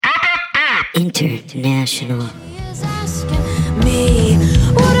International. Me,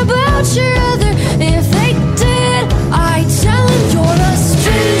 what about your other? If they did, I tell them you're a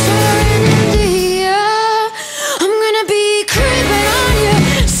stranger in India. I'm gonna be creeping on you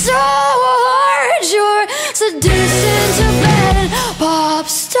so hard. You're seducing Tibetan pop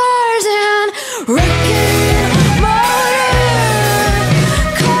stars and wrecking motor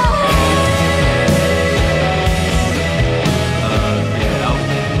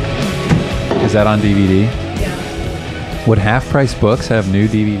cars. Is that on DVD? Would Half Price Books have new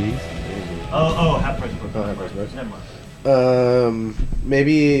DVDs? Oh, Half Price Books. Oh, Half Price Books. Never mind.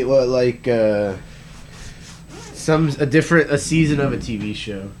 Maybe a season of a TV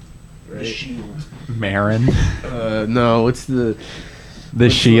show. Right? The Shield. Marin. No, what's the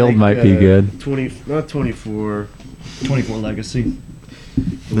Shield might be good. Not 24. 24 Legacy.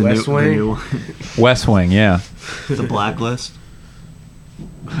 The West Wing. West Wing, yeah. The Blacklist.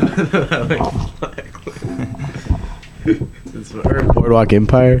 Or Boardwalk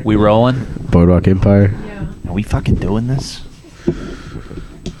Empire. We rolling? Boardwalk Empire. Yeah. Are we fucking doing this? We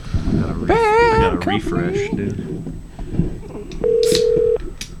gotta refresh, dude.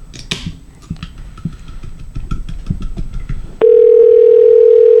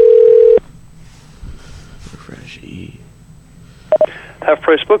 Refresh E. Half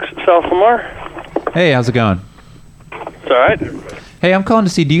Price Books, South Lamar. Hey, how's it going? It's all right. Hey, I'm calling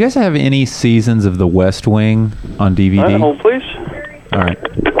to see, do you guys have any seasons of The West Wing on DVD? Hold, please. All right.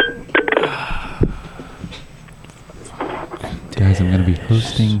 Guys, I'm going to be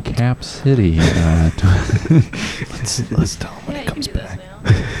hosting Cap City. Let's tell him when he comes back.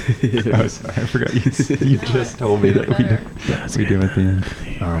 Oh, sorry, I forgot you just told me that we do at the end.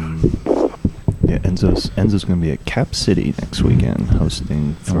 Yeah, Enzo's gonna be at Cap City next weekend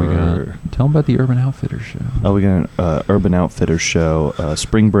hosting for. Tell them about the Urban Outfitters show. Oh, we got an Urban Outfitters show,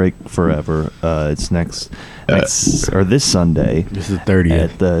 Spring Break Forever. It's next or this Sunday. This is the 30th.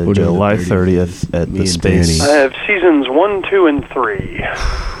 At the July 30th at the Space. I have seasons 1, 2, and 3.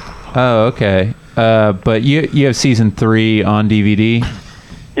 Oh, okay. But you have season 3 on DVD?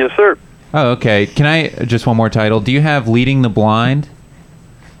 Yes, sir. Oh, okay. Can I just one more title? Do you have Leading the Blind?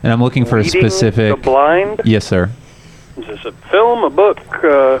 And I'm looking for Leading a specific. the Blind? Yes, sir. Is this a film, a book?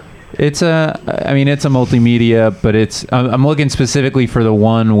 It's a multimedia, but I'm looking specifically for the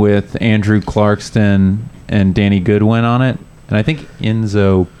one with Andrew Clarkston and Danny Goodwin on it, and I think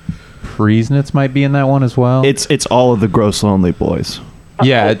Enzo Priesnitz might be in that one as well. It's all of the Gross Lonely Boys.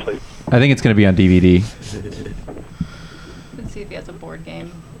 Yeah, I think it's going to be on DVD. Let's see if he has a board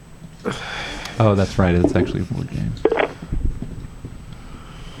game. Oh, that's right. It's actually a board game.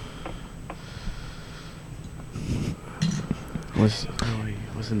 What's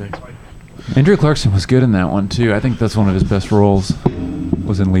the next one? Andrew Clarkson was good in that one too. I think that's one of his best roles.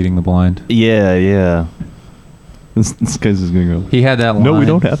 Was in Leading the Blind. Yeah. This guy's just gonna go. He had that line. No, we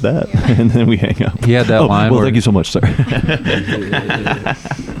don't have that. And then we hang up. He had that line. Well, where, thank you so much, sir.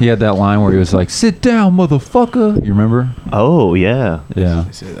 He had that line where he was like, "Sit down, motherfucker." You remember? Oh yeah. Yeah.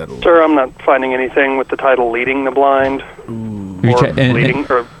 Sir, I'm not finding anything with the title "Leading the Blind" You or check- and- "Leading"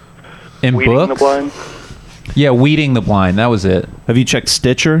 or In "Weeding books? the Blind." Yeah, Weeding the Blind. That was it. Have you checked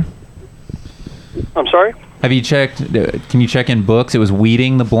Stitcher? I'm sorry? Have you checked? Can you check in books? It was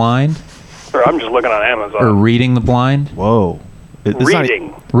Weeding the Blind Sir, I'm just looking on Amazon. or Reading the Blind. Whoa.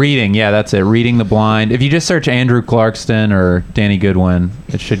 Reading. Reading, yeah, that's it. Reading the Blind. If you just search Andrew Clarkston or Danny Goodwin,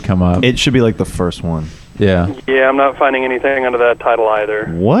 it should come up. It should be like the first one. Yeah. Yeah, I'm not finding anything under that title either.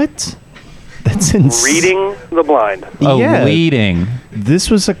 What? That's insane. Reading the Blind. Oh, Yeah. Leading. This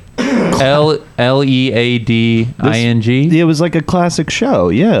was a. Leading. It was like a classic show.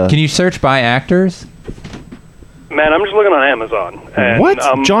 Yeah. Can you search by actors? Man, I'm just looking on Amazon. And What?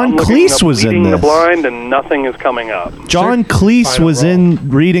 John I'm looking Cleese up was in Reading the this. Blind, and nothing is coming up. John Cleese Final was role. in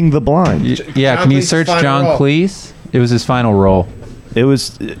Reading the Blind. Yeah. John Can you Cleese's search final John role. Cleese? It was his final role. It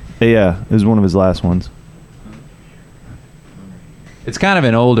was one of his last ones. It's kind of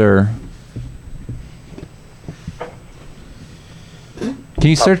an older. Can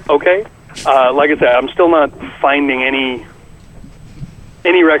you search? Okay. Like I said, I'm still not finding any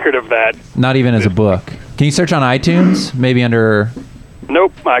record of that. Not even as a book. Can you search on iTunes? Maybe under.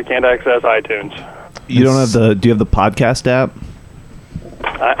 Nope, I can't access iTunes. You don't have the. Do you have the podcast app?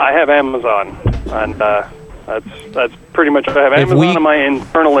 I have Amazon, and that's pretty much. I have If Amazon we- in my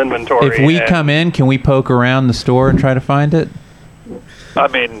internal inventory. If we and, come in, can we poke around the store and try to find it? I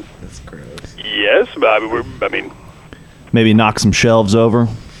mean, That's gross. yes, but I mean, Maybe knock some shelves over.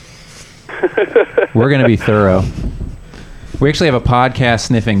 We're going to be thorough. We actually have a podcast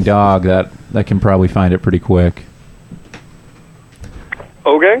sniffing dog that can probably find it pretty quick.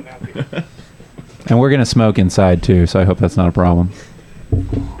 okay. And we're gonna smoke inside too, so I hope that's not a problem.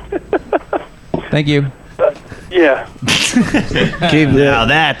 Thank you. Yeah. Now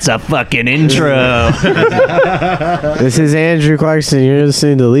that's a fucking intro. This is Andrew Clarkson. You're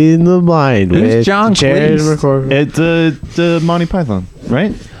listening to Leading the Blind Who's with John Jared Cleese? McCormick. It's Monty Python,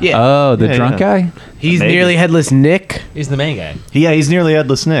 right? Yeah. Oh, the Yeah, drunk yeah. guy. He's Maybe. nearly headless Nick, He's the main guy. Yeah, he's nearly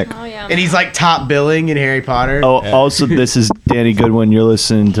headless Nick. Oh yeah. and he's like top billing in Harry Potter. Oh, also, this is Danny Goodwin. You're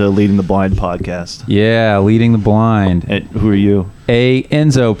listening to Leading the Blind podcast. Yeah, leading the blind. And who are you?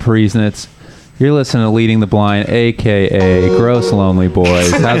 Enzo Priesnitz. You're listening to Leading the Blind, a.k.a. Gross Lonely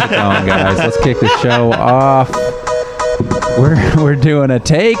Boys. How's it going, guys? Let's kick the show off. We're doing a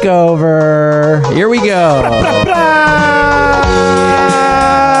takeover. Here we go.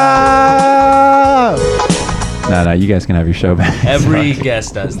 No, you guys can have your show back. Every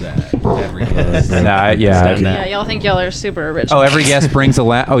guest does that. Every guest. Nah, has yeah. done Yeah, that. y'all think y'all are super original. Oh, every guest brings a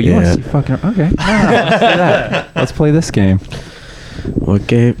Oh, you want to see fucking... Okay. Let's do that. Let's play this game. What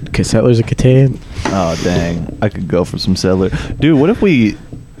game? Settlers of Catan. Oh, dang. I could go for some Settler. Dude, what if we...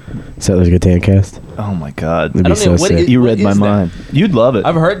 Settlers of Catan cast. Oh, my God. That'd be so sick. You read my mind. You'd love it.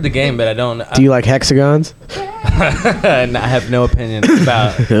 I've heard the game, but I don't. Do you like hexagons? and I have no opinion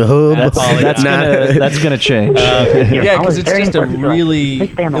about. Oh, That's all I That's got. that's gonna change. Yeah, because it's just a really.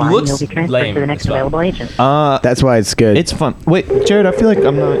 Please stay on the It line. looks You'll be transferred lame. to the next as well. available agent. that's why it's good. It's fun. Wait, Jared, I feel like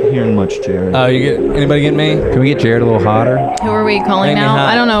I'm not hearing much, Jared. Oh, you get anybody get me? Can we get Jared a little hotter? Who are we calling Amy now? Hot.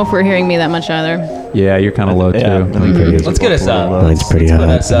 I don't know if we're hearing me that much either. Yeah, you're kind of low, too. Let's get us up. Mine's pretty Let's put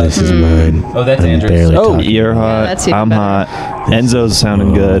hot. us up. This is mine. Oh, that's I'm Andrew's. barely Oh, talking. You're hot. that's even I'm better. hot. Enzo's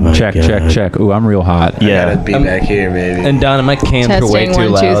sounding good. my Check, God. check. Ooh, I'm real hot. Yeah. be back here, maybe. And Donna, my cans are way Testing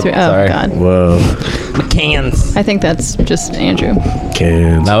too 1, 2, loud. 3. Oh Sorry. God. Whoa. My cans. I think that's just Andrew.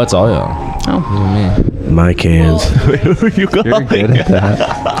 Cans. No, it's all y'all. Oh. My cans. Who are you You're calling? good at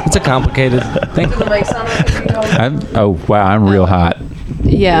that. It's a complicated thing. Wow, I'm real hot.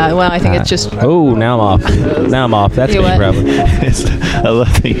 Yeah. Well, I think it's just. Oh, now I'm off. Now I'm off. That's You me, what? probably. I love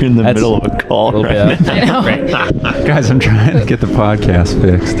that you're in the That's middle of a A call little right bit. I know. Guys, I'm trying to get the podcast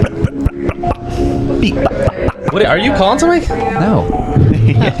fixed. What, are you calling somebody? No.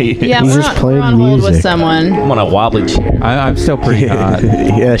 Yeah, He's we're just on playing hold with music. someone. I'm on a wobbly chair. I'm still pretty hot.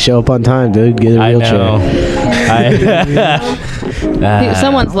 Yeah, show up on time, dude. Get a I wheelchair. know.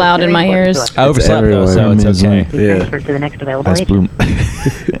 Someone's loud in my ears. I overslept though, so everyone. it's okay. Yeah. Transferred to the next available That's agent.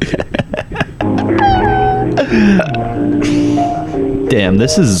 Bloom. Damn,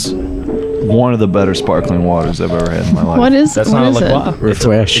 this is one of the better sparkling waters I've ever had in my life. What is? That's what not is a it? liqueur.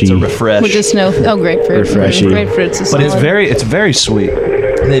 Refreshy. It's a refresh. With just no. Oh, grapefruit. Refreshy. Grapefruit's a But it's solid. it's very sweet.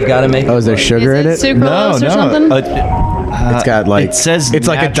 They've got to make. Oh, is there sugar in Is it? it sucralose or something? It's got like it says it's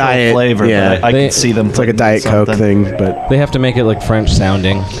like a natural diet flavor. Yeah, but I They- can see them. it's like a Diet Coke thing, but They have to make it like French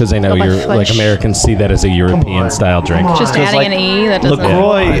sounding because they know Oh, my you're like flesh. Americans see that as a European style drink. Just Because, adding like, an E. That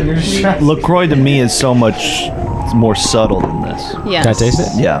doesn't. Lacroix to me is so much more subtle than this. Yes. Can I taste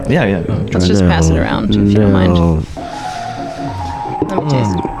it? Yeah. Let's just pass it around if you don't mind. no. Let me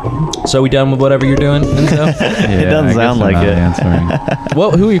taste it. So we done with whatever you're doing? Enzo? It doesn't sound like it. Answering.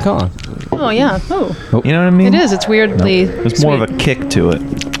 Well, who are you calling? Oh yeah. Oh, You know what I mean? it is. It's weirdly. There's more of a kick to it.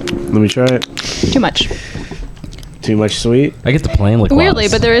 Let me try it. Too much. Too much sweet? I get the plain liqueur. Weirdly,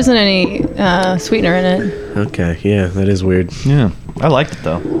 but there isn't any sweetener in it. Okay, yeah, that is weird. Yeah. I liked it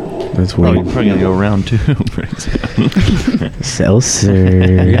though. That's Oh, you're weird. probably gonna go round two. Seltzer.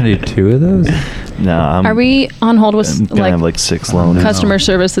 You're gonna do 2 of those? No, I'm Are we on hold with I'm gonna have like 6 loans. customer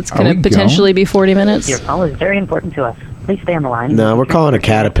service that's Are going we to potentially be 40 minutes? Your call is very important to us. Please stay on the line. No, we're calling a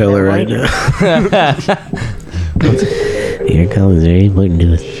caterpillar right now. Your call is very important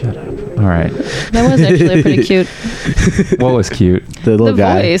to us. All right. That was actually pretty cute. What was cute? The little The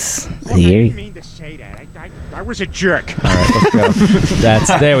guy. voice. Here. mean to say that. I was a jerk.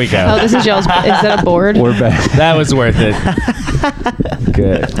 There we Oh, go. this is y'all's. Is that a board? We're back. That was worth it.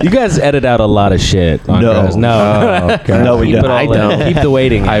 Good. You guys edit out a lot of shit. On No. Gross. No. Oh, God. No, we Keep don't. it all I in. don't. Keep the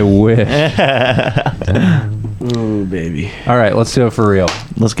waiting. I wish. Oh, baby. All right, let's do it for real.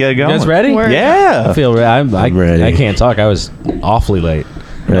 Let's get it You going. guys ready? We're- I Yeah. feel I'm ready. I can't talk. I was awfully late.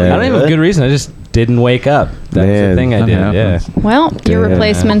 I don't even have a Good. good reason. I just didn't wake up. That was the Man, thing I that did. Yeah. happens. Well, your Yeah.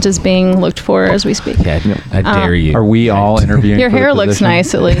 replacement is being looked for as we speak. Yeah, I dare you. Are we all interviewing? Your for the hair looks position?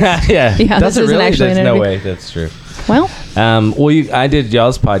 nice, at least. yeah. Yeah, Does this it isn't really? actually an There's no interview. way. That's true. Well, Well, I did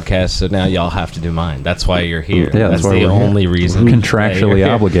y'all's podcast, so now y'all have to do mine. That's why you're here. Yeah, that's why the we're here. only reason. Contractually you're here.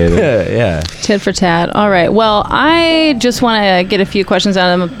 obligated. Yeah. tit for tat. All right. Well, I just want to get a few questions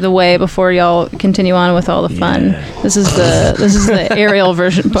out of the way before y'all continue on with all the fun. This is the aerial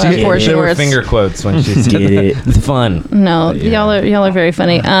version portion There where were it's finger quotes when she said Get it. the fun. no. Yeah. Y'all are very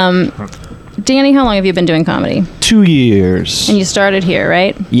funny. Danny, how long have you been doing comedy? 2 years. And you started here,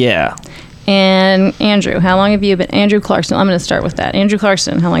 right? Yeah. And Andrew, how long have you been? Andrew Clarkson. I'm going to start with that. Andrew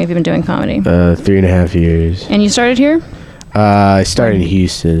Clarkson, how long have you been doing comedy? 3.5 years. And you started here I started in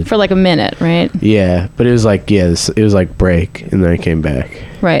Houston. for like a minute, right? Yeah, but it was like it was like break, and then I came back.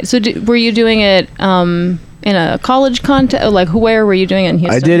 Right. So were you doing it in a college context? Like, where were you doing it in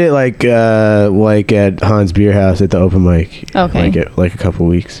Houston? I did it like at Hans Beer House at the open mic. Okay. Like a couple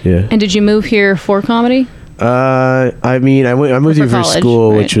weeks. Yeah. And did you move here for comedy? I mean, I moved here for college,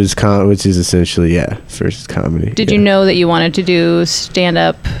 school, right. which is essentially first comedy. Did you know that you wanted to do stand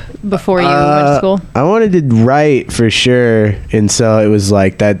up before you went to school? I wanted to write for sure, and so it was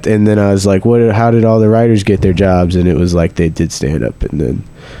like that. And then I was like, how did all the writers get their jobs? And it was like they did stand up, and then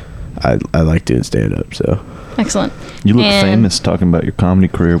I like doing stand up. So Excellent. You look And- famous talking about your comedy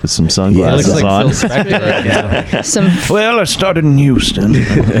career with some sunglasses on. Some Well, I started in Houston.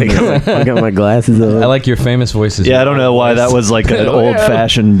 I got my glasses on. I like your famous voices. Yeah, I don't know why that was like an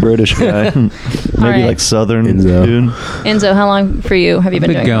old-fashioned British guy. Maybe right. like Southern Enzo. dude. Enzo, how long for you have you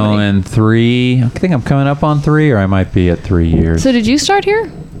been Been doing comedy? going 3. I think I'm coming up on 3, or I might be at 3 years. So did you start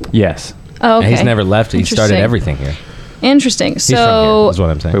here? Yes. Oh, okay. He's never left. He started Interesting. everything here. Interesting. He's from So, here, is what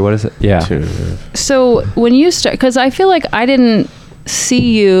I'm saying. Wait, what is it? Yeah. so when you start, because I feel like I didn't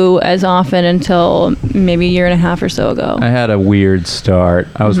see you as often until maybe a year and a half or so ago. I had a weird start.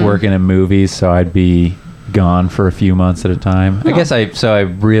 I was working in movies, so I'd be gone for a few months at a time. I guess I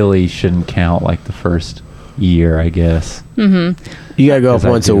really shouldn't count like the first year, I guess. You gotta go up 'Cause I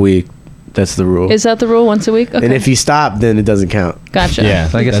once a do. week. That's the rule. Is that the rule? Once a week? Okay. And if you stop, then it doesn't count. Gotcha. Yeah.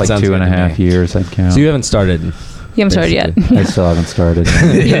 So I guess That like sounds 2.5 good to me. years I'd count. So you haven't started. You haven't started yet. basically. I still haven't started.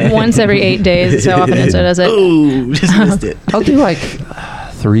 Yeah, once every 8 days is how often Enzo does it. Ooh, just missed it. I'll do like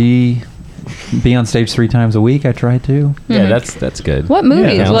 3, be on stage 3 times a week. I try to. Yeah, that's good. What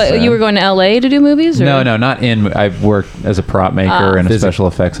movies? Yeah, What, sounds you were going to LA to do movies? Or? No, not in. I worked as a prop maker and a special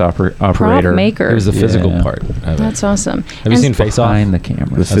effects operator. Prop maker. It was the physical Yeah. part of it. That's awesome. Have you And seen Face Off? Behind the camera.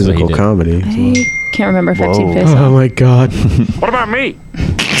 The what he physical did. comedy. I can't remember if I've seen Whoa. Face Oh Off. my god. What about me?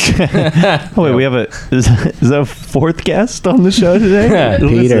 Oh, wait, we have is that a fourth guest on the show today? Who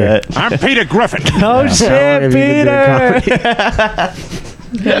is Peter. that? I'm Peter Griffin. Oh, How long shit, have you been doing Peter! comedy?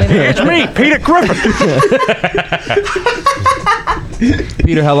 It's me, Peter Griffin.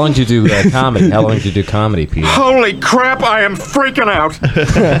 Peter, how long did you do comedy? How long did you do comedy, Peter? Holy crap, I am freaking out.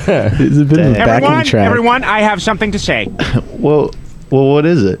 It's a bit of a backing Everyone, track. everyone, I have something to say. Well, what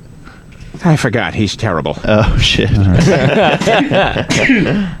is it? I forgot, he's terrible. Oh, shit.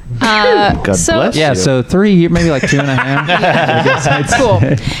 God so- bless Yeah, you. so 3, maybe like 2.5. I guess I'd Cool.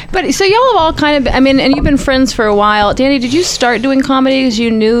 say. But so y'all have all kind of, I mean, and you've been friends for a while. Danny, did you start doing comedy because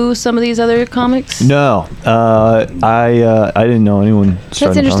you knew some of these other comics? No, I didn't know anyone. That's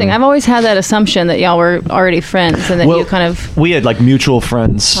interesting. I've always had that assumption that y'all were already friends and that you kind of. We had like mutual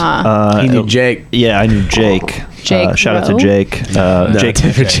friends. He knew Jake. Yeah, I knew Jake. Jake shout out to Rowe? Jake. Jake,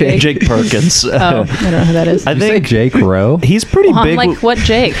 different Jake. Jake Perkins. Oh, I don't know who that is. I Did you say think Jake Rowe? he's pretty Well, I'm big. like, what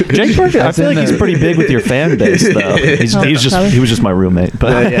Jake? Jake Perkins. I feel like he's pretty big with your fan base, though. He was just my roommate.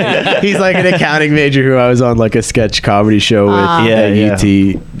 But He's like an accounting major who I was on like a sketch comedy show with at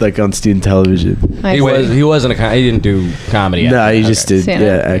UT, like on student television. I He see. he wasn't he didn't do comedy. No, after he that. just Okay. did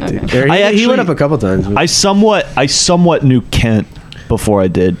Stand-up? acting. Okay. Or he actually- went up a couple times. I somewhat knew Kent before I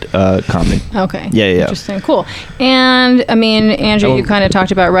did comedy. Okay. Yeah. Interesting. Cool. And I mean, Andrew, you kind of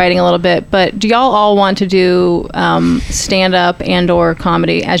talked about writing a little bit, but do y'all all want to do stand up and or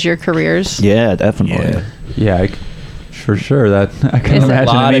comedy as your careers? Yeah, definitely. Yeah, for sure. That I can Is it-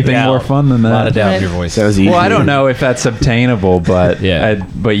 imagine Lot of anything doubt. more fun than A lot of that. doubt in your voice. Sounds easy. Well, I don't know if that's obtainable, but Yeah.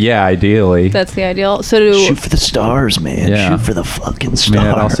 but yeah, ideally. That's the ideal. So do Shoot for the stars, man. Yeah. Shoot for the fucking I stars. mean,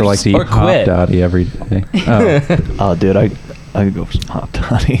 I'd also like to eat Or hot quit. dotty every day. Oh, Oh, dude, I could go for some hot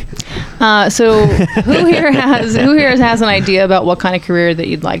toddy. so who here has an idea about what kind of career that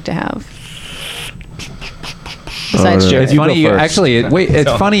you'd like to have? Besides no. Jared. it's You go funny. first.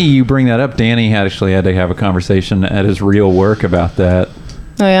 It's funny you bring that up. Danny actually had to have a conversation at his real work about that.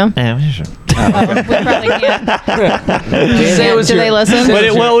 Oh yeah. Yeah, sure. We probably can't. Say it was Do your- they listen? But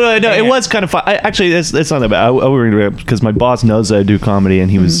it was kind of fun. Actually, it's not that bad. I worried because my boss knows that I do comedy, and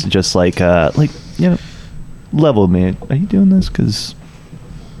he was just like level me. Are you doing this? Because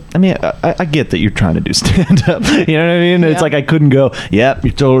I mean, I get that you're trying to do stand up. You know what I mean? It's Yeah. like I couldn't go, yep,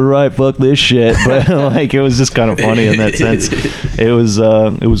 you're totally right, fuck this shit. But like, it was just kind of funny in that sense. It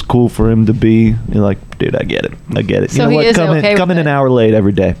was cool for him to be like, dude, I get it. So you know he what? is Come okay in with an it. hour late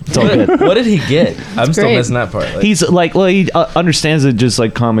every day. It's all good. What did he get? I'm still great. missing that part. Like, He's like, well, he understands that just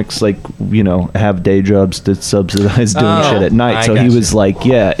like comics, like, you know, have day jobs to subsidize doing Oh, shit at night. I So he gotcha. was like,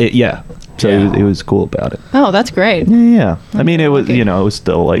 yeah. So he was cool about it. Oh, that's great. Yeah. I mean, it was, it was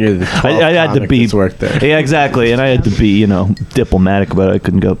still like, You're the 12th I had to comic be, that's worked there. yeah, exactly. And I had to be, diplomatic about it. I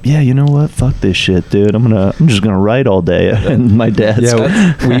couldn't go, yeah, you know what? Fuck this shit, dude. I'm just going to write all day. And my dad's.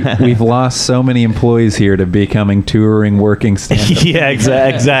 Yeah, we've lost so many employees here to becoming touring, working stand-up. Yeah,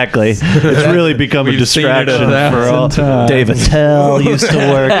 exactly. It's really become a We've seen it distraction a for all. thousand times. Dave Attell used to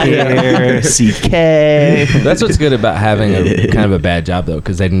work here. CK. That's what's good about having a kind of a bad job, though,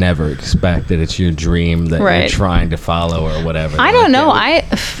 because they never expect that it's your dream that you're Right. trying to follow or whatever. I don't know.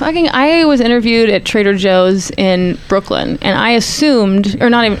 I was interviewed at Trader Joe's in Brooklyn, and I assumed, or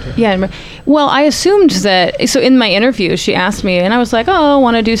not even, well, I assumed that. So in my interview, she asked me, and I was like, "Oh, I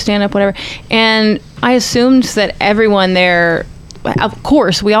want to do stand up, whatever." And I assumed that everyone there. Of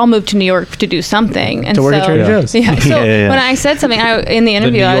course, we all moved to New York to do something, and To work at so, Trader Joe's. Yeah. So Yeah. when I said something in the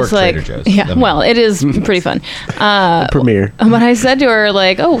interview, New I was York like, Trader Joe's. "Yeah, well, it is pretty fun." Premiere. But I said to her,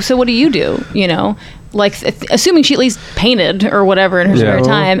 like, "Oh, so what do you do?" Like, assuming she at least painted or whatever in her spare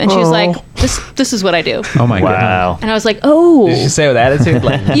time, and she was like, "This is what I do." Oh my god. Wow. And I was like, "Oh, Did you say with attitude?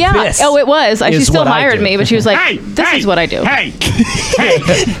 Like, yeah." this Oh, it was. She is still what I hired do. me, but she was like, Hey, "This is what I do." Hey,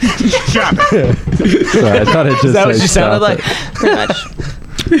 shut up. Sorry, I thought it just Is that what said she sounded stop like? it. Pretty much.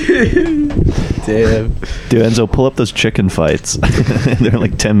 Damn. Dude, Enzo, pull up those chicken fights. They're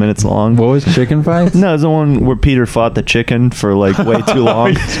like 10 minutes long. What was chicken fights? No, it's the one where Peter fought the chicken for like way too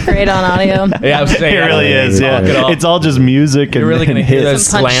long. Great on audio. Yeah, I was saying, It really is, Talk it yeah. all. It's all just music You're and really going to and hear hits. those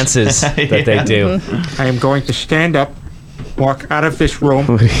Some punch. glances that they do. I am going to stand up, walk out of this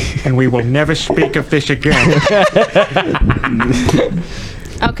room, and we will never speak of this again.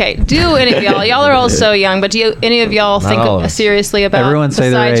 Okay. Do any of y'all are all so young, but do any of y'all think all of us. seriously about Everyone say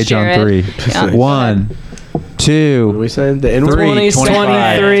their besides age Jared? on 3. Yeah. 1, 2. What are we saying? The N word? 3,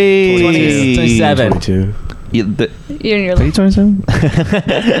 25, 23. 27. 22. You're in your Are you 27?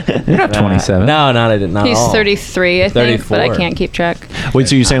 You're not 27. No, not He's all. 33, I think, but I 34. can't keep track. Wait,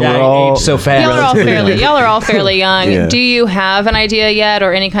 so you're saying Yeah, we're I all... aged so fast. Y'all are all fairly young. Yeah. Do you have an idea yet,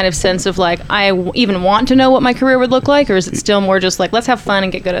 or any kind of sense of like, even want to know what my career would look like, or is it still more just like, let's have fun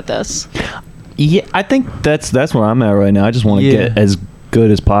and get good at this? Yeah, I think that's where I'm at right now. I just want to Yeah. get as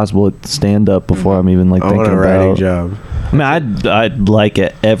good as possible at stand-up before I'm even like I thinking want a writing about... job. I mean, I'd like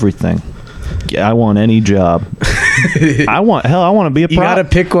it, everything. Yeah, I want any job. I want to be a You prop. gotta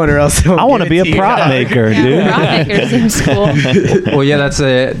pick one or else I want to be a prop maker, dude. Prop maker seems cool. Well, yeah, that's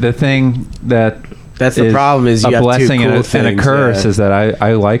the thing that That's the problem is you a have blessing two cool and, things, and a curse yeah. is that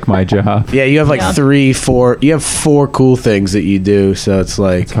I like my job. Yeah, you have like Yeah. 3, 4. You have 4 cool things that you do, so it's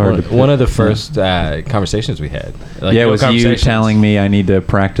like It's hard to One of the first conversations we had. Like, yeah, it real was you conversations. telling me I need to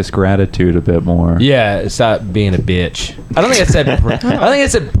practice gratitude a bit more. Yeah, stop being a bitch. I don't think I said. I think I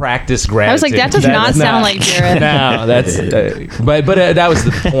said practice gratitude. I was like, that does not sound like Jared. No, that's. But that was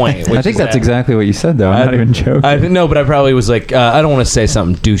the point. I think that's exactly what you said, though. I'm not even joking. No, but I probably was like, I don't want to say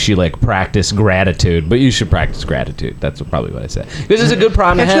something douchey like practice gratitude, but you should practice gratitude. That's probably what I said. This is a good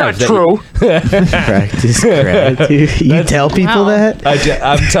problem to That's have. not that true. practice gratitude. You tell people Wow. that?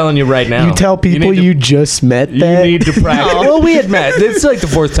 I'm telling you right now. You tell people need you to- just met You that? need to practice. No. Well, we had met. It's like the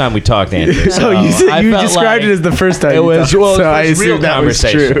 4th time we talked, Andrew. So you said I you felt described like it as the first time. It you was talked, well, so it I was real assumed that was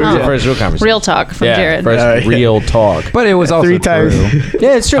conversation. true. It was the Oh. first real conversation. Real talk from yeah, Jared. First real talk. But it was also 3 times. true.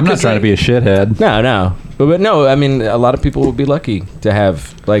 Yeah, it's true. I'm not 'cause, trying to be a shithead. No. But no, I mean, a lot of people would be lucky to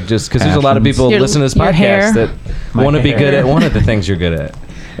have, like, just because there's a lot of Passions. people Your- listen to this your hair. podcast that My want to be hair. good at one of the things you're good at.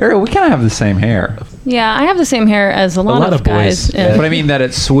 Ariel, we kind of have the same hair. Yeah, I have the same hair as a lot of guys. boys. Yeah. But I mean that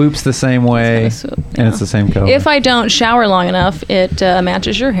it swoops the same way, It's kinda swoop, and yeah. it's the same color. If I don't shower long enough, it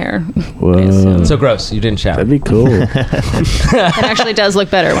matches your hair. Whoa. So gross. You didn't shower. That'd be cool. It actually does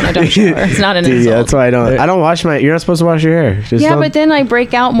look better when I don't shower. It's not an Dude, insult. yeah, that's why I don't wash my. You're not supposed to wash your hair. Just Yeah, don't, but then I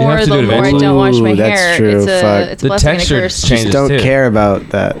break out more have to the do it more I eventually. don't wash my Ooh, that's hair. true. It's a Fuck. it's a The blessing and a texture curse. changes just don't too. care about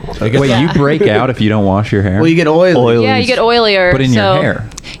that. Wait, Yeah. you break out if you don't wash your hair? Well, you get oily. Yeah, you get oilier. but in so, your hair.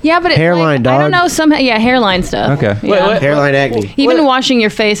 Yeah, but it, Hairline, like, I don't dog. know. Somehow, yeah, hairline stuff. Okay. Yeah. Wait, Hairline acne. Even What- washing your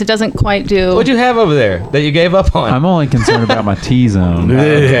face, it doesn't quite do. What'd you have over there that you gave up on? I'm only concerned about my T-zone.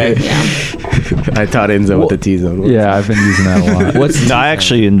 Okay. Yeah. I taught Enzo what the T-zone was. Yeah, I've been using that a lot. What's No, I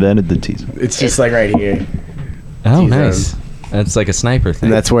actually invented the teaser. It's just like right here. Oh, T-zone. nice. That's like a sniper thing.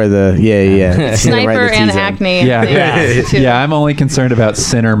 And that's where the, yeah. Sniper Right, the and T-zone. acne. Yeah. things, too. Yeah, I'm only concerned about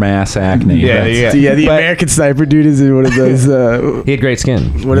center mass acne. Yeah, That's- yeah. Yeah, the But- American Sniper dude is in one of those, He had great skin.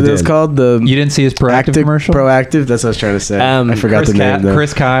 what are He those did. called? The You didn't see his proactive active commercial? Proactive? That's what I was trying to say. Um, I forgot Chris the name though.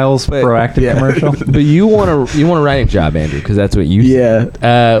 Chris Kyle's But- proactive yeah. commercial. But you want a writing job, Andrew, because that's what you.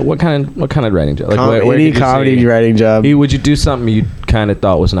 Yeah. What kind of writing job? Like where Any could you comedy see- writing job. Would you do something you'd kind of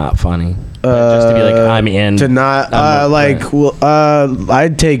thought was not funny? Just to be like, I'm in. To not I'm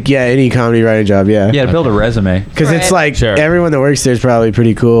I'd take any comedy writing job. Yeah. Yeah, to build a resume. Because it's Right. like Sure. everyone that works there is probably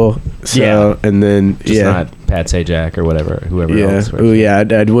pretty cool. So Yeah. and then just not Pat Sajak or whatever, whoever yeah. else. Oh yeah,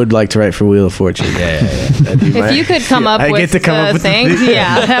 I would like to write for Wheel of Fortune. Yeah. If you could come up I with get to come the up with the things, thing.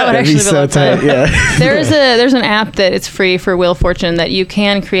 yeah, that would That'd be actually so be fun. tight. Yeah. There's an app that it's free for Wheel of Fortune that you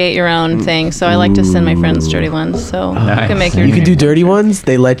can create your own thing. So I like to send my friends dirty ones, so Nice. you can make your. You can do dirty ones.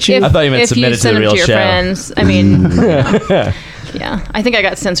 They let you. I thought you meant if submit you it to send the them real to your show. friends. I mean, yeah, I think I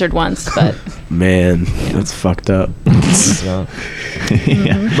got censored once, but Man, that's fucked up. So-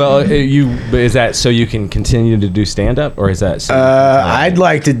 Well, is that so you can continue to do stand up, or is that? So I'd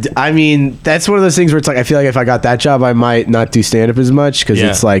like to. I mean, that's one of those things where it's like I feel like if I got that job, I might not do stand up as much because Yeah.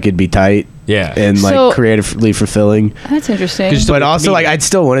 it's like it'd be tight Yeah. and like So- creatively fulfilling. that's interesting. Just- Still But a also like comedian. I'd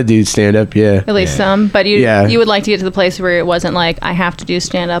still want to do stand up. Yeah. At least some, but Yeah. you would like to get to the place where it wasn't like I have to do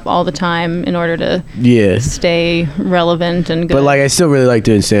stand up all the time in order to Yeah. stay relevant and good. But like I still really like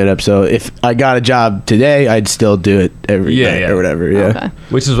doing stand up. So if I got a job today, I'd still do it every Yeah, night yeah. or whatever. Yeah. Okay.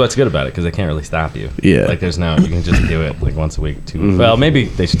 Which is what's good about it because they can't really stop you. Yeah. Like there's no, you can just do it like once a week. Well, maybe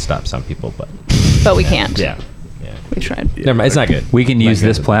they should stop some people, but But we can't. yeah. We tried. Never mind. It's not good. We can Not use good.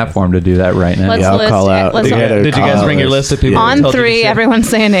 this platform to do you that right now. Let's Yeah, I'll list call it. out. Let's They all- gotta Did you guys call bring your us. list of people? Yeah. On Told you to 3, share? everyone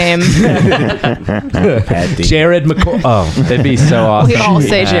say a name. Patty. Jared McCoy. Oh, That'd be so awesome. We all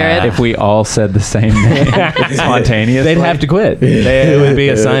say Jared. If we all said the same name spontaneously. they'd have to quit. It would be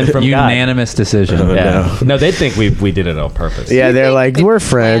a sign from God. Unanimous decision. Yeah. No, they'd think we did it on purpose. Yeah, they're like we're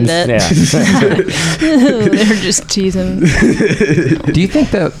planned friends. it. Yeah. They're just teasing. Do you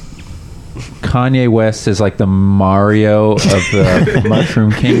think that Kanye West is like the Mario of the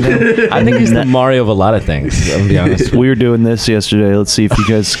Mushroom Kingdom? I think he's the Mario of a lot of things. I'm gonna be honest. We were doing this yesterday. Let's see if you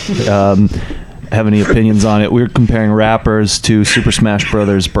guys have any opinions on it. We were comparing rappers to Super Smash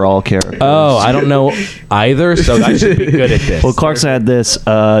Brothers brawl characters. Oh, I don't know either, so I should be good at this. Well, Clarkson had this.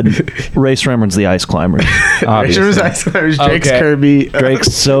 Race Reynolds, the Ice Climber. Obviously. Drake's Okay. Kirby.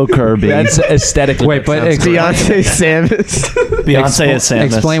 Drake's so Kirby. That's aesthetically. Wait, but that sounds great. Beyonce Samus. Beyonce is Samus.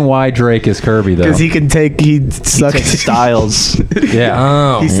 Explain why Drake is Kirby, though. Because he sucks. Takes Styles. Yeah.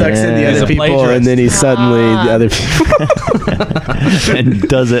 Oh, He sucks in the Yeah. other He's a people, plagiarist. and then he's suddenly the other people. And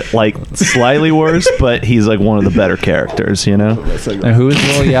does it like slightly worse, but he's like one of the better characters, you know? And who is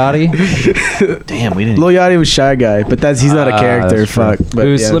Lil Yachty? Damn, we didn't. Lil Yachty was Shy Guy, but he's not a character. that's true. Fuck. But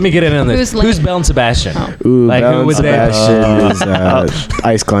Who's, yeah. Let me get in on this. Who's Who's lame? Belle and Sebastian? Ooh, Like, Belle who and would they- Sebastian is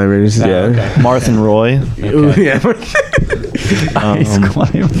Ice Climbers. Yeah. Martha and Roy. Ooh, yeah. Climb.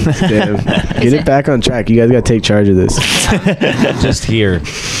 Damn. Get it back on track. You guys got to take charge of this. Just here.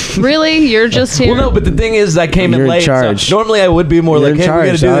 Really? You're just here? Well, no, but the thing is, I came You're in in late. charge. So normally, I would be more You're like, in "Hey, we're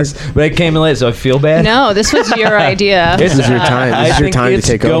gonna charge, do dog. this," but I came in late, so I feel bad. No, this was your idea. This is your time. This is your think time to it's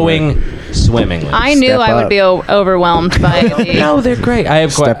take over. going swimmingly. I knew Step I would up. be overwhelmed by the. No, they're great. I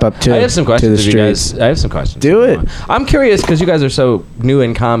have Step up to- I have some to questions. the If you guys, streets. I have some questions. Do it. I'm curious because you guys are so new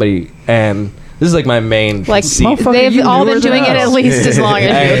in comedy, and this is like my main. Like, conceit. they've all been doing it at least as long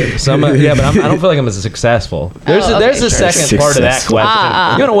as you. Hey, yeah, but I don't feel like I'm as successful. There's Oh, there's okay, a sure. second part of that Successful.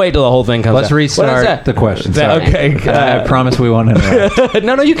 question. You're gonna wait till the whole thing comes. Let's out. What is restart that? the question. That- Sorry. okay. I promise we won't interrupt.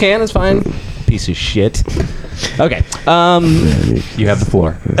 No, you can. It's fine. Piece of shit. Okay. You have the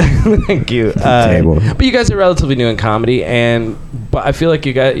floor. Thank you. Table. But you guys are relatively new in comedy, but I feel like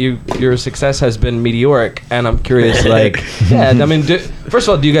your success has been meteoric, and I'm curious, like, yeah. I mean, first of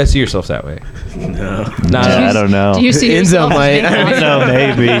all, do you guys see yourselves that way? No. I don't know. Do you see Enzo yourself as might. being I funny? No,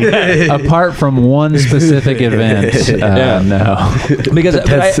 maybe. Apart from one specific event, no. Because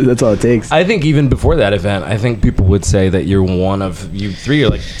That's all it takes. I think even before that event, I think people would say that you're one of you three are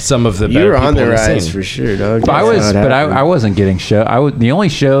like some of the You better were on people the in rise scene. for sure, dog. But That's how it I wasn't getting the only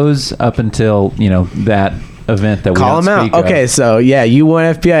shows up until that event that Call we them don't out. speak of. Okay, so yeah, you won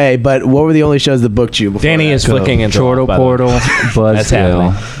FPIA, but what were the only shows that booked you? Before Danny that? is Go. flicking into Chortle by the way. Portal, Buzzkill. That's happening.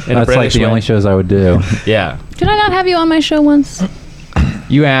 In a That's like British the way. only shows I would do. Yeah. Did I not have you on my show once?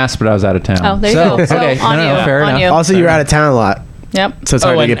 You asked, but I was out of town. Oh, there you go. So, okay, on no, you. fair On enough. you. Also, you're out of town a lot, Yep. so it's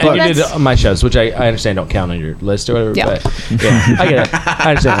hard to get and booked. you did my shows, which I understand don't count on your list or whatever. Yeah. But yeah, I get it. I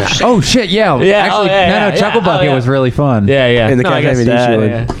understand that. Oh shit! Yeah, Yeah, Actually, oh, yeah, no, yeah, Chuckle yeah. Bucket Oh, yeah. was really fun. Yeah, yeah. And the I Cafe guess Medici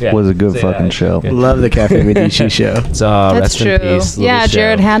that, one yeah. Was a good Say fucking that. show. Yeah. Love the Cafe Medici show. So That's rest true. in peace. little Yeah, show.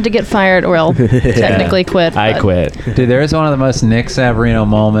 Jared had to get fired, or well, technically quit. I but- quit. Dude, there is one of the most Nick Savarino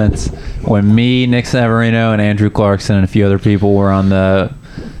moments when me, Nick Savarino, and Andrew Clarkson and a few other people were on the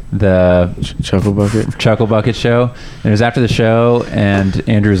Chuckle Bucket. Chuckle Bucket show. And it was after the show, and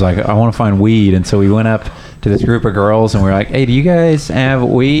Andrew's like, I want to find weed. And so we went up to this group of girls, and we were like, hey, do you guys have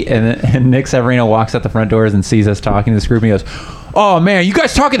weed? And Nick Savarino walks out the front doors and sees us talking to this group, and he goes, "Oh man, you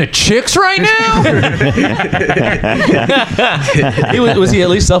guys talking to chicks right now?" Was he at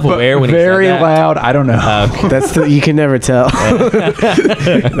least self-aware when he Very said that? loud. I don't know. That's the you can never tell.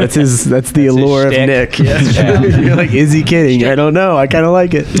 That's the allure of shtick. Nick. You're like, is he kidding? I don't know. I kind of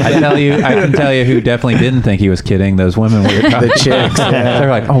like it. I can tell you who definitely didn't think he was kidding. Those women we were talking The chicks. Yeah. They're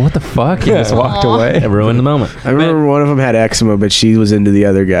like, "Oh, what the fuck?" He just walked away. It ruined the moment. I remember one of them had eczema, but she was into the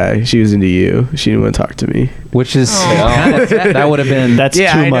other guy. She was into you. She didn't want to talk to me. Which is that would have been That's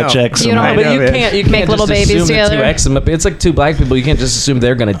Yeah, too I much know. eczema. You know, No, but know, you man. can't Make little just babies assume that together. two eczema. It's like two black people. You can't just assume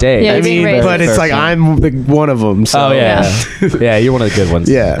they're gonna date. Yeah, I it's mean, great. but it's like I'm one of them. So. Oh yeah, yeah. You're one of the good ones.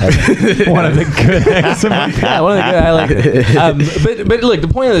 Yeah. one of the good eczema. Yeah, one of the good. I like it. But look, the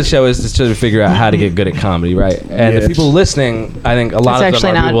point of the show is to sort of figure out how to get good at comedy, right? And the Yeah. people listening, I think a lot That's of them actually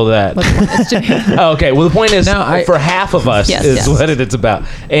are not people that. what the point is to- Oh, okay. Well, the point is, No, for half of us, Yes, is yes. what it's about.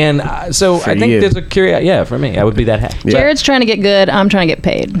 And so I think you. there's a curiosity. Yeah, for me, I would be that half. Jared's trying to get good. I'm trying to get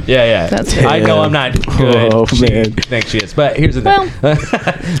paid. Yeah. That's it. I know I'm not good. Oh, She man. thinks she is. But here's the Well, thing. I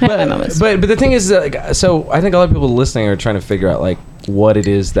have my moments. But the thing is, so I think a lot of people listening are trying to figure out like what it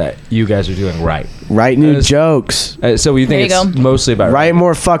is that you guys are doing right. Write new It's- jokes. So you think There you it's go. mostly about Write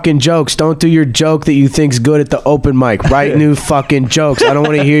more fucking jokes. Don't do your joke that you think's good at the open mic. Write new fucking jokes. I don't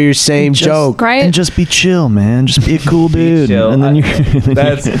want to hear your same joke. Right? And just be chill, man. Just be a cool dude. chill. And then you.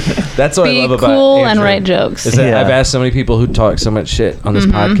 That's what I Be love about cool and Andrew, write jokes. Is that Yeah. I've asked so many people who talk so much shit on this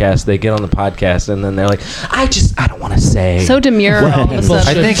podcast. They get on the podcast and then they're like, I don't want to say. So demure all of a I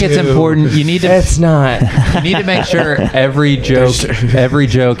sudden. think it's important. You need to It's not. you need to make sure every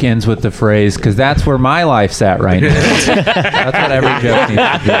joke ends with the phrase, because that's where my life's at right now. That's what every joke needs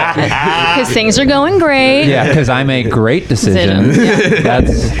to be. Because things are going great. Yeah, because I make great decisions. Decisions,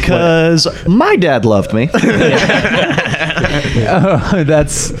 That's Because my dad loved me.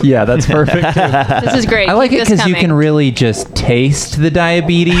 that's perfect. This is great. I like Keep it this because you coming. can really just taste the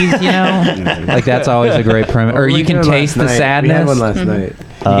diabetes, you know? Like, that's always a great premise. Or you can taste the sadness. We had one last night.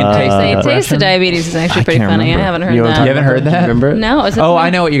 You can taste the Say, taste the depression. diabetes is actually pretty can't funny. remember. I haven't heard You that. wanna You haven't heard that? Remember it? No, is it? Oh, funny? I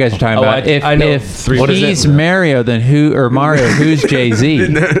know what you guys are talking Oh, about. I know if three- what is he's it? Mario, then Mario, who's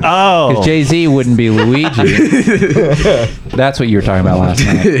Jay-Z? Oh. Because Jay-Z wouldn't be Luigi. That's what you were talking about last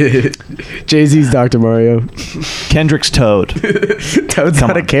night. Jay-Z's Dr. Mario. Kendrick's Toad. Toad's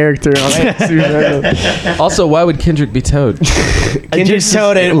not a character on Super Mario. Also, why would Kendrick be Toad? Kendrick's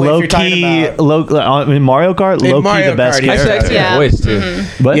Toad and what Low you're talking key, about. in Mario Kart, In low key Mario the best Kart, yeah. Actually, I character. see Yeah. the voice too.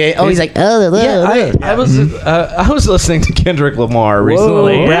 But Yeah, oh, he's like, I was listening to Kendrick Lamar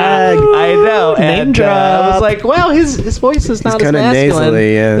recently. Whoa, brag. I know. Name And I was drop. like, well, his voice is not as kinda masculine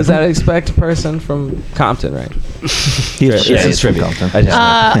nasally, yeah. as I'd expect a person from Compton, right? he's, Yeah, it's trivia. I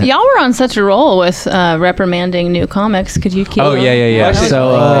just Y'all were on such a roll with reprimanding new comics. Could you keep? Oh, yeah. That was So,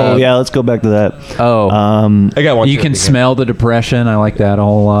 Oh yeah, let's go back to that. I got one. you can smell the depression. I like that a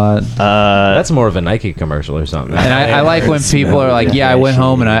whole lot. That's more of a Nike commercial or something. And I like when people are like, yeah, I went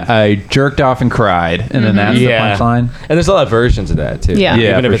home and I jerked off and cried. And then that's Yeah. the punchline. And there's a lot of versions of that too. Yeah.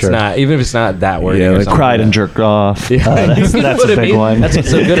 Yeah, even if for it's sure. not, even if it's not that word. Yeah, like Cried and jerked off. That's What a it big means- one. That's what's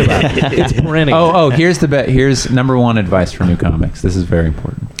so good about it. It's perennial. Oh, here's number one advice for new comics. This is very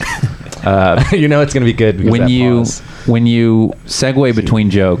important. You know it's gonna be good because when that you pause. when you segue between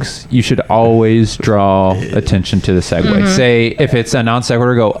jokes, you should always draw attention to the segue. Say if it's a non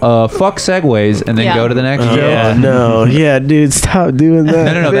sequitur, go fuck segues, and then Yeah. go to the next joke. Oh, no. Yeah, dude, stop doing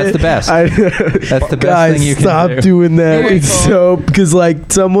that. No, that's the best. That's the best Guys, thing you can stop do. doing that. Very It's cool. so because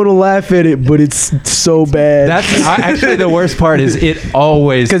like someone will laugh at it, but it's so bad. That's actually the worst part. Is it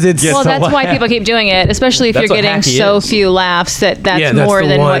always 'Cause it's- gets Well, a that's laugh. why people keep doing it, especially if That's you're what getting hacky so is. few laughs that that's that's more the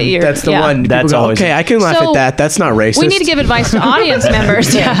than one. what you're. That's the yeah. one. People That's go, always- okay, I can laugh So, at that. That's not racist. We need to give advice to audience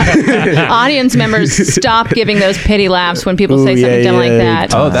members. Yeah. Audience members, stop giving those pity laughs when people say Ooh, something yeah, dumb like yeah.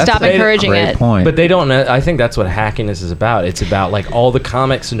 that. Oh, that's stop a encouraging great it. point. But they don't know. I think that's what hackiness is about. It's about like all the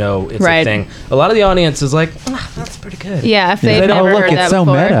comics know it's Right. a thing. A lot of the audience is like, that's pretty good. Yeah, if they've oh, never look, heard that it's so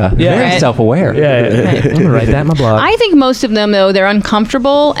before. meta. Yeah. Very Right. self-aware. I'm gonna write that in my blog. I think most of them though they're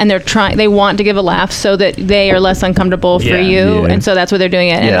uncomfortable and they're trying. They want to give a laugh so that they are less uncomfortable for Yeah. you, Yeah. and so that's what they're doing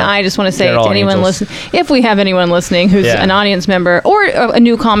it. And Yeah. I just want to say They're to all anyone angels. listening, if we have anyone listening who's Yeah. an audience member or a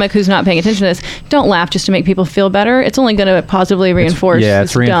new comic who's not paying attention to this, don't laugh just to make people feel better. It's only going to positively reinforce. Yeah,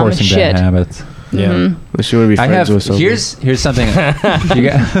 it's this dumb reinforcing shit. bad habits. yeah. Unless you want to be I friends have with someone. here's something. You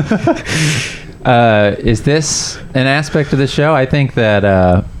got, is this an aspect of the show? I think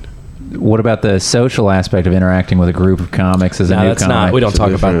that. What about the social aspect of interacting with a group of comics as a No, new that's comic? not. We don't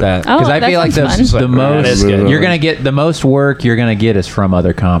talk about that. Oh, Because I that feel like sounds fun. the most That is good. you're gonna get the most work you're gonna get is from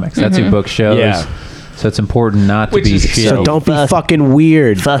other comics. That's who book shows. Yeah. So it's important not to Which be is shitty. So don't be fucking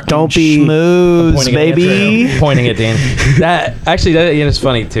weird. Don't be. schmooze, Pointing baby. Pointing at Dan. That actually, that is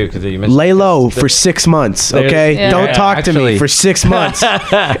funny too because you mentioned Lay low for 6 months, okay? Yeah. Don't talk to me Actually- for 6 months.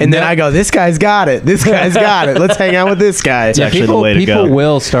 And then I go, this guy's got it. This guy's got it. Let's hang out with this guy. It's actually the way to people go.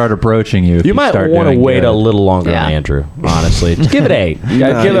 will start approaching you. If You might start want to doing wait good. a little longer Yeah. on Andrew. Honestly, just give it 8. give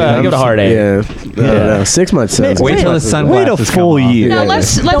it a hard 8. Yeah. No. 6 months sounds Wait till the Wait sunglasses a full come off. year. No,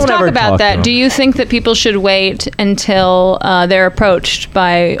 let's Don't talk ever about talk to that. him. Do you think that people should wait until they're approached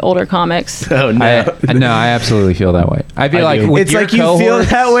by older comics? Oh, no. I absolutely feel that way. I feel like do. with It's your like you feel cohorts-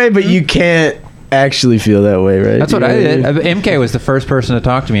 that way, but you can't actually feel that way, right? That's what You know I did. I mean? MK was the first person to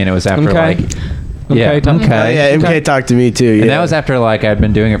talk to me, and it was after Okay. yeah, Tom. Oh, yeah, MK talked to me too. Yeah. And that was after I'd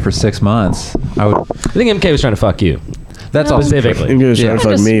been doing it for 6 months. I think MK was trying to fuck you. That's No. all Specifically. MK was Yeah. trying to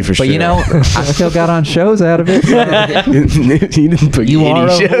fuck Just- me for sure. But you know, I still got on shows out of it. he didn't put You any are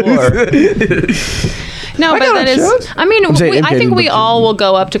a shows. No, but got that on is. shows. I mean, I'm saying I MK think didn't we book all will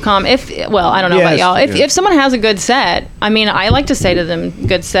go up to Well, I don't know about Yes, y'all. If yeah. someone has a good set, I mean, I like to say to them,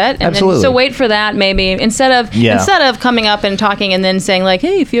 "Good set," and Absolutely. then so wait for that maybe instead of coming up and talking and then saying like,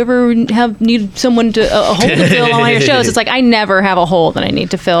 "Hey, if you ever need someone to a hole to fill on one of your shows," it's like I never have a hole that I need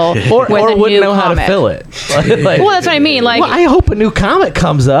to fill Or with a wouldn't new know how to comic. fill it. Well, that's what I mean. Like, Well, I hope a new comic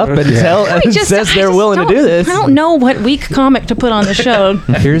comes up and I just- says I they're just willing to don't- do this. I don't know what weak comic to put on the show.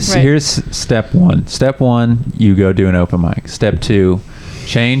 Here's Right. here's step one. Step one, you go do an open mic. Step two,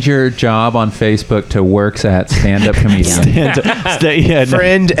 change your job on Facebook to works at stand-up comedian.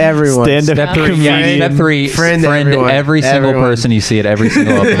 Friend everyone. Stand-up Step three, comedian. step three, Friend friend everyone. every single Everyone. person you see at every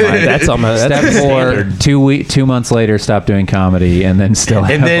single open mic. That's almost Step that's four, standard. 2 months later, stop doing comedy, and then still.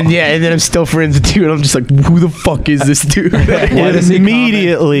 And then and then I'm still friends with you, and I'm just like, who the fuck is this dude?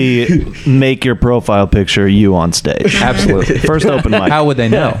 Immediately make your profile picture you on stage. Absolutely. First open mic. How would they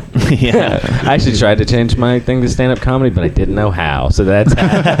know? Yeah. I actually tried to change my thing to stand-up comedy, but I didn't know how. So that's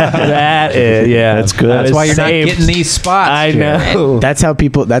that is That's good. That's is why you're saved. not getting these spots. I Jared. know. That's how they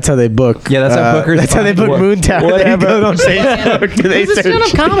book. Yeah, that's how bookers That's how they book find Moon Tower. They whatever. go on Facebook. They Who's a search.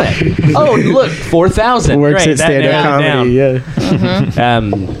 stand-up comic? Oh, look, 4,000. Works Great, at that stand-up narrowed it comedy.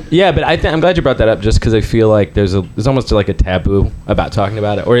 down. Yeah. Yeah, but I'm glad you brought that up, just because I feel like there's almost like a taboo about talking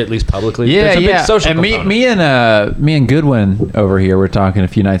about it, or at least publicly. Yeah, There's a big yeah. social And component. me and Goodwin over here were talking a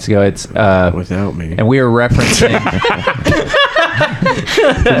few nights ago. It's Without me. and we were referencing.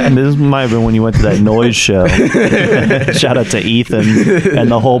 And this might have been when you went to that noise show. Shout out to Ethan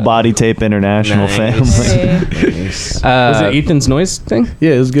and the whole Body Tape International Nice. family. Was it Ethan's noise thing?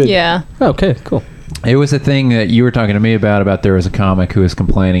 Yeah, it was good. Yeah. Oh, okay, cool. It was a thing that you were talking to me about there was a comic who was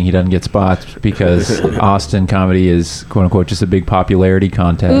complaining he doesn't get spots because Austin comedy is quote unquote just a big popularity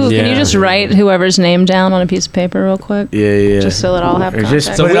contest. Ooh, can Yeah. you just write whoever's name down on a piece of paper real quick? Yeah. Just so that I'll have Or context.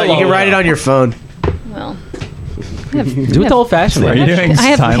 just put it on, you can write it on your phone. Well, Do it the old-fashioned Are way. you doing I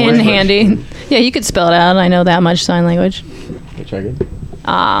have sign pen language? handy. Yeah, you could spell it out. I know that much sign language.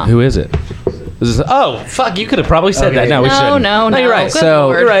 Who is it? Is this, oh, fuck! You could have probably said that. No, we No, shouldn't. no, You're no. right. Good So-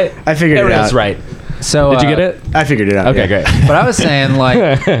 Lord. You're right. I figured it Everyone's out. right. So Did you get it? I figured it out. Okay, yeah. great. But I was saying like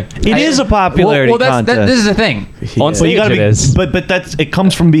It is a popularity well, contest. this is the thing. On But stage you gotta it be, is. but that's it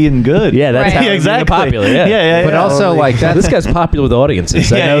comes from being good. Yeah, that's Right. how Yeah, you exactly. get popular. Yeah, Yeah. But also like This that's guy's popular with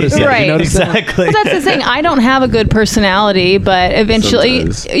audiences. I Yeah, noticed that. Right. You noticed that? Exactly. Well, that's the thing. I don't have a good personality, but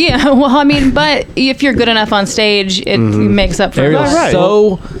eventually, Sometimes. yeah. Well, I mean, but if you're good enough on stage, it makes up for Ariel's it. Right.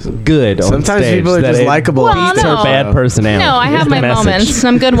 so good on Sometimes stage people are that just it likable. Well, beats no. her bad personality. No, I Is have the my message. moments.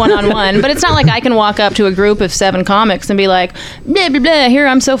 I'm good one-on-one, but it's not like I can walk up to a group of 7 comics and be like, blah, blah, blah, here,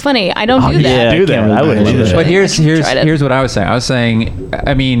 I'm so funny. I don't do that. yeah. Do that. can't I wouldn't really do do that. But here's Tried it. here's what I was saying. I was saying,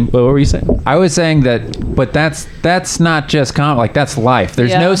 I mean, What were you saying? I was saying that, but that's not just like that's life.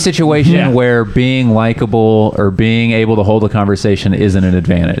 There's Yeah. no situation Yeah. where being likable or being able to hold a conversation isn't an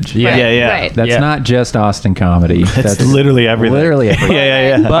advantage. Yeah. Right, Yeah. Right. That's Yeah. not just Austin comedy. That's literally everything. Literally everything.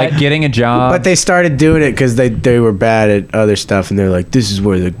 Yeah. Like getting a job. But they started doing it because they were bad at other stuff, and they're like, "This is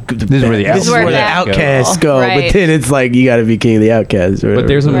where the outcasts go." Right. But then it's like you got to be king of the outcasts. But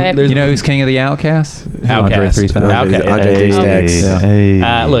there's a Right. there's you know who's king of the outcasts? Andre Outcast. 3000. Outcast. Andre Hey, Stacks.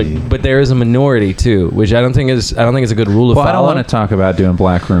 hey. look, but there is a minority too, which I don't think is a good rule to Well, I don't follow. want to talk about doing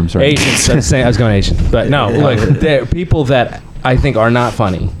black rooms right now. Asians. I was going Asian, but no. Look, there are people that I think are not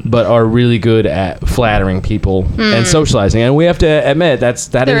funny, but are really good at flattering people and socializing. And we have to admit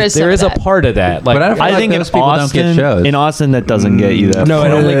there is a that. part of that. Like, But I don't feel I like think in those people don't get Austin, shows. that doesn't get you that. no, it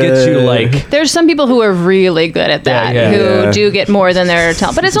far. only gets you like. There's some people who are really good at that, Yeah, yeah. who do get more than their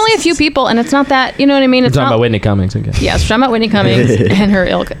talent. But it's only a few people, and it's not that, you know what I mean? We're It's talking not, about Whitney Cummings again. Yes, we're talking about Whitney Cummings and her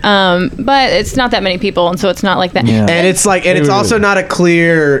ilk. But it's not that many people, and so it's not like that. Yeah. And it's like, and it's also not a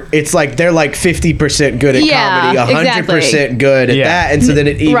clear. It's like they're like 50% good at Yeah, comedy, 100% good at Yeah. that, and so then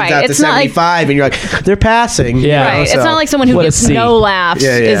it evens Right, out to it's not like- 75, and you're like, they're passing. Yeah. Right. So- It's not like someone who What a gets C. no laughs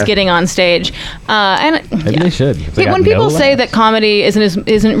Yeah, is yeah. getting on stage. Maybe they should. If they Hey, got when people no say laughs. that comedy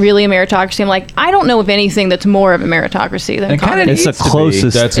isn't really a meritocracy, I'm like, I don't know of anything that's more of a meritocracy than It kinda comedy. It's the needs to be.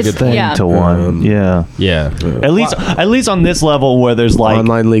 closest That's a good thing Yeah. to one. Yeah. yeah, At least on this level where there's like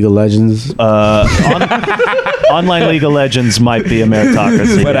Online League of Legends. online League of Legends might be a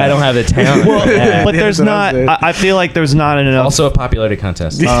meritocracy. but I don't have the talent. Well, but there's that's what not. I'm saying. I feel like there's not enough. Also a popularity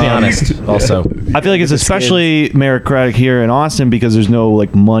contest. Let's be honest. Also, I feel like it's especially meritocratic here in Austin because there's no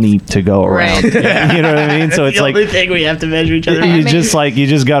like money to go around. Right. You know what I mean? So it's like thing we have to measure each other. you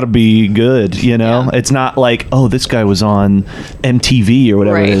just got to be good. You know, Yeah. it's not like this guy was on MTV or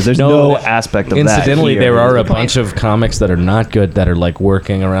whatever Right. it is. There's no aspect of that. incidentally, here. there are a Good point. bunch of comics that are not good that are like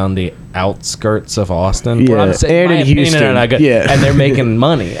working around the outskirts of Austin. Yeah. Well, I'm saying, And my in opinion, Houston. are not good. Yeah. And they're making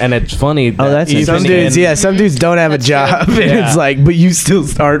money, and it's funny. That that's even Some in- some dudes don't have a That's job, true. and Yeah. it's like, but you still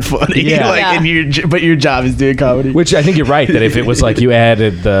aren't funny. Yeah. Like, Yeah. and but your job is doing comedy. Which I think you're right that if it was like you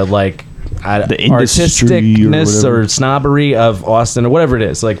added the like The industry or artisticness whatever. or snobbery of Austin or whatever it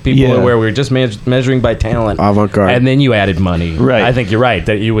is, like people Yeah. where we're just measuring by talent, Avant-garde. and then you added money. Right. I think you're right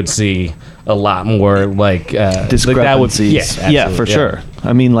that you would see a lot more like discrepancies. that would, yeah, for sure.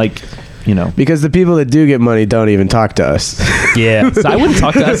 I mean, like, you know, Because the people that do get money don't even talk to us. Yeah, so I wouldn't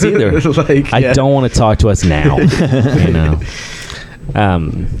talk to us either. Like, I yeah. don't want to talk to us now. You know.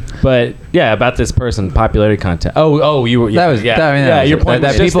 But yeah, about this person, popularity contest. Oh, you were. That was, yeah, I mean, yeah. that Your was- point. that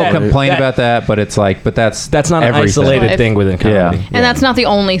was just people that- complain that- about that, but it's like, but that's That's not an everything. isolated Life. thing within comedy. Yeah. And that's not the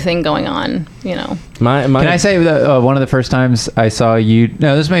only thing going on, you know. My, Can I say that one of the first times I saw you?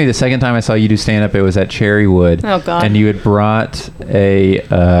 No, this may be the second time I saw you do stand up. It was at Cherrywood. Oh, God. And you had brought a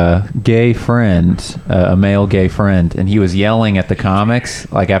gay friend, a male gay friend, and he was yelling at the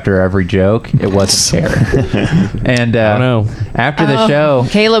comics like after every joke. It wasn't fair. And I don't know. after the Oh, show,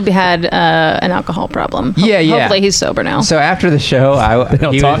 Caleb had an alcohol problem. Yeah, yeah. Hopefully he's sober now. So after the show,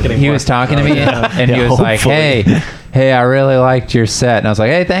 don't he, talk was, he anymore. was talking to me, and he Yeah, was like, hopefully. hey, I really liked your set. And I was like,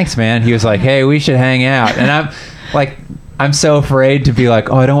 hey, thanks, man. He was like, hey, we should hang out. And I'm like, I'm so afraid to be like,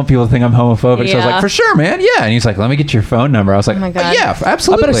 oh, I don't want people to think I'm homophobic. So I was Yeah. like, for sure, man. Yeah. And he's like, let me get your phone number. I was like, Oh my God. yeah, I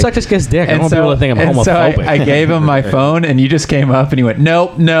absolutely. better suck this guy's dick. I don't want people to think I'm and so homophobic. I gave him my phone, and you just came up, and he went,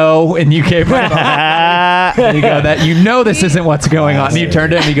 nope, no. And you gave my phone. And you go, that you know this isn't what's going on. And you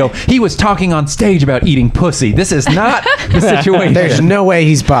turned to him and you go, he was talking on stage about eating pussy. This is not the situation. There's no way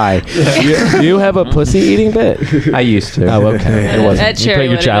he's bi. Do you have a pussy eating bit? I used to. Oh, okay. It wasn't. At You put Cherrywood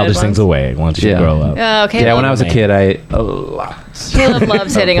your it childish did things once. away once you Yeah. grow up. Oh, Caleb, Yeah, when I was a kid, I ate a lot. Caleb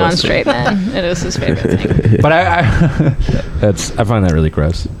loves hitting on straight men. It was his favorite thing. But I I find that really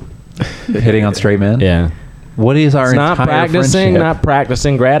gross. hitting on straight men. Yeah. What is our It's not entire practicing, friendship? not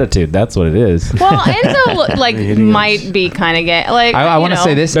practicing gratitude. That's what it is. Well, Enzo like might be kind of gay. Like I you want to know.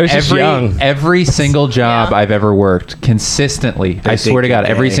 say this: They're just young. every single job Yeah. I've ever worked, consistently, I think swear to God,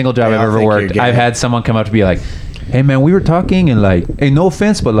 you're every gay. single job They I've all ever think worked, you're I've gay. had someone come up to be like, "Hey, man, we were talking, and like, hey, no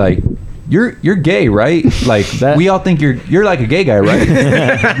offense, but like." You're gay, right? Like That- we all think you're like a gay guy, right?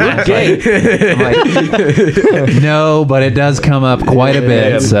 You're gay. I'm like, no, but it does come up quite a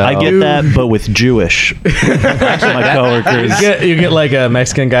bit. So I get that, but with Jewish. My coworkers. You get like a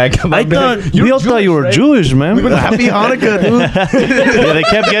Mexican guy come I up and be thought like, we all thought you were right? Jewish, man. Happy Hanukkah, dude. Yeah, they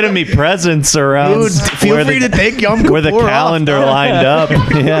kept getting me presents around Dude, feel where free the, to take Yom Kippur where the off. calendar lined up.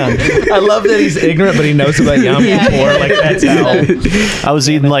 Yeah, I love that he's ignorant, but he knows about Yom Yeah. Kippur. Like that's how. I was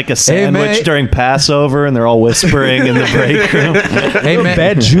eating like a sandwich mate. during Passover, and they're all whispering in the break room. hey man,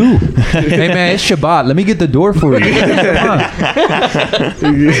 Bad Jew. hey man, it's Shabbat. Let me get the door for you. Come on.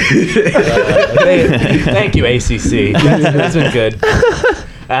 Thank you, ACC. That's been good.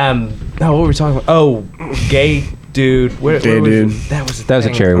 No, what were we talking about? Oh, gay dude. Gay dude. That was a That was a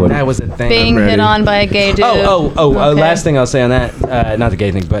thing. Cherrywood. That was a thing. being ready. hit on by a gay dude. Okay. Last thing I'll say on that, not the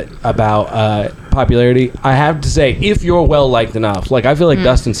gay thing, but about popularity. I have to say, if you're well liked enough, like I feel like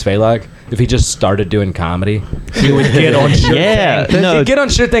Dustin Spalak if he just started doing comedy, he would get on Sure Yeah, Thing. no. He'd get on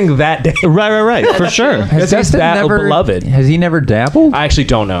Sure Thing that day. Right, for sure. Has Dustin that beloved? Has he never dabbled? I actually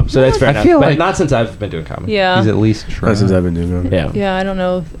don't know, so that's fair I enough. feel But like- not since I've been doing comedy. Yeah. He's at least Not trying. since I've been doing that. Yeah. Yeah, I don't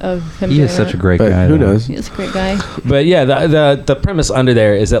know of him. He doing is such that. a great But guy. who though. knows? He's a great guy. But yeah, the premise under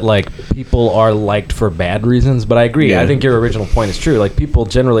there is that like people are liked for bad reasons. But I agree. Yeah. I think your original point is true. Like people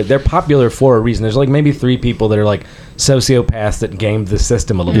generally, they're popular for a reason. There's like maybe 3 people that are like sociopaths that gamed the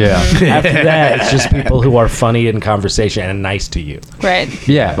system a little bit. After that, it's just people who are funny in conversation and nice to you. Right.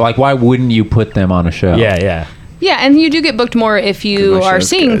 Yeah, like why wouldn't you put them on a show? Yeah. Yeah, and you do get booked more if you my are show's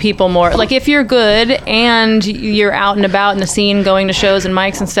seeing good. people more. Like if you're good and you're out and about in the scene, going to shows and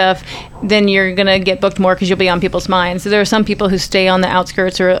mics and stuff, then you're gonna get booked more because you'll be on people's minds. So there are some people who stay on the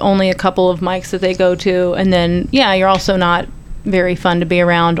outskirts or only a couple of mics that they go to, and then you're also not very fun to be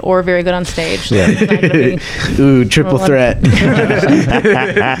around or very good on stage. Yeah. It's not gonna be- Ooh, triple Well, threat.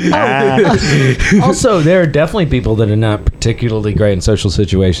 Also, there are definitely people that are not particularly great in social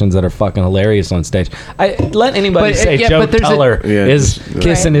situations that are fucking hilarious on stage. I let anybody But, say yeah, Joe but there's a- Teller Yeah, is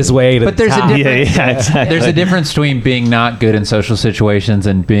kissing his way to But the there's a top. difference. Yeah, exactly. There's a difference between being not good in social situations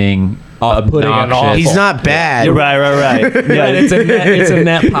and being Off-putting and obnoxious. awful. He's not bad. You're right. Yeah, it's a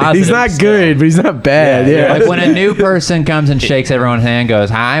net positive. He's not still. good, but he's not bad. Yeah, Yeah. Like when a new person comes and shakes everyone's hand, and goes,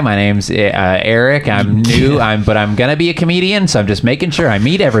 "Hi, my name's Eric. I'm new. But I'm gonna be a comedian, so I'm just making sure I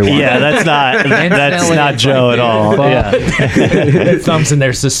meet everyone." Yeah, that's Instantly, not Joe at all. fuck. Yeah. Thumbs in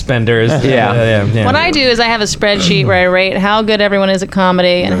their suspenders. Yeah. What I do is I have a spreadsheet where I rate how good everyone is at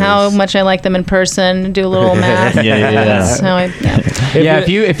comedy and how much I like them in person. Do a little math. Yeah. That's how I. Yeah. If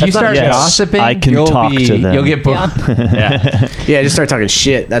you That's not start yes. gossiping, I can you'll talk to them. You'll get booked. Yeah. Yeah, just start talking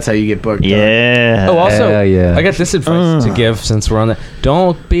shit. That's how you get booked. Yeah. Oh, also, Hell yeah. I got this advice to give since we're on that.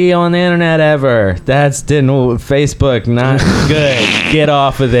 Don't be on the internet ever. That's Facebook, not good. Get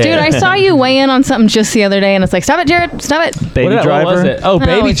off of there. Dude, I saw you weigh in on something just the other day, and it's like, stop it, Jared, stop it. Baby what Driver. was it? Oh, No,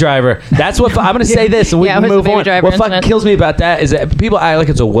 Baby it's- Driver. That's what I'm going to say this, and we Yeah, can it was the move Baby on. Driver What fucking incident. kills me about that is that people act like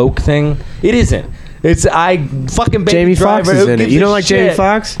it's a woke thing. It isn't. It's fucking Baby Jamie Foxx Driver. is Who in it. gives You a don't like Jamie shit?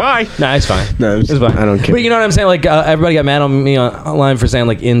 Foxx? Bye. Nah, it's fine. No, It's fine. I don't care. But you know what I'm saying? Like everybody got mad on me online for saying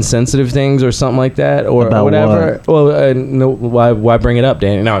like insensitive things or something like that or About whatever. Well, no, why bring it up,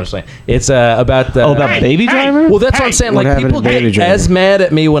 Danny? No, I'm just saying it's about the. Oh, about Baby Driver? Well, that's what I'm saying. What Like happened people to Baby get Driver? as mad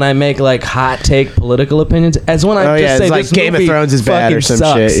at me when I make like hot take political opinions as when I Oh, just yeah, say it's like this Game of movie Thrones is bad or fucking some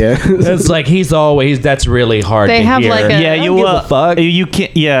sucks. shit, yeah. It's like that's really hard. They to have hear. like a- Yeah, I you don't give a fuck. You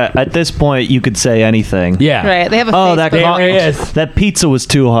can't. Yeah, at this point, you could say anything. Yeah. Right. They have a Oh, Facebook. that There he is. that pizza was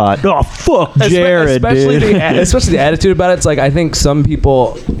too hot. Oh fuck, Jared, especially dude. especially the attitude about it. It's like I think some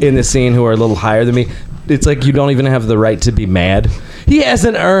people in the scene who are a little higher than me, it's like you don't even have the right to be mad. He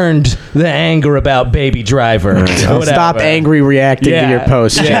hasn't earned the anger about Baby Driver. Stop Whatever. angry reacting Yeah. to your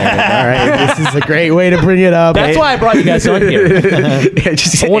post, Jared. All right, this is a great way to bring it up. That's why I brought you guys on here. Yeah,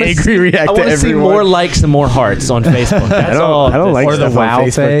 just I want angry react I to want to see everyone. more likes and more hearts on Facebook. That's all. I don't like or the stuff wow on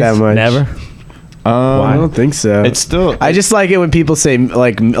Facebook face. that much. Never. I don't think so. It's still. I just like it when people say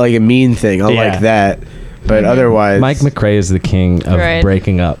like a mean thing. I'll Yeah. like that, but otherwise, Mike McRae is the king of Right.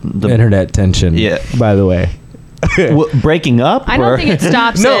 breaking up The- internet tension. Yeah. By the way. breaking up. I or- don't think it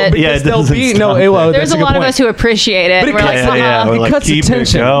stops No, it. because Yeah, it there'll doesn't be stop. well, There's that's a good lot of point. us who appreciate it. But it We're like, cuts- haha. yeah, we're It like, cuts keep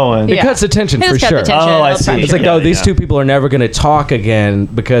attention. it going. It Yeah. cuts attention It for does cut sure. the tension. Oh, I It'll see. cut It's like, Yeah, oh, these yeah. two people are never going to talk again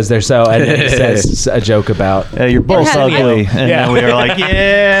because they're so. And then he says a joke about. You're both had to be. ugly, and Yeah. then we were like,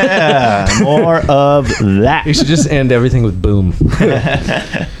 yeah, more of that. You should just end everything with boom.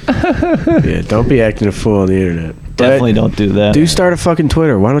 yeah, don't be acting a fool on the internet. But Definitely don't do that. do start a fucking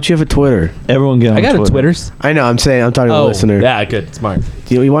Twitter. Why don't you have a Twitter? Everyone get on I got Twitter. a Twitters. I know. I'm saying. I'm talking to the listener. yeah, good, smart.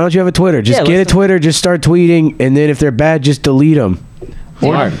 Why don't you have a Twitter? Just Yeah, get a listen. Twitter. Just start tweeting, and then if they're bad, just delete them.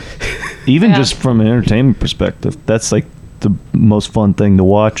 Smart. Even Yeah. just from an entertainment perspective, that's like the most fun thing to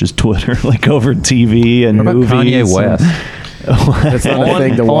watch is Twitter, like over TV and What about movies. Kanye and- West? That's not a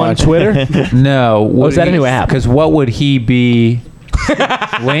thing to on watch. Twitter. No. is that a new app? Because what would he be?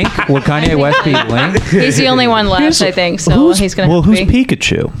 Link? Would Kanye West be Link? He's the only one left, I think. So he's gonna. Well, have who's to be.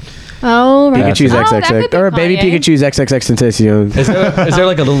 Pikachu? Oh, right. Pikachu's Oh, that could XXX be or baby Kanye. Pikachu's XXX Tentacion. Is there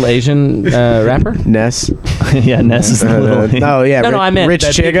like a little Asian rapper? Ness. Yeah, Ness is the little. No, yeah. No, I meant Rich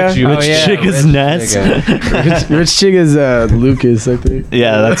that Chiga. Pikachu. Rich Oh, yeah, Chiga's Rich Ness. Chiga. Rich Chiga's Lucas, I think.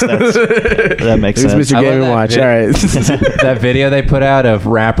 Yeah, that makes It's sense. Mr. I Game love and that Watch. All right. That video they put out of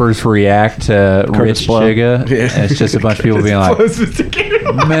rappers react to Curtis Rich Blow. Chiga. Yeah. It's just a bunch of people being like,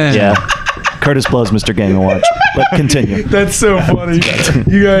 man. Yeah. Curtis Blow's Mr. Game & Watch. But continue. That's so funny.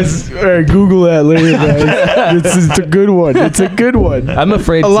 You guys, Google that later, guys. It's a good one. It's a good one. I'm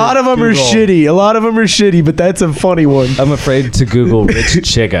afraid A lot of them are Google- shitty. A lot of them are shitty, but that's a funny one. I'm afraid to Google Rich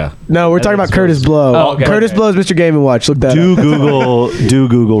Chigga. No, we're talking about Curtis Blow. Oh, okay. Curtis Blow's Mr. Game & Watch. Look that Do up.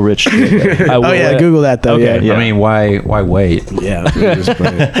 Google Rich. I will, Oh, yeah, Google that, though. Okay. Yeah. I mean, why wait? Yeah.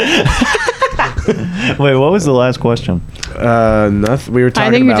 Wait, what was the last question? Nothing. We were talking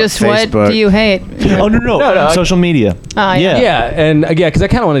I think you about just Facebook. what do you hate? Oh no. Social media. Yeah. Yeah, and because I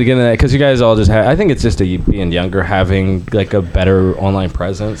kind of wanted to get into that because you guys all just have. I think it's just being younger, having like a better online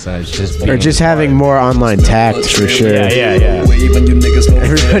presence, and it's just Or just having more online tact, for sure. Yeah.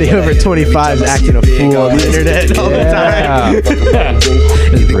 Everybody over 25 is acting a fool on the internet all the time.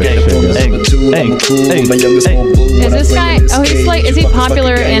 Is this guy? Oh, he's like. Is he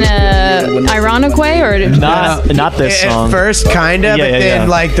popular in a ironic way or Not this At song. first, kind of, Yeah, but yeah, then, yeah.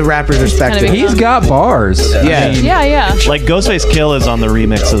 like, the rappers respect Kind of it. a- He's got bars. Yeah. Yeah. Like Ghostface Kill is on the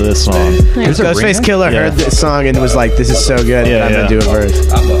remix of this song. There's a Ghostface remix? Killer heard this song and was like, this is so good, Yeah, I'm yeah. going to do a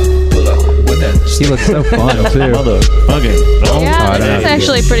verse. He looks so fun too. Okay. Yeah, this is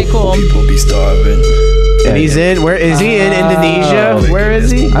actually pretty cool. And he's in, where is he? In Indonesia? Where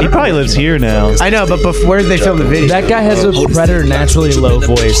is he? He probably lives here now. I know, but where did they film the video? That guy has a preternaturally low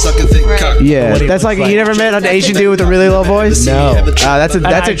voice. Yeah, that's like, you never met an Asian dude with a really low voice? No. That's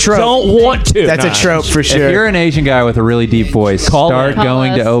a trope. Don't want to. That's a trope for If sure. you're an Asian guy with a really deep voice, Call start us.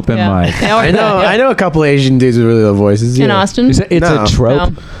 going to open mic. Yeah, or I know a couple Asian dudes with really low voices. in yeah. Austin. It's No. a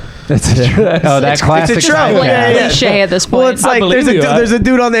trope. No. That's a oh, that classic. It's a trope. typecast. Yeah, yeah. Cliche at this point. Well, it's like believe you. there's a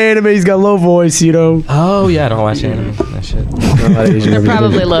dude on the anime. He's got low voice, you know. Oh yeah, I don't watch anime. That shit. They're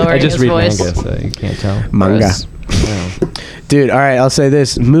probably I lowering just his read voice. manga, so you can't tell. Manga. Whereas- Dude, all right, I'll say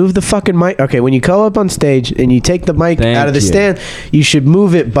this. Move the fucking mic. Okay, when you go up on stage and you take the mic Thank out of the you. stand, you should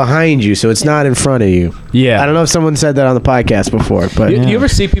move it behind you so it's not in front of you. Yeah. I don't know if someone said that on the podcast before, but You ever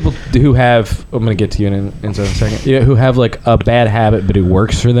see people who have? I'm gonna get to you in a second. Yeah, who have like a bad habit, but it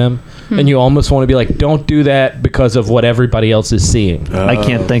works for them, and you almost want to be like, "Don't do that because of what everybody else is seeing." I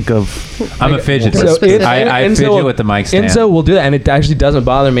can't think of. I'm a fidget. So spinner. I Enzo- fidget with the mic stand. Enzo will do that, and it actually doesn't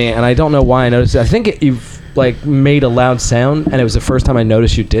bother me, and I don't know why I noticed it. I think you've like made a loud sound, and it was the first time I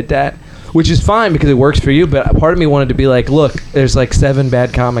noticed you did that, which is fine because it works for you. But part of me wanted to be like, look, there's like 7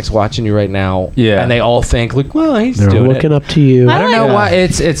 bad comics watching you right now, Yeah. and they all think, look, well, he's they're doing looking it. up to you. I I don't know Yeah. why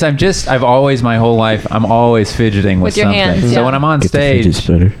it's I've always my whole life I'm always fidgeting with With your something. hands, So yeah. when I'm on Get the fidget stage,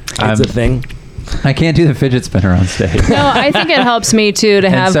 spinner. It's a thing. I can't do the fidget spinner on stage. No, I think it helps me too to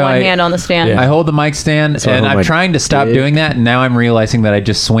have so one I- hand on the stand. Yeah. I hold the mic stand, So I and hold I'm my trying to stop dick. doing that. And now I'm realizing that I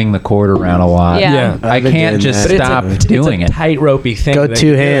just swing the cord around a lot. Yeah. Yeah. I I've been can't doing just that. stop doing it's it. a tight-ropey thing. Go that 2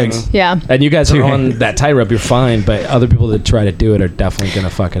 you're hands. doing. Yeah. And you guys are Two on hands. that tightrope, you're fine, but other people that try to do it are definitely going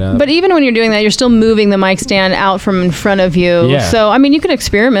to fuck it up. But even when you're doing that, you're still moving the mic stand out from in front of you. Yeah. So, I mean, you can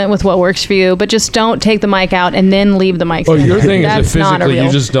experiment with what works for you, but just don't take the mic out and then leave the mic oh, stand. your thing That's is that not a physically real.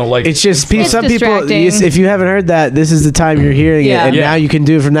 you just don't like It's just It's some people. distracting. If you haven't heard that, this is the time you're hearing Yeah. it, and Yeah. now you can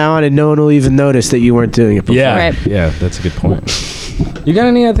do it from now on, and no one will even notice that you weren't doing it before. Yeah, Right. yeah, that's a good point. You got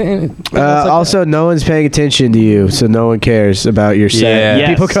any other? anything else like Also, no one's paying attention to you, so no one cares about your set. Yeah. Yes.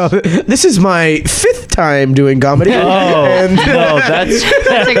 People go, "This is my 5th time doing comedy." Oh and no, that's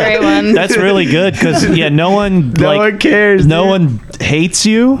That's a great one. that's really good because no one no one cares. no dude. one hates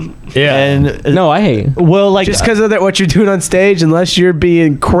you. Yeah. And No, I hate. well, like Just because of that, what you're doing on stage, unless you're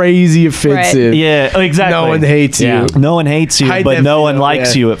being crazy offensive. yeah, exactly. No one hates Yeah. you. No one hates you, High but def, no you one know,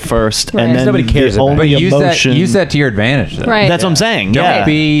 likes yeah. you at first, Right. and then Nobody cares the about it. But only use emotion. that to your advantage. Though. Right. That's what I'm saying. Don't yeah,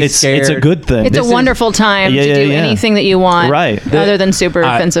 be it's a scared. good thing. It's This a is- wonderful time Yeah, to yeah, do yeah. anything that you want, Right. other than super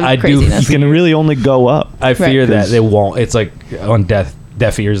offensive I do craziness. You can really only go up. I fear Right. that they won't. It's like on deaf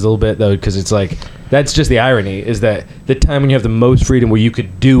ears a little bit though, because it's like that's just the irony is that the time when you have the most freedom where you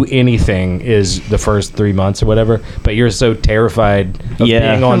could do anything is the first 3 months or whatever, but you're so terrified of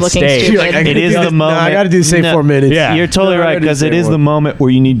Yeah. being on Of looking stage. stupid. You're like, I It gotta is do the this- moment. No, I got to do the same No. 4 minutes. Yeah. You're totally No, I right gotta because say it is more. the moment where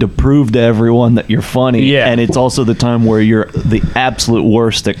you need to prove to everyone that you're funny. Yeah. And it's also the time where you're the absolute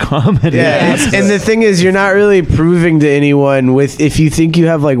worst at comedy. Yeah, and the thing is, you're not really proving to anyone with. If you think you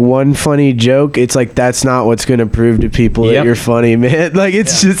have like one funny joke, it's like that's not what's going to prove to people that Yep. you're funny, man. Like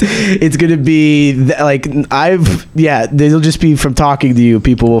it's just, it's going to be they'll just be from talking to you.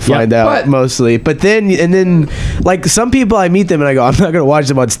 People will find out but- mostly. But then like some people, I meet them and I go, I'm not gonna watch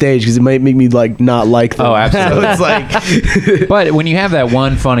them on stage because it might make me like not like them. Oh, absolutely. So it's like, But when you have that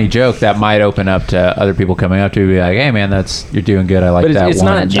one funny joke, that might open up to other people coming up to you and be like, "Hey, man, you're doing good. I like But that it's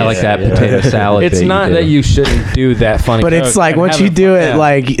one. not- I like that potato salad." It's not did." that you shouldn't do that funny. but it's joke like and once have you it do fun.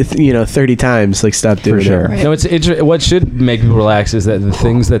 it Yeah. like 30 times, like stop doing sure. it. No, what should make people relax is that the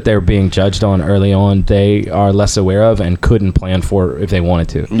things that they're being judged on early on, they are less aware of and couldn't plan for if they wanted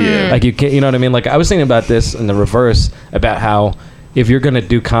to. Yeah. Like you can't, you know what I mean? Like I was thinking about this in the reverse about how if you're going to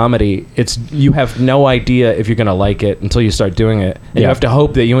do comedy, you have no idea if you're going to like it until you start doing it. And you have to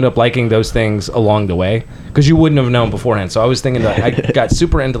hope that you end up liking those things along the way because you wouldn't have known beforehand. So I was thinking that I got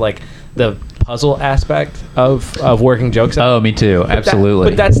super into like the puzzle aspect of working jokes out. Oh, me too. Absolutely.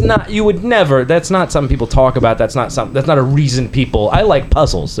 But that's not, you would never, that's not something people talk about. That's not a reason people, I like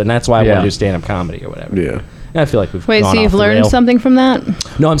puzzles and that's why I want to do stand-up comedy or whatever. Yeah. And I feel like we've Wait, gone so off you've the learned rail. something from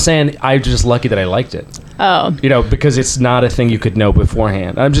that? No, I'm saying I'm just lucky that I liked it. Oh. You know, because it's not a thing you could know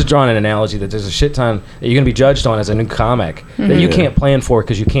beforehand. I'm just drawing an analogy that there's a shit ton that you're going to be judged on as a new comic that you can't plan for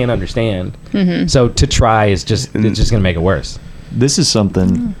because you can't understand. So to try is just, it's just going to make it worse. This is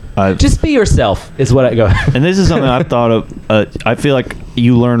something Just be yourself is what I go. and this is something I've thought of. I feel like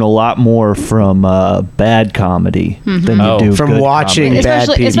you learn a lot more from bad comedy than you do From good watching comedy. bad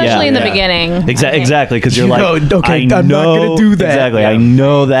people. Especially in the Yeah. beginning. I think. Exactly, because you're like, okay, I I'm not know, gonna do that. Exactly, I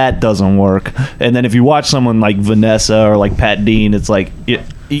know that doesn't work. And then if you watch someone like Vanessa or like Pat Dean, it's like, I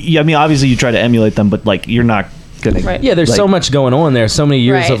mean, obviously you try to emulate them, but like you're not gonna. Right. Yeah, there's like- so much going on there, so many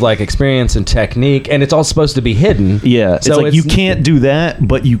years Right. of like experience and technique, and it's all supposed to be hidden. Yeah, it's So like you can't do that,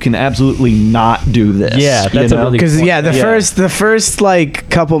 but you can absolutely not do this. Yeah, that's you a know? really- Because the first like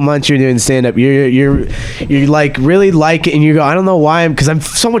couple months you're doing stand up, you're like really like it, and you go, I don't know why because I'm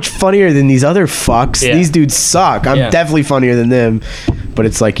so much funnier than these other fucks. Yeah. These dudes suck. I'm Yeah. definitely funnier than them. But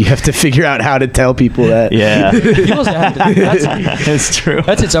it's like you have to figure out how to tell people that. Yeah, You also have to- it's true.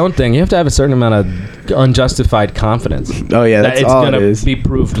 that's its own thing. You have to have a certain amount of unjustified confidence. Oh yeah, That that's it's all gonna it is. be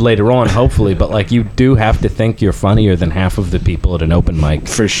proved later on, hopefully. But like, you do have to think you're funnier than half of the people at an open mic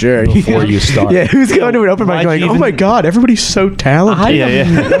For sure. before you start. Yeah, who's going to an open mic why'd going, you oh my even- god, everybody's so talented. Yeah.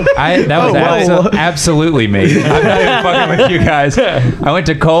 That was whoa. absolutely me. I'm not even fucking with you guys. I went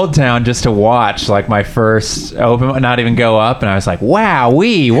to Cold Town just to watch like my first open, not even go up, and I was like, "Wow,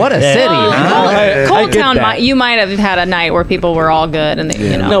 what a city!" Well, huh? I Cold get Town, that. you might have had a night where people were all good, and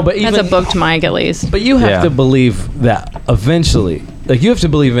they, you know, No, but that's a even- booked mic at least. But you have Yeah. to believe that eventually, like you have to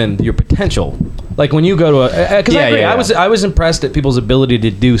believe in your potential. Like when you go to because I Yeah, agree, yeah, I was impressed at people's ability to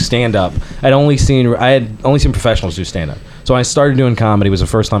do stand up. I had only seen professionals do stand up. So when I started doing comedy, was the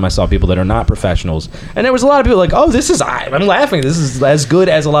first time I saw people that are not professionals, and there was a lot of people like, oh, I'm laughing. This is as good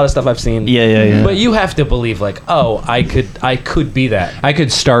as a lot of stuff I've seen. Yeah. But you have to believe like, oh, I could be that. I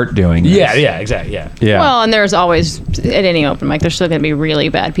could start doing this. Yeah, exactly. Yeah. Yeah. Well, and there's always at any open mic, there's still going to be really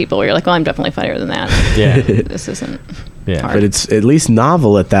bad people where you're like, well, I'm definitely funnier than that. Yeah. This isn't. Yeah. hard. But it's at least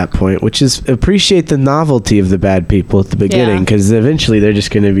novel at that point, which is appreciate the novelty of the bad people at the beginning, Yeah. because eventually they're just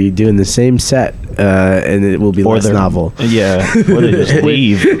going to be doing the same set, and it will be less they're- novel. Yeah, or they just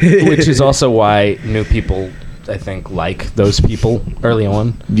leave. Which is also why new people, I think, like those people early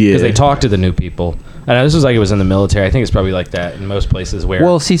on. Yeah. Because they talk to the new people. I know this was like it was in the military. I think it's probably like that in most places where.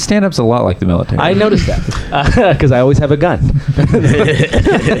 well, see, stand-up's a lot like the military. I noticed that because I always have a gun.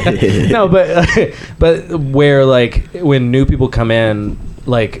 No, but where like when new people come in,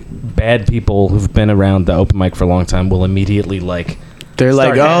 like bad people who've been around the open mic for a long time will immediately like. They're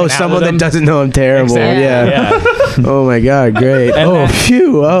like, Start hanging oh, out someone with that them. doesn't know I'm terrible. Exactly. Yeah. Oh my god, great. And oh, then-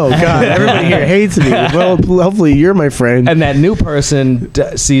 phew. Oh god, everybody here hates me. Well, hopefully you're my friend. And that new person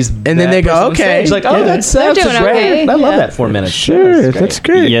sees, and then they go, okay. like, oh, Yeah. that's They're great. doing okay. I love Yeah. that 4 minutes. Sure, that's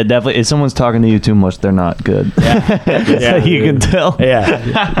great. Yeah, definitely. If someone's talking to you too much, they're not good. Yeah. You can tell.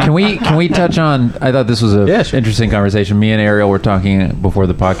 Yeah. Can we touch on? I thought this was a Yeah, sure. interesting conversation. Me and Ariel were talking before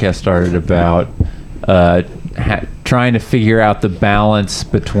the podcast started about trying to figure out the balance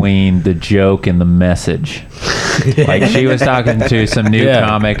between the joke and the message. Like she was talking to some new Yeah.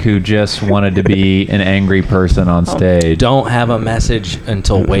 comic who just wanted to be an angry person on stage. Don't have a message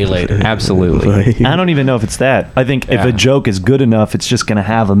until way later. Absolutely. I don't even know if it's that. I think if Yeah. a joke is good enough, it's just going to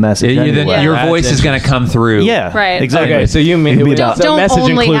have a message. anyway. Your That's voice is going to come through. Yeah, Right. exactly. Okay, so you mean It'd be so about- Don't message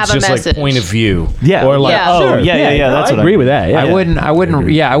only includes have a just message. like point of view. Yeah. Or like, Yeah. Oh, Sure. yeah. That's I what agree with that. Yeah. I wouldn't. I wouldn't.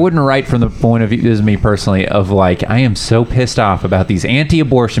 Yeah, I wouldn't write from the point of view. This is me personally. Of like, I am so pissed off about these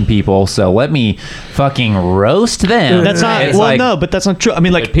anti-abortion people, so let me fucking roast them. That's not It's like, no, but that's not true. I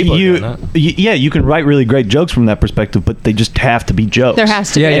mean, like people are you, doing yeah, you can write really great jokes from that perspective, but they just have to be jokes. There has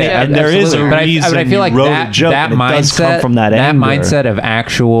to be. Yeah, a yeah, joke. and there is a absolutely. But I reason feel like you wrote that, a joke, that and it does come mindset from that anger. mindset of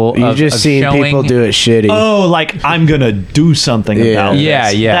actual You of, just of seen showing, people do it shitty. Oh, like I'm gonna do something Yeah. about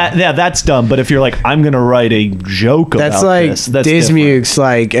this. Yeah. That's dumb. But if you're like, I'm gonna write a joke That's about like this, that's different. Dismuke's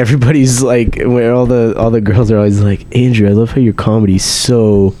like everybody's like where all the girls are always like, Andrew, I love how your comedy's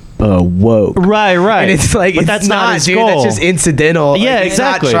so woke. Right. And it's like, but it's that's not his dude. goal. That's just incidental. Yeah, Like, he's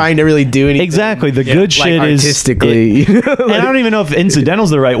exactly. not trying to really do anything. Exactly. The good like, shit is artistically. and I don't even know if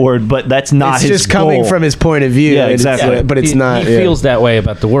incidental's the right word, but that's not it's his just coming goal. from his point of view. Yeah, and it's, exactly. but it's he, not. He feels that way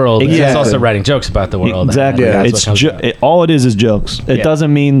about the world. and He's Exactly. also writing jokes about the world. Exactly. Yeah, That's It's what comes out. all it is jokes. It Yeah.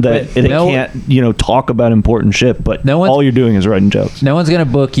 doesn't mean that But they no- can't, talk about important shit. But No one's- all you're doing is writing jokes. No one's gonna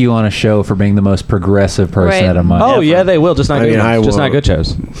book you on a show for being the most progressive person Right. at a mic. Oh yeah, they will. Just not I good mean, ones. I Just not won't. good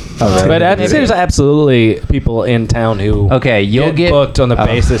shows. really? But Maybe. there's absolutely people in town who Okay, you'll get booked on the Oh.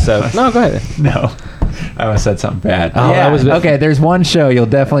 basis of no. Go ahead. No. I almost said something bad. Oh, that was- okay. There's one show you'll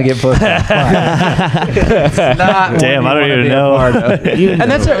definitely get booked on. It's not Damn, one I don't you even wanna be a know. part of.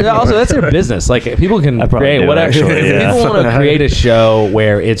 And that's their business. Like people can I probably create do, whatever. actually, If yeah. people want to create a show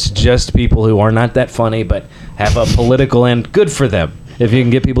where it's just people who are not that funny but have a political end, good for them. If you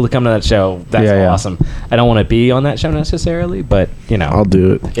can get people to come to that show, that's Yeah, yeah. awesome. I don't want to be on that show necessarily, but I'll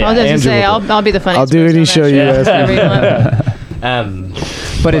do it. yeah, I was just Andrew say, will- I'll be the funniest. I'll do person any on show that you ask me. Whatever you want.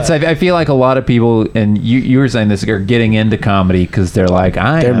 But it's I feel like a lot of people, and you were saying this, are getting into comedy because they're like,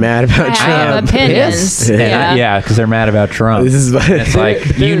 They're mad about I have Trump. opinions. pissed. Yeah. Yeah, because they're mad about Trump. This is It's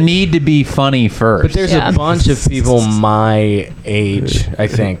like you need to be funny first. But there's Yeah. a bunch of people my age, I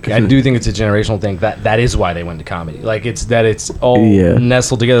think. I do think it's a generational thing. That is why they went to comedy. Like it's all Yeah.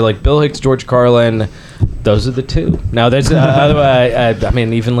 nestled together. Like Bill Hicks, George Carlin, those are the two. Now there's I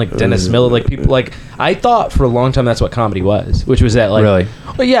mean even like Dennis Miller, like people like I thought for a long time that's what comedy was, which was that like Really?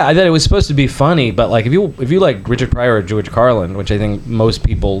 Well, yeah, I thought it was supposed to be funny, but like if you like Richard Pryor or George Carlin, which I think most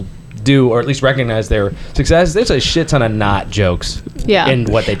people do, or at least recognize their success, there's a shit ton of not jokes Yeah. in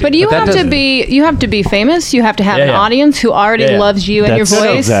what they do. But you that have to doesn't- be famous. You have to have Yeah, an yeah. audience who already Yeah, yeah. loves you and your That's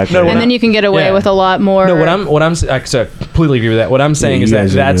voice, exactly and right. then you can get away Yeah. with a lot more. No, I completely agree with that. What I'm saying Yeah, is you that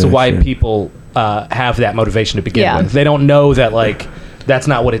guys are that's good, why sure. people have that motivation to begin Yeah. with. They don't know that like that's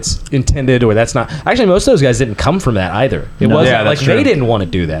not what it's intended, or that's not. Actually, most of those guys didn't come from that either. It No. wasn't Yeah, like that's they true. didn't want to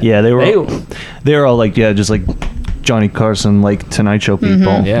do that. Yeah, they were all like, just like Johnny Carson, like Tonight Show people.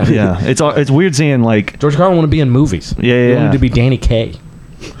 Mm-hmm. Yeah. Yeah. It's weird seeing like, George Carlin wanted to be in movies. Yeah, He yeah. wanted to be Danny Kaye,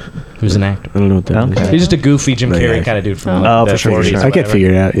 who's an actor. I don't know what that Okay. is. He's just a goofy Jim Oh, Carrey yeah. kind of dude from Oh. like, Oh, the for sure, 40s. for or sure. I can whatever.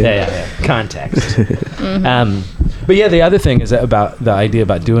 figure it out. Yeah. Yeah. Context. But yeah, the other thing is that about the idea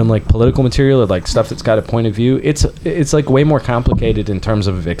about doing like political material or like stuff that's got a point of view. It's like way more complicated in terms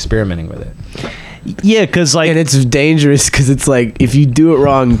of experimenting with it. yeah, because like And it's dangerous because it's like if you do it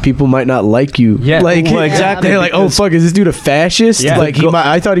wrong, people might not like you. Yeah. like Well, exactly, They're like, "Oh because- fuck, is this dude a fascist?" Yeah. Like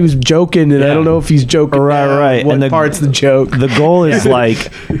I thought he was joking, and I Yeah. don't know if he's joking. Right, now. right. What And the- part's the joke? the goal is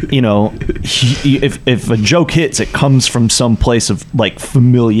like, if a joke hits, it comes from some place of like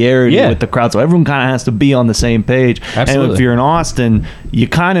familiarity Yeah. with the crowd, so everyone kind of has to be on the same page. And Absolutely. if you're in Austin, you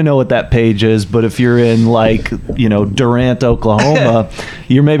kind of know what that page is, but if you're in like Durant, Oklahoma,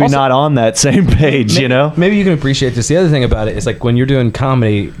 you're maybe Also- not on that same page. Maybe you can appreciate this. The other thing about it is like when you're doing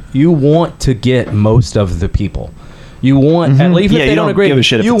comedy, you want to get most of the people. You want at least if Yeah, they you don't don't agree. give a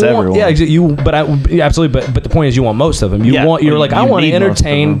shit if you it's want, everyone. Yeah, absolutely. But the point is, you want most of them. You Yeah, want. You're you- like, I you want to need most of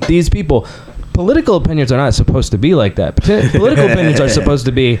entertain them. these people. Political opinions are not supposed to be like that. Political opinions are supposed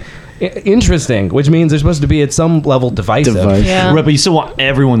to be interesting, which means they're supposed to be at some level divisive. Yeah. Right, but you still want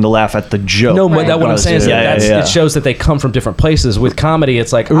everyone to laugh at the joke. No, but Right. that what I'm saying is Yeah, that yeah, yeah. it shows that they come from different places. With comedy,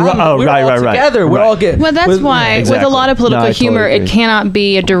 it's like Right, we're all right. together. We're Right. all get. Well, that's with- why with exactly. a lot of political No, I totally humor, it agree. cannot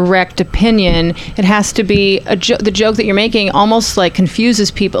be a direct opinion. It has to be the joke that you're making almost like confuses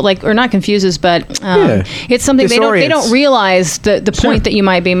people, like or not confuses, but Yeah. it's something they Disorients. don't realize the Sure. point that you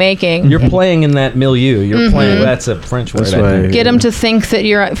might be making. You're playing in that milieu. You're playing. That's a French word. That's I think. why- Get them to think that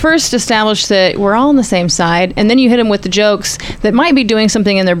you're first establish that we're all on the same side, and then you hit them with the jokes that might be doing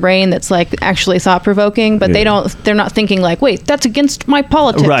something in their brain that's like actually thought provoking, but they're not thinking like, wait, that's against my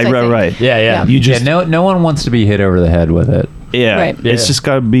politics. Right, I right, think. right. Yeah, yeah. You just no one wants to be hit over the head with it. Yeah, Right. it's Yeah. just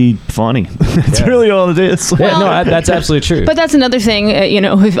got to be funny. It's Yeah. really all it is. Yeah, no, that's absolutely true. But that's another thing,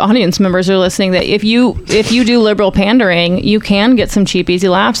 if audience members are listening, that if you do liberal pandering, you can get some cheap, easy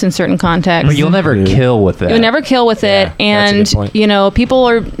laughs in certain contexts. But you'll never kill with that. You'll never kill with Yeah, it, that's a and good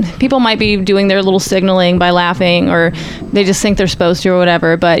point. people might be doing their little signaling by laughing, or they just think they're supposed to, or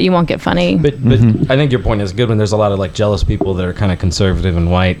whatever. But you won't get funny. But I think your point is good when there's a lot of like jealous people that are kind of conservative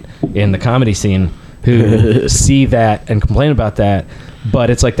and white in the comedy scene who see that and complain about that. But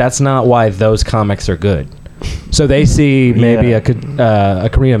it's like that's not why those comics are good. So they see maybe a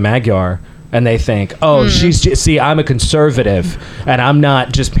Karina Magyar and they think, oh, I'm a conservative and I'm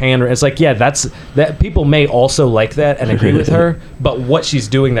not just pandering. It's like, yeah, that people may also like that and agree with her, but what she's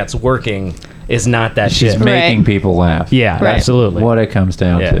doing that's working is not that She's shit. making Right. people laugh. Yeah, Right. absolutely. What it comes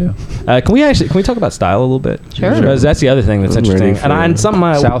down to. Can we talk about style a little bit? Sure. Because that's the other thing that's I'm ready interesting. for And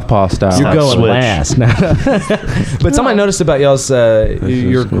something Southpaw style. you're going Switch. last. But something I noticed about y'all's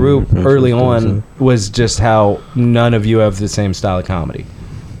your group early on was just how none of you have the same style of comedy.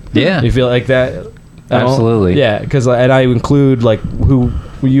 Yeah. You feel like that? at all? Absolutely. Yeah, because and I include like who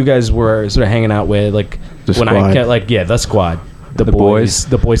you guys were sort of hanging out with, like The when squad. I get like the squad, the boys.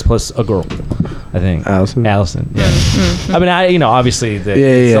 boys plus a girl, I think. Allison? Yeah. I mean, obviously, it's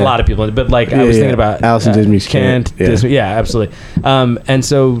yeah. a lot of people, but like I was thinking about Allison Disney's Kent. Kent, yeah. Absolutely. And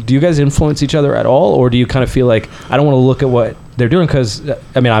so, do you guys influence each other at all, or do you kind of feel like I don't want to look at what they're doing? Because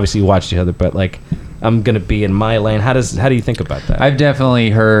I mean, obviously, you watch each other, but like I'm gonna be in my lane. How do you think about that? I've definitely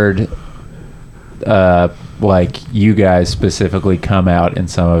heard like you guys specifically come out in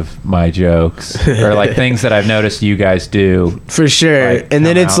some of my jokes or like things that I've noticed you guys do. For sure. Like, And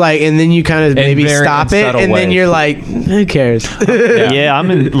then come it's out. like, and then you kind of maybe very stop it, subtle and then ways. you're like, who cares? Yeah, I'm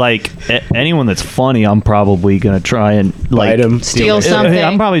in like anyone that's funny. I'm probably gonna try and like Bite 'em. Steal something.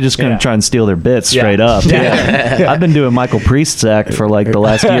 I'm probably just gonna Yeah. try and steal their bits Yeah. straight up. Yeah. I've been doing Michael Priest's act for like the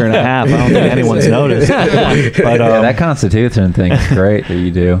last year and a half. I don't think anyone's noticed. But Yeah, that Constitution thing is great that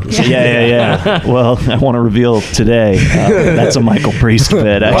you do. yeah. Well, I want to reveal today. That's a Michael Priest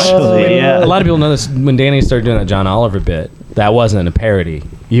bit, actually. A Yeah. lot of people noticed when Danny started doing that John Oliver bit, that wasn't a parody.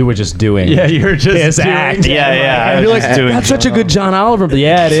 You were just doing you're just his act. Yeah. I And was you're like, just doing that's such a good John Oliver bit.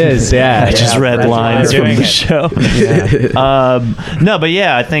 Yeah, it is. Yeah. I just read That's lines why from I'm the doing it. show. No, but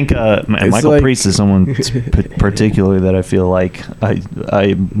yeah, I think Michael like- Priest is someone particularly that I feel like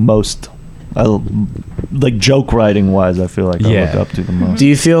I like joke writing wise. I feel like I Yeah. look up to the most. Do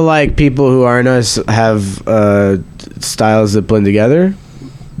you feel like people who aren't us have styles that blend together?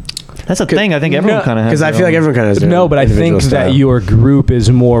 That's a thing. I think everyone kind of has. Because I their feel like own- everyone kind of has their No, own but I individual think that style. your group is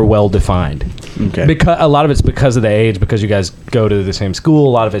more well defined. Okay. Because a lot of it's because of the age, because you guys go to the same school.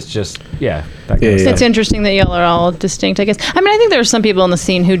 A lot of it's just that kind of Yeah. stuff. It's interesting that y'all are all distinct, I guess. I mean, I think there are some people in the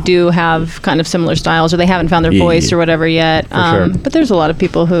scene who do have kind of similar styles, or they haven't found their Yeah, voice yeah. or whatever yet. sure. But there's a lot of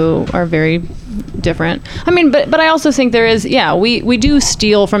people who are very different. I mean, but I also think there is, we do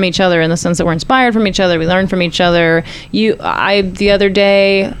steal from each other in the sense that we're inspired from each other. We learn from each other. The other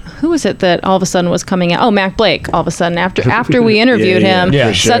day, who was it that all of a sudden was coming out? Oh, Mac Blake. All of a sudden, after we interviewed him, Yeah,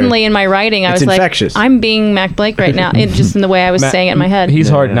 for sure. suddenly in my writing, I It's was infectious. like, I'm being Mac Blake right now, just in the way I was saying it in my head. He's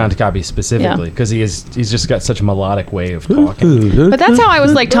hard not to copy specifically because he's just got such a melodic way of talking. But that's how I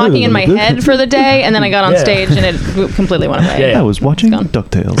was like talking in my head for the day, and then I got on Yeah. stage and it completely went away. Yeah. I was watching gone.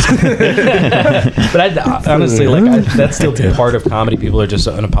 DuckTales. But I honestly, that's still part of comedy. People are just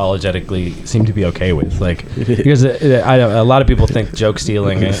unapologetically seem to be okay with, like, because a lot of people think joke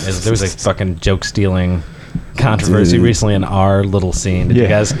stealing is. There was a fucking joke stealing controversy recently in our little scene. Did you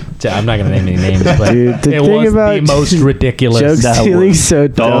guys? I'm not gonna name any names, but Dude, the it thing was about the most ridiculous. joke That stealing was so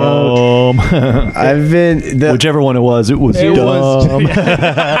dumb. I've been Whichever one it was It dumb. was.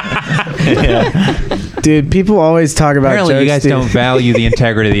 dude. People always talk about Apparently, joke you guys stealing. don't value the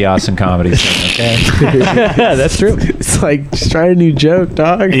integrity of the Austin comedy scene. Okay. That's true. It's like just try a new joke,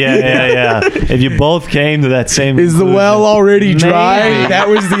 dog. Yeah. If you both came to that same, Is the well already dry? Maybe. That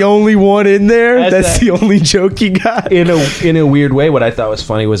was the only one in there. That's That's the only joke you got. In a weird way, what I thought was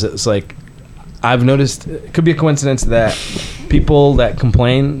funny was it's like I've noticed it could be a coincidence that people that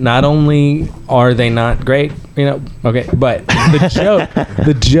complain, not only are they not great, but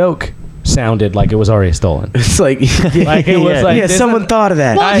the joke sounded like it was already stolen. It's like, Like it was like this someone is- thot of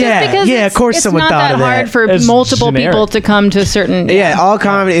that. Well, just yeah, because of course it's someone not thought that of that. hard for It's multiple generic. people to come to a certain. Yeah, all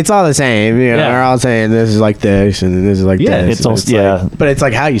comedy, it's all the same. Yeah. They're all saying this is like this and this is like Yeah, this. it's and all- like- but it's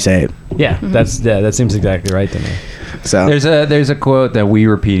like how you say it. Yeah, that seems exactly right to me. So There's a quote that we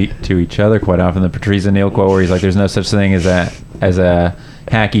repeat to each other quite often, the Patrice O'Neill quote, where he's like, "There's no such thing as a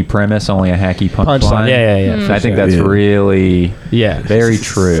hacky premise, only a hacky punchline." Yeah. I think sure. that's Yeah. really Yeah. very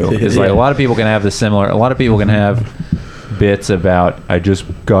true. It's like a lot of people can have the similar. A lot of people can have bits about I just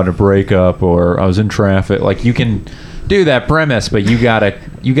got a breakup or I was in traffic. Like you can do that premise, but you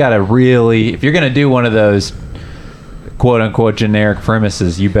gotta really, if you're gonna do one of those quote unquote generic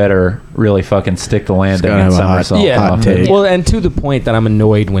premises, you better really fucking stick the landing gotta and have a hot- somersault Yeah. off it. Well, and to the point that I'm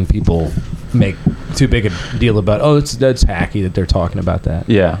annoyed when people make too big a deal about, that's hacky that they're talking about that.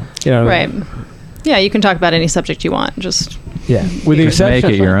 Yeah. You know, Right. Yeah, you can talk about any subject you want. Just Yeah, with the Just exception,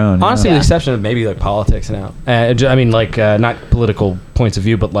 make it your own, Honestly, yeah. with the exception of maybe like politics now. I mean, like not political points of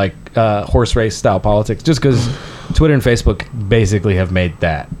view, but like horse race style politics. Just because Twitter and Facebook basically have made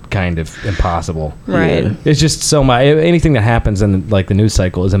that kind of impossible. right. Yeah. It's just so much. Anything that happens in like the news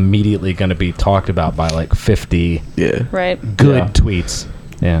cycle is immediately going to be talked about by like 50 Yeah. Right. good Yeah. tweets.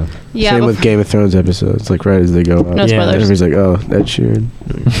 Yeah. Yeah. Same with Game of Thrones episodes, like right as they go out. No Yeah, spoilers. Everybody's like, "Oh, Ed Sheeran."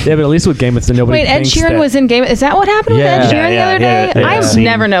 Yeah, but at least with Game of Thrones, nobody. Wait, Ed thinks Sheeran that- was in Game. Is that what happened with Yeah. Ed Sheeran the Yeah, other yeah, day? yeah, I yeah.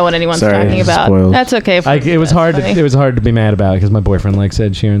 never know what anyone's Sorry, talking about. spoiled. That's okay. It was That's hard. funny. It was hard to be mad about because my boyfriend likes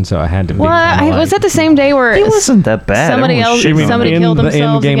Ed Sheeran, so I had to. Be Well, kinda was like- that the same day where It wasn't that bad. somebody Everyone was else- shitting on somebody it. killed in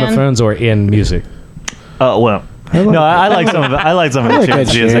themselves Game again? of Thrones or in music? Oh well. No, I like some of it. I like some of I it. like Ed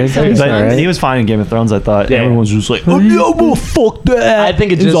Sheeran. He's But alright. he was fine in Game of Thrones. I thought Yeah. everyone was just like, "Oh no, well, fuck that." I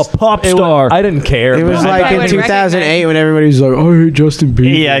think he's a pop it was- star. I didn't care. It was but like I in would 2008 when everybody was like, "Oh, I hate Justin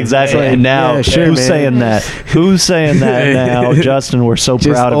Bieber." Yeah, exactly. It's And like, now, yeah, sure, who's man. saying that? Who's saying that now? Justin, we're so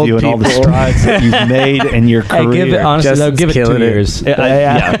Just proud of old you and all the people. strides that you've made in your Hey, career. give it honestly. Though, Justin's give it 2 killing it. years.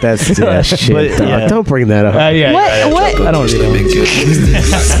 Yeah. That's yeah, shit. But, dog. yeah. Don't bring that up. Yeah. What? I don't really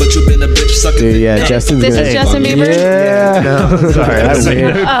know. Dude, yeah, Justin's This gonna. is Justin Bieber. Yeah. No, sorry. I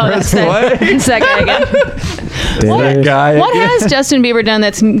win. Oh, that's second again. Damn. Guy. What has Justin Bieber done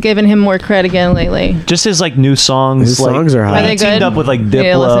that's given him more cred again lately? Just his like new songs. His like, songs are hot. Are they He teamed good? up with like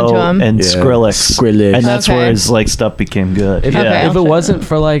Yeah, listen to Diplo 'em. and Yeah. Skrillex. Skrillex. And that's Okay. where his like stuff became good. If, Okay. if it wasn't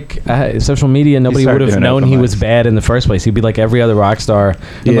for like social media, nobody started would have doing known open he mics. was bad in the first place. He'd be like every other rock star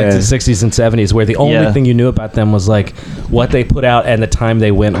in like Yeah. the 60s and 70s, where the only Yeah. thing you knew about them was like what they put out and the time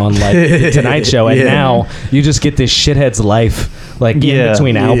they went on like the Tonight Show. And Yeah. now you just get this shithead's life like in Yeah.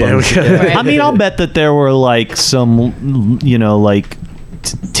 between Yeah, albums. okay. Right. I mean, I'll bet that there were like some, like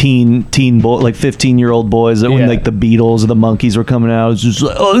teen boy, like 15-year-old boys that when Yeah. like the Beatles or the Monkees were coming out, it was just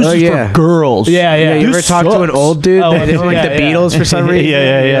like, oh, this Oh, is yeah. for girls. Yeah, Yeah, you ever This talk to an sucks. old dude Oh, that didn't like yeah, the yeah. Beatles for some reason? Yeah,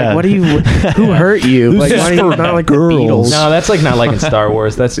 yeah, You're yeah. Like, what do you? Who hurt you? Like, is why do you for not like girls. the Beatles? No, that's like not like in Star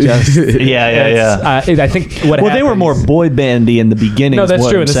Wars. That's just Yeah. I think what Well, they were more happens- boy bandy in the beginning. No, is that's what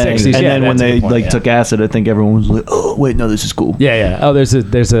true, I'm in the saying. 60s, And yeah, then when that's a they good point, like yeah. took acid, I think everyone was like, oh wait, no, this is cool. Yeah. Oh, there's a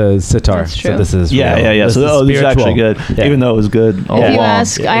sitar. That's true. So this is Yeah, real. yeah, yeah. So, this is spiritual. actually good, Yeah. even though it was good all If you along.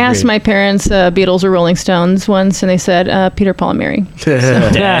 ask, Yeah, I asked agreed. my parents, Beatles or Rolling Stones once, and they said Peter, Paul, and Mary.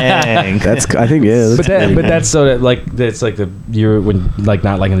 Dang. That's. I think yeah. But that's so that like that's like you're when like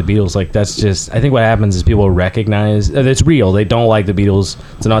not liking the Beatles, like that's just I think what happens is people recognize it's real. They don't like the Beatles.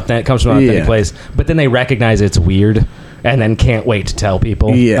 It's an authentic, comes from an authentic Yeah. place, but then they recognize it's weird and then can't wait to tell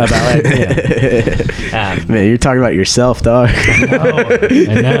people Yeah. about it. Yeah. Man, you're talking about yourself, dog.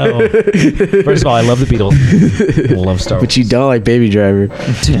 I know. First of all, I love the Beatles. I love Star Wars. But you don't like Baby Driver,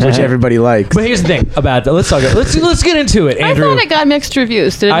 which everybody likes. But here's the thing about that. Let's get into it, I Andrew. thought it got mixed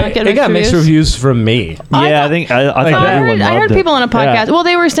reviews. Did it not get it got mixed reviews from me. Yeah, I think everyone I heard loved it. people on a podcast. Yeah. Well,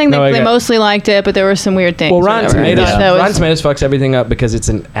 they were saying No, I they got- mostly liked it, but there were some weird things. Well, or Rotten whatever. Tomatoes, That was- Rotten Tomatoes fucks everything up because it's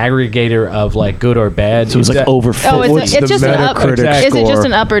an aggregator of like good or bad. So it was like over. Oh, What's it's the just an up. Metacritic Is it just score?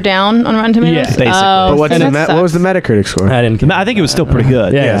 an up or down on Rotten Tomatoes? Yeah, basically. Oh, But what's so the that what was the sucks. Metacritic score? I didn't. I think it was still pretty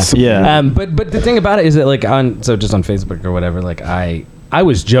good. Yeah, yeah. But the thing about it is that like just on Facebook or whatever, like I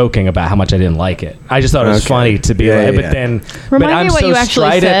was joking about how much I didn't like it. I just thought it was Okay. funny to be Yeah, like, yeah, but yeah. then Remind but me I'm what so you actually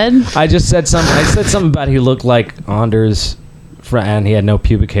strident. said. I just said something. I said something about he looked like Anders, and he had no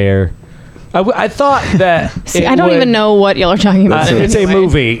pubic hair. I thought that. See, it I don't would- even know what y'all are talking about. it's a anyway.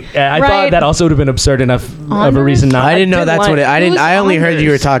 movie. I Right. thought that also would have been absurd enough of a Anders? reason not. I didn't know that's what it. I didn't. Who's I only heard you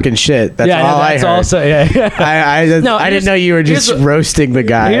were Anders? talking shit. That's Yeah, all I that's heard. also yeah. I No, I here's- didn't know you were just here's what- roasting the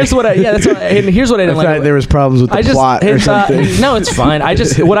guy. Here's what that's what. And here's what I I didn't thought like. there was problems with the plot or something. no, it's fine. I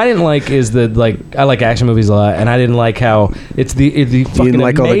just what I didn't like is the like I like action movies a lot, and I didn't like how it's the You fucking didn't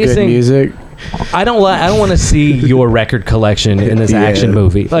like all the good amazing. music. I don't want to see your record collection in this Yeah. action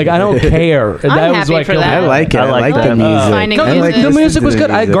movie. Like I don't care. That was happy what for killed me. that. I like it. I I like like the that. music. Finding No, I like music. the music listening was to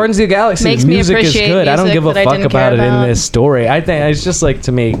good. music. Guardians of the Galaxy. Makes the me music is appreciate good. I don't music give a that I fuck didn't about care it in about. this story. I think it's just like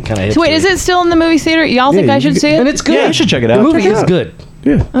to me kind of. So wait, is it still in the movie theater? Y'all think Yeah, I you should can- see it? And it's good. Yeah, you should check it out. The movie Check it is out. good.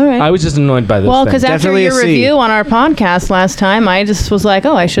 Yeah. All right. I was just annoyed by this. Well, thing. because after Definitely your a C. review on our podcast last time, I just was like,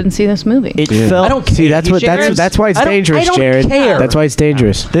 oh, I shouldn't see this movie. It Yeah. felt. I don't See, that's what Jared, that's why it's I don't- dangerous, I don't Jared. care. That's why it's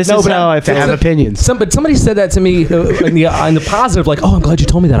dangerous. This No, is but how I To feel. have opinions. Somebody said that to me in the positive, like, "Oh, I'm glad you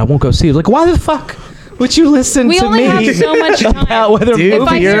told me that. I won't go see it." Like, why the fuck? Would you listen We to only me have so much time. about whether Dude, If I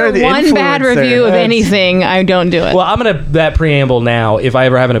movies hear you're the one bad influencer. review of That's- anything, I don't do it. Well, I'm gonna that preamble now. If I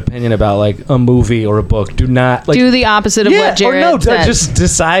ever have an opinion about like a movie or a book, do not like do the opposite of yeah, what Jared or no, said. just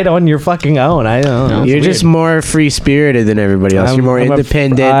decide on your fucking own. I don't know. You're It's just weird. more free spirited than everybody else. You're more I'm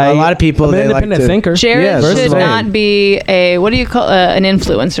independent. a A lot of people I'm an they like independent to thinker. Jared Yeah, first should of all. not be a what do you call an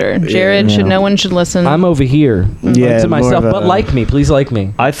influencer. Jared should. No one should listen. I'm over here Yeah, to more myself, of a- but like me, please like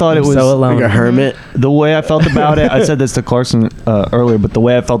me. I thought I'm it was so alone. like a hermit. the way I felt about it. I said this to Clarkson earlier, but the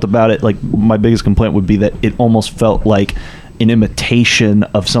way I felt about it, like my biggest complaint would be that it almost felt like an imitation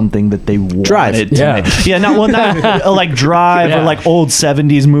of something that they wanted Drive. to Yeah. make. Yeah, not like Drive Yeah. or like old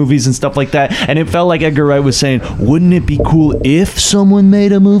 70s movies and stuff like that. And it felt like Edgar Wright was saying, wouldn't it be cool if someone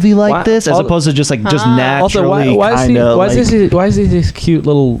made a movie like Why- this, as all- opposed to just like just Also, naturally why is he? kind of Why is he this cute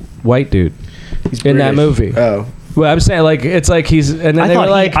little white dude in that movie? Oh. Well, I'm saying like it's like he's and then I they were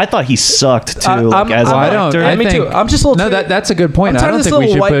thought like I thought he sucked too. I'm- like, as I'm- an I don't. actor. I me think, too. I'm just a little No, too- that's a good point. I'm I tired don't of this think we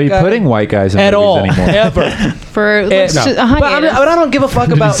little should white be guy putting white guys in at movies all anymore. ever. for let's No. just a But, hiatus. I don't give a fuck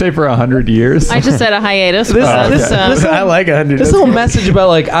Did you about say for 100 years? I just said a hiatus. This- because, I like 100. this whole message about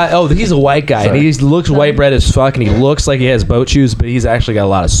like he's a white guy and he looks white bread as fuck and he looks like he has boat shoes but he's actually got a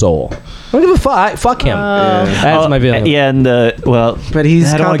lot of soul. I don't give a fuck. Fuck him. That's my feeling. Yeah, and well, But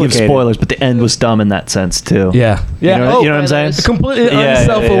he's I don't want to give complicated. spoilers, but the end was dumb in that sense too. Yeah. You know, you know what I'm saying? Spoilers. Completely Yeah,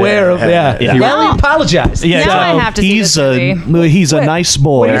 unself-aware of yeah. Well, he apologized. Yeah, Now I have to see he's this movie. he's a Wait, nice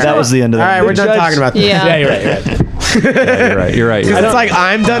boy. wait, That was the end of All that. right, we're done judge- talking about this. Yeah. Yeah, you're right. You're right. You're right. You're right. Because it's like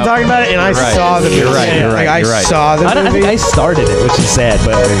I'm done talking about it, and I right. saw the movie. You're right, you're Like, right, I you're right. saw the I think movie. I started it, which is sad,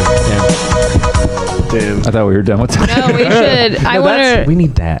 but Damn. I thought we were done with that. No, we should. I want we to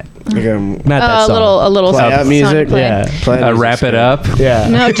need that. Like, Not that a song. little Play out song music? play. Yeah. Wrap it up. Yeah.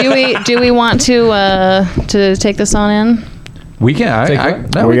 No, do we want to take this on in? We can. Take I,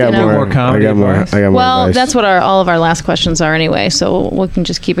 what? no, we can do more comedy. I got more. advice. I got more. Well, advice. that's what all of our last questions are anyway. So we can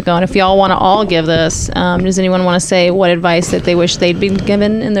just keep it going. If y'all want to all give this, does anyone want to say what advice that they wish they'd been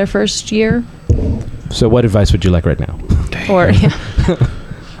given in their first year? So, what advice would you like right now? Or yeah.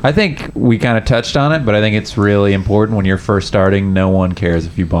 I think we kind of touched on it, but I think it's really important when you're first starting. No one cares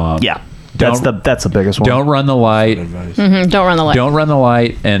if you bomb. Yeah, that's the biggest one. Don't run the light. Don't run the light. Don't run the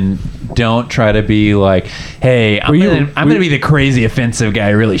light, and don't try to be like, "Hey, I'm gonna be the crazy offensive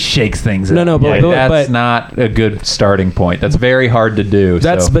guy who really shakes things No, up." no, but- Like, that's but- not a good starting point. That's very hard to do.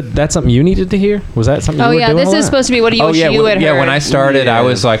 But that's something you needed to hear. Was that something? Oh you were yeah, doing this a is lot? supposed to be what do you wish you had heard. when I started, I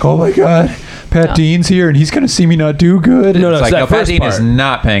was like, "Oh my god, Pat Dean's here, and he's gonna see me not do good." No, no, it's it's like, that no, Pat first Dean is part.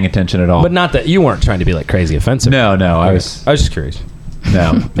 not paying attention at all. But not that you weren't trying to be like crazy offensive. no, I was just curious.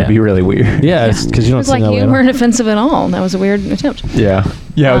 no, it'd be really weird. Yeah, because you It don't was see like no way you at all. weren't offensive at all. That was a weird attempt. Yeah,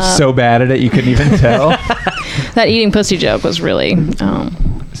 I was so bad at it, you couldn't even tell. That eating pussy joke was really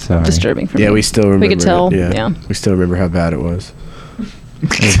Sorry. disturbing for me. Yeah, we still remember. We could tell. It. Yeah. We still remember how bad it was.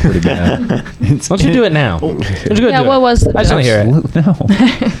 It was pretty bad. Why don't you do it now? Why don't you go Yeah, do what it? was the I just want to hear it.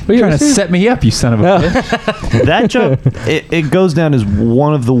 No, you're trying to set me up, you son of a bitch. That joke, it goes down as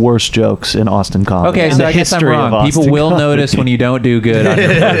one of the worst jokes in Austin comedy. Okay, In so the I guess I'm history of wrong. People Austin will comedy. notice when you don't do good on your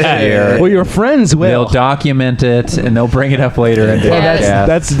first year. Well, your friends will. They'll document it and they'll bring it up later. And Yeah.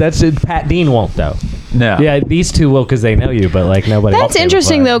 That's it. Pat Dean won't though. no. Yeah, these two will because they know you, but like nobody. else That's will,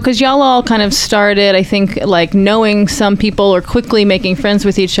 interesting but- though, because y'all all kind of started, I think, like knowing some people or quickly making friends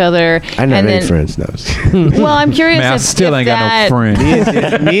with each other. I didn't have and any then, friends. No. Well, I'm curious. Man, I if, still if ain't that, got no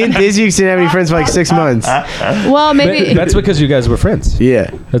friends. Me and Dizzy didn't have any friends for like 6 months. Well, maybe. That's because you guys were friends.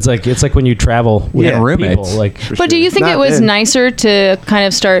 Yeah. It's like when you travel with Yeah. roommates. Roommates. Like, But do you think Not it was then. nicer to kind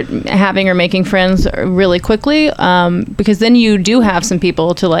of start having or making friends really quickly? Because then you do have some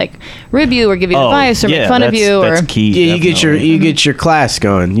people to like rib you or give you advice or make fun of you. That's Or key. Yeah, you get your class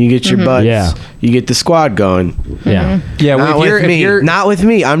going. You get your buds. Yeah. You get the squad going. yeah. Yeah, Not well, with me. Not with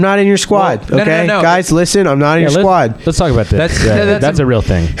me. I'm not in your squad. Well, no, okay, no. guys, listen. I'm not in your squad. Let's talk about this. That's- Yeah, that's- that's a real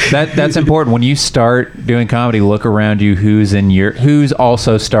thing. that's important. When you start doing comedy, look around you. Who's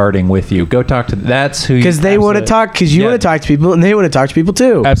also starting with you? Go talk to. That's who. Because they want to talk. Because you Yeah. want to talk to people, and they want to talk to people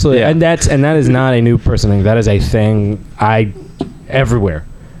too. Absolutely, Yeah. and that is not a new person thing. That is a thing everywhere.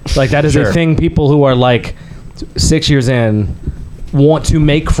 Like that is Sure. a thing. People who are like 6 years in want to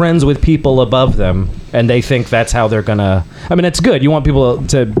make friends with people above them, and they think that's how they're gonna. I mean, it's good. You want people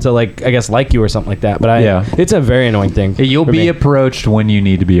to like, I guess, like you or something like that. But Yeah. it's a very annoying thing. You'll for be me. approached when you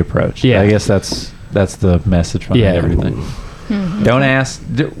need to be approached. Yeah. I guess that's the message behind Yeah. everything. Don't ask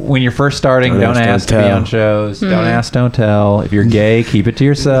when you're first starting. Don't ask to be tell. on shows. Don't ask, don't tell. If you're gay, keep it to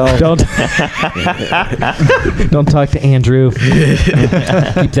yourself. Don't don't talk to Andrew.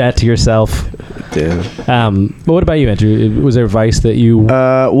 Keep that to yourself. Yeah. But what about you, Andrew? Was there advice that you?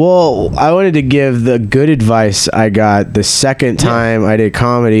 Well, I wanted to give the good advice I got the second time I did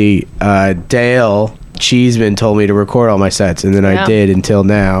comedy. Dale Cheeseman told me to record all my sets, and then I did until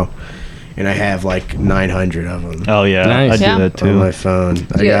now. And I have like 900 of them. Oh yeah, Nice. I do Yeah. that too. On my phone.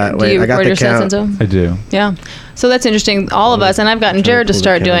 Do you record your sets, Enzo? I do. Yeah. So that's interesting. All of us, and I've gotten Jared to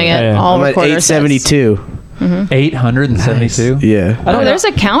start doing it. Yeah. All I'm at record our sets. 872. 872. Yeah. Oh, there's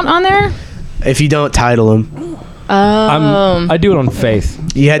a count on there. If you don't title them, I do it on faith.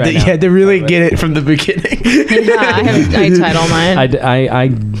 you had Right to now. you had to really get it from the beginning. I title mine. I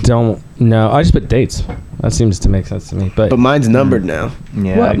don't know. I just put dates. That seems to make sense to me. But, But mine's numbered now,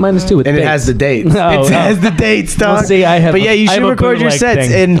 Yeah. what? Mine is too. With and dates. it has the dates. Oh, It has the dates, dog. Well, see, I have. But yeah, you I should have a record your bootleg sets,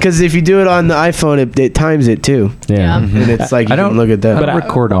 thing. and because if you do it on the iPhone, it times it too, Yeah. Yeah. and it's like you I don't can look at that. I But don't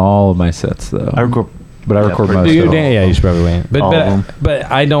record all of my sets though. I record. but I record pretty most much. of You, them. yeah, you should probably wait. But All of them.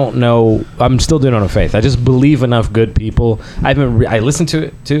 but I don't know. I'm still doing it on faith. I just believe enough good people. I listen to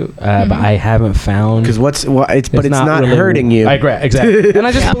it too, but I haven't found. Because it's not really- hurting you. I agree, exactly. And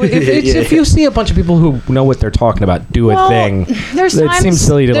I just believe if you see a bunch of people who know what they're talking about do a thing, There's it times, seems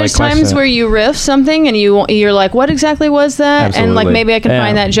silly to there's like question times it. where you riff something and you're like, what exactly was that? And like Absolutely. maybe I can Yeah.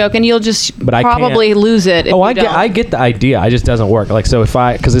 find that joke, and you'll just But I probably can't- lose it. If Oh, you don't. I get the idea. I just doesn't work. Like so,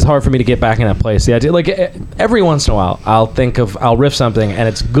 because it's hard for me to get back in that place. The idea, like every once in a while, I'll riff something and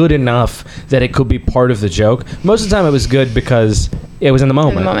it's good enough that it could be part of the joke. Most of the time, it was good because it was in the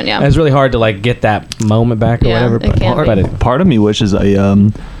moment. moment, yeah. And it's really hard to like get that moment back or Yeah, whatever. it can be. But it, Part of me wishes I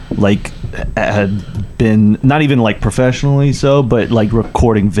like had been not even like professionally so, but like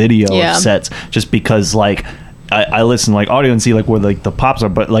recording video Yeah. sets, just because like I listen to, like audio and see like where like the pops are,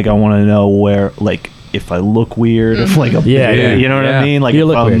 but like I want to know where like if I look weird, if like a Yeah, yeah. you know what I Yeah. mean? Like You if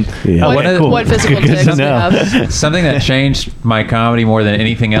look I'm- weird. Yeah. Okay, What, cool. what physical Good tics to do you know. have? Something that changed my comedy more than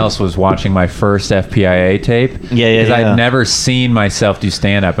anything else was watching my first FPIA tape. Yeah, Because yeah. I'd never seen myself do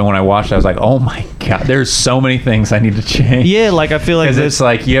stand up, and when I watched, it, I was like, "Oh my god, there's so many things I need to change." Yeah, like I feel like Because this it's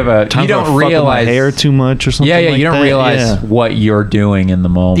like you have a times you where I don't fuck with my realize hair too much or something. Yeah, like you don't that. realize Yeah. what you're doing in the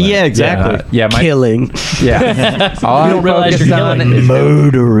moment. Yeah, exactly. Yeah, my Killing. yeah. All You don't realize you're on killing. is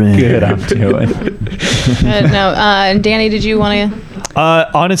Murdering. good I'm doing. No, Danny, did you want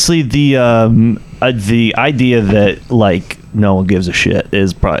to? Honestly, the idea that like no one gives a shit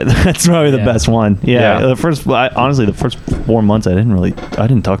is probably the Yeah. best one. Yeah, Yeah. the first 4 months I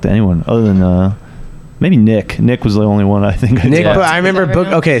didn't talk to anyone other than maybe Nick. Nick was the only one I think. Nick, Yeah. but I remember Never book.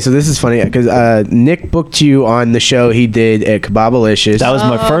 know. Okay, so this is funny because Nick booked you on the show he did at Kebabalicious. That was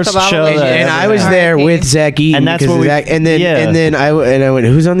my Oh, first Kabbalah show, Lady. that and ever I was had. there R.I.P. with Zach Eaton, And that's because where we- Zach, and yeah. then I went,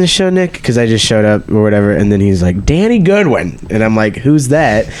 who's on this show, Nick? Because I just showed up or whatever, and then he's like, Danny Goodwin, and I'm like, who's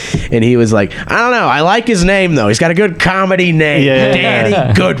that? And he was like, I don't know, I like his name though. He's got a good comedy name, Yeah.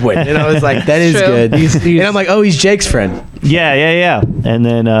 Danny Goodwin. And I was like, that is True. good. And I'm like, oh, he's Jake's friend. Yeah. And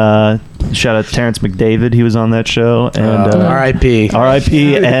then shout out Terrence McDavid. He was on that show. And R.I.P.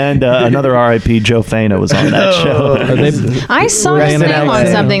 R.I.P. and another R.I.P. Joe Faina was on that show. I saw Rest his in name on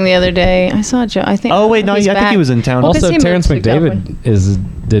peace. something the other day. I saw Joe. I think. Oh, wait, no, he's I think back. he was in town. Well, 'cause Also, he Terrence moved to McDavid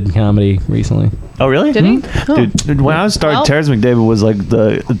did comedy recently. Oh, really? Did he? Oh. Dude, when I was starting, Well- Terrence McDavid was like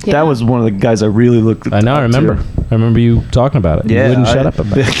Yeah. that was one of the guys I really looked. I know. I up remember. to. I remember you talking about it. Yeah, you wouldn't shut up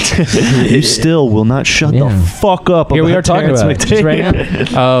about it. You still will not shut the Yeah. fuck up. Here we about are talking Terrence about it just right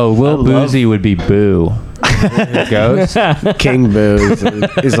McDavid. Oh, Will I love- Boozy would be Boo. Ghost. King Boo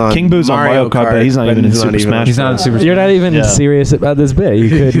is on King Boo's on Mario Kart, but he's not even in Super Smash He's not in Super. You're not even Yeah. serious about this bit. You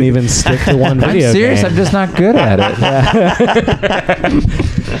couldn't even stick to one I'm video. serious. game. I'm just not good at it.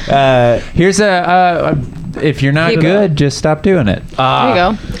 Here's a. If you're not Keep good, just stop doing it. There you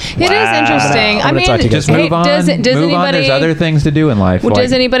go. It is interesting. I'm I gonna mean, talk to you guys Just Hey, move on. Does move on. anybody? There's other things to do in life. Well, like-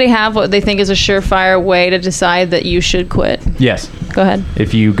 does anybody have what they think is a surefire way to decide that you should quit? Yes. Go ahead.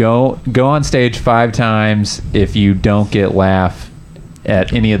 If you go on stage 5 times, if you don't get laugh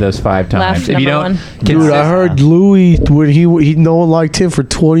at any of those 5 times, Laugh if you number don't, one. Dude, I heard Louis when he no one liked him for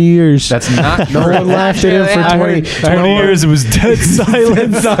 20 years. that's not no true. one laughed at him true, for yeah. 20, 20 years, it was dead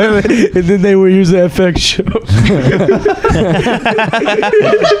silent. and then they were using FX show.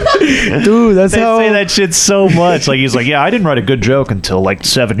 Dude, that's They how. say that shit so much. Like he's like, yeah, I didn't write a good joke until like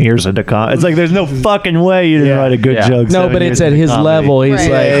 7 years into comedy. It's like there's no fucking way you didn't Yeah. write a good Yeah. joke. No, 7 but years it's at into his comedy. level. He's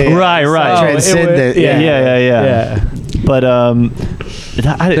Right. like, Yeah, yeah, Right. Oh, it Transcendent, would- yeah. Yeah. But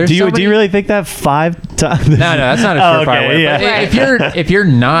There's do you so do you many- really think that 5 times? No, that's not a Oh, surefire okay, way. yeah. But if you're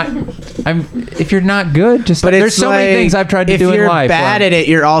not if you're not good, just But there's it's so many like, things I've tried to if do in you're life. bad at it,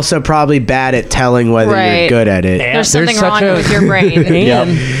 you're also probably bad at telling whether Right. you're good at it. There's something such wrong a- with your brain.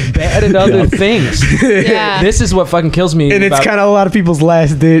 and bad at other things. Yeah. This is what fucking kills me. And it's about- kind of a lot of people's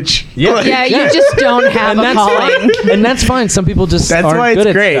last ditch. yeah, Yeah, you just don't have and a that's calling. fine. And that's fine. Some people just That's aren't why good it's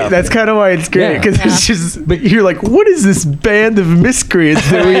at great. stuff. That's kind of why it's great Yeah. because it's just. But you're like, what is this band of miscreants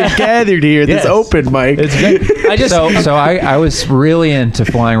that we have gathered here? This Yes. open mic. It's great. I just So I was really into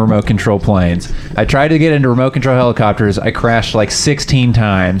flying remote control planes. I tried to get into remote control helicopters. I crashed like 16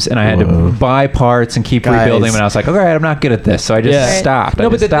 times, and I had to buy parts and keep Guys. rebuilding them. And I was like, all right, I'm not good at this, so I just Yeah. stopped. No, I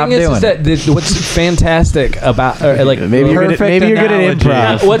but just the stopped thing is doing it. that what's fantastic about like maybe you're good at, perfect maybe you're good at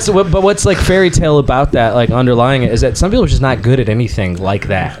analogy. improv. what's like fairy tale about that, like underlying it, is that some people are just not good at anything like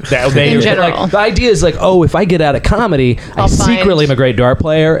that. In general. like, the idea is like, oh, if I get out of comedy, I I'll secretly find- am a great dart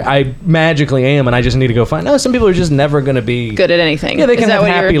player. I magically am, and I just need to go find. No, some people are just never going to be Good at anything. Yeah, they Is can that have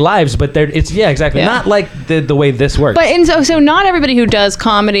what happy you're- lives, but it's exactly Yeah. not like the way this works. But and so not everybody who does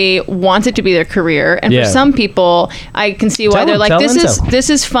comedy wants it to be their career, and Yeah. for some people, I can see why Tell they're them- like, tell this them is so. this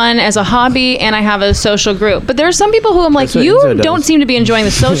is fun as a hobby, and I have a social group. But there are some people who I'm like, That's what you Enzo does. don't seem to be enjoying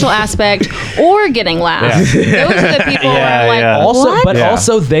the social aspect or getting laughs. Those are the people where I'm like, also, what? but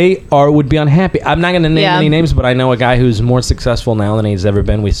also they would be unhappy. I'm not going to name Yeah. any names, but I know a guy who's more successful now than he's ever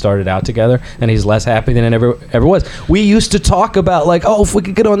been. We started out together, and he's less happy than it ever was. We used to talk about like, oh, if we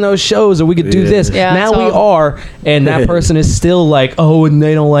could get on those shows or we could do this. Yeah, now it's we all- are, and that person is still like, oh, and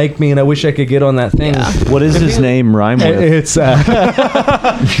they don't like me, and I wish I could get on that thing. Yeah. What is his name rhyme with? It's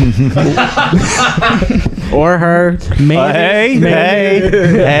Or her. Hey, hey,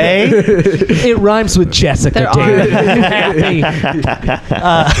 hey. it rhymes with Jessica. There David. are- Happy.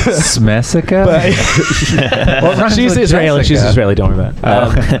 Smessica? Well, she's Israeli. She's Israeli. Don't worry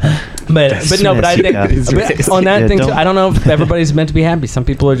about it. But no. But I think but on that Yeah, thing, too, don't- I don't know if everybody's meant to be happy. Some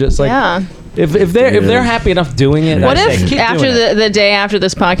people are just like, yeah. if they're happy enough doing it. What I say, if keep after doing it. the day after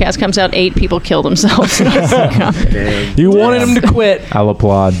this podcast comes out, 8 people kill themselves? You wanted them to quit. I'll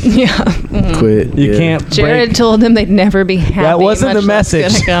applaud. Yeah. Quit. You can't. Jared break. told them they'd never be happy. That wasn't much the less good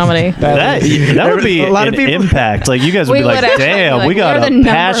message. at comedy. That would be A lot of an people- impact. Like you guys would We be like, would actually be damn, like, we got we're a the number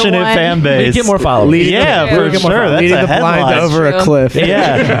passionate one. fan base. Get more followers. Yeah, Yeah. for Get sure. That's Leading a the blind headline. over a True. cliff.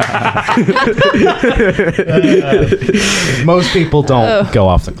 Yeah. Most people don't go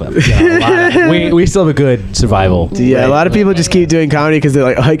off the cliff. You know, a lot of- we still have a good survival. Yeah, a lot of people just keep doing comedy because they're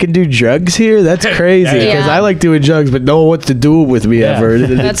like, oh, I can do drugs here? That's crazy. Yeah. Because Yeah. I like doing drugs, but no one wants to do it with me Yeah. ever.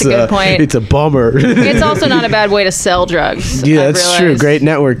 That's a good point. It's a bummer. It's also not a bad way to sell drugs. yeah, I've that's true. realized. Great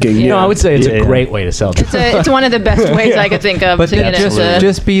networking. You know, I would say it's Yeah, a yeah. great way to sell drugs. It's one of the best ways I could think of But to get just, into.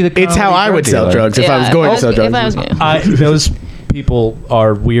 just be the It's how comedy I would drug sell dealer. drugs if I was Yeah, going to if sell I drugs. was- Those people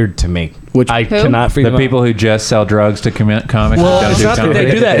are weird to me. Which- I Who? cannot figure The them out. people who just sell drugs to comics Well, who it's do not that comedy.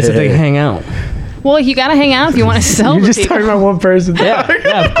 they do that. It's that they hang out. Well, you got to hang out if you want to sell You're to just people. talking about one person. Yeah,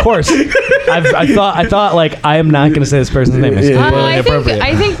 of course. I thought like I am not going to say this person's name. It's Yeah. completely inappropriate.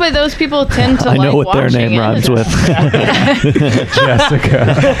 I think, but those people tend to I like know what their watching name it. rhymes with. Jessica.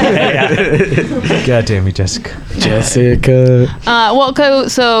 God damn you, Jessica. Jessica.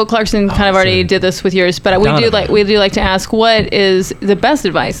 So Clarkson kind of already did this with yours, but we do like to ask, what is the best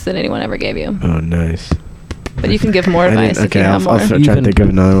advice that anyone ever gave you? Oh, nice. But you can give more I advice didn't- if you okay, have I'll more. try to Even- think of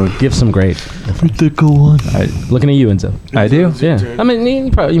another one. Give some great. Looking at you, Enzo. I do. Yeah. I mean,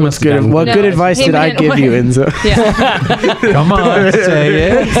 you must Good. What No, good advice he did I meant give you, what- Enzo? Yeah. Come on,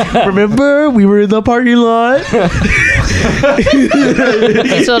 say it. Remember, we were in the parking lot.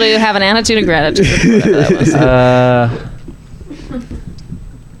 So do you have an attitude of gratitude?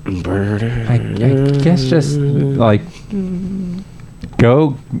 Whatever that was. I guess just like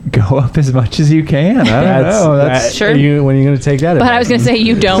go up as much as you can. I don't know. That's Sure. When are you going to take that? But I was going to say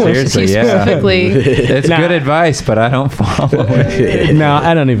you don't. Seriously, you yeah. specifically. it's Nah. good advice, but I don't follow it. No,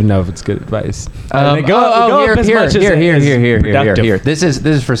 I don't even know if it's good advice. Go up as much as here. This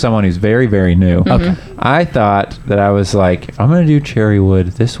is for someone who's very, very new. Okay. I thought that I was like, if I'm going to do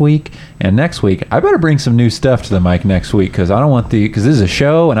Cherrywood this week and next week, I better bring some new stuff to the mic next week because this is a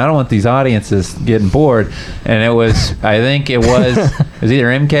show and I don't want these audiences getting bored. And I think it was either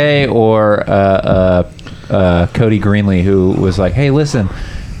MK or Cody Greenlee who was like, hey, listen,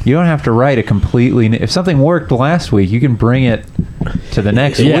 you don't have to write a completely if something worked last week, you can bring it to the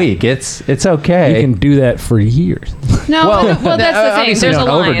next Yeah. week. It's okay. You can do that for years. No, well, that's the thing. Obviously There's don't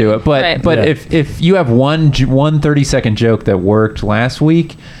a line. overdo it, but Right. but Yeah. if you have one 30-second joke that worked last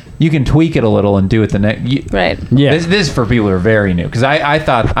week, you can tweak it a little and do it the next. Right. Yeah. This is for people who are very new because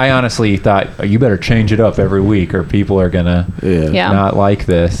I honestly thought oh, you better change it up every week or people are gonna Yeah. not like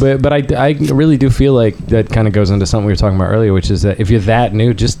this. But I really do feel like that kind of goes into something we were talking about earlier, which is that if you're that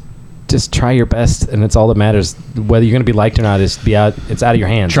new, just just try your best, and it's all that matters. Whether you're going to be liked or not it's out of your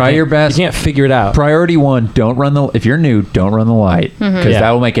hands. Try your best. You can't figure it out. Priority 1, if you're new, don't run the light, because Yeah.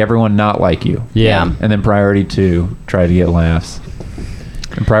 that will make everyone not like you. Yeah. And then priority 2, try to get laughs.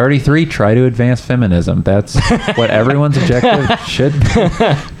 And priority 3, try to advance feminism. That's what everyone's objective should be.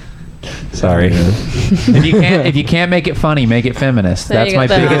 Sorry. If you can't make it funny, make it feminist. There That's you my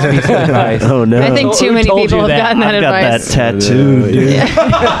go. biggest piece of advice. Oh no! I think too Who many told people you have that? gotten that I've got advice. that tattoo,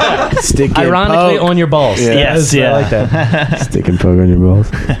 dude. Stick and Ironically, poke. on your balls. Yeah. Yes, I like that. Stick and poke on your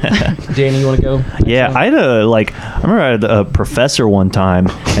balls. Danny, you want to go? Yeah, I had I remember I had a professor one time,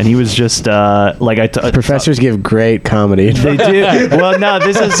 and he was just Professors give great comedy. They do. Well, no,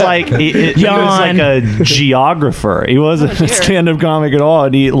 this is like he was like a geographer. He wasn't a stand-up comic at all,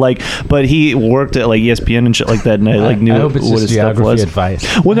 and but he worked at like ESPN and shit like that, and I knew I hope it's what just his stuff geography was. advice.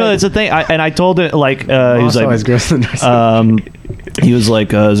 Well, no, that's the thing. And I told it he was like, always gross than nurse. he was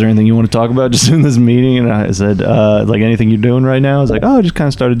like, is there anything you want to talk about just in this meeting? And I said, like anything you're doing right now? I was like, I just kind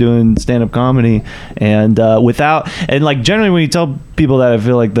of started doing stand-up comedy, and generally when you tell people that, I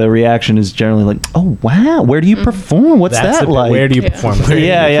feel like the reaction is generally like, oh wow, where do you perform? What's That's that the bit. like? Where do you perform?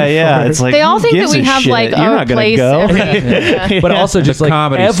 Yeah. It's like They all who think that gives we a have shit? like You're a not gonna place. go. But also just The like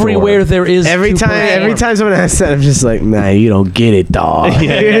comedy everywhere store. there is. Every to time perform. someone asks that, I'm just like, nah, you don't get it, dog.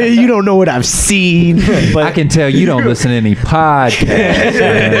 You don't know what I've seen. But I can tell you don't listen to any podcasts.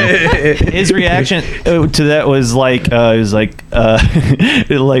 man. His reaction to that was like, he was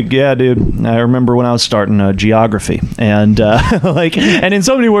like, yeah, dude. I remember when I was starting geography, and and in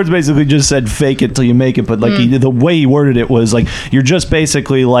so many words, basically just said, "Fake it till you make it." But the way he worded it was like, you're just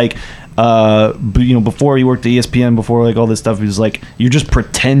basically like. Before he worked at ESPN, before like all this stuff, he was like, you're just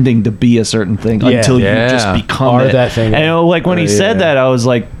pretending to be a certain thing until you just become Are it. that thing. And like when he said that, I was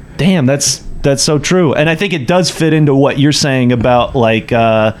like, damn, that's so true. And I think it does fit into what you're saying about like,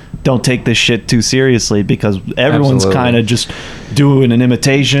 don't take this shit too seriously, because everyone's Absolutely. kind of just doing an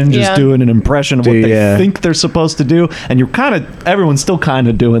imitation, just Yeah. doing an impression of what they think they're supposed to do, and everyone's still kind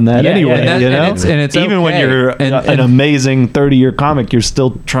of doing that anyway. and you know, it's even when okay. you're an amazing 30-year comic, you're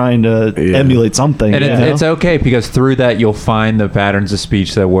still trying to emulate something. And you know? it's okay, because through that you'll find the patterns of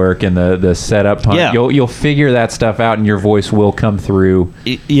speech that work, and the setup punch. Yeah. You'll figure that stuff out, and your voice will come through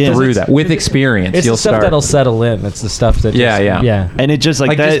through that with experience. It's You'll the stuff start. that'll settle in. It's the stuff that. Yeah. And it just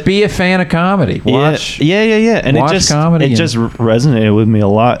like that. Just be a fan of comedy. Watch. Yeah. And watch comedy it and- just resonated with me a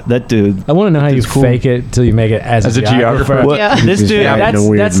lot. That dude. I want to know how you It's cool. fake it till you make it as a geographer. What, Yeah. This dude.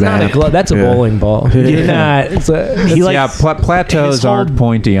 That's not a glove. That's a bowling ball. You're not. It's a. Plateaus his whole- aren't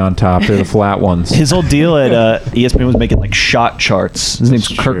pointy on top; they're the flat ones. His whole deal at ESPN was making like shot charts. His name's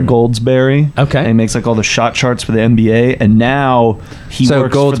Kirk Goldsberry. Okay. And he makes like all the shot charts for the NBA. And now he So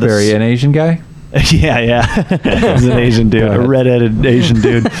works Goldsberry, for an Asian guy. yeah. He's an Asian dude, a redheaded Asian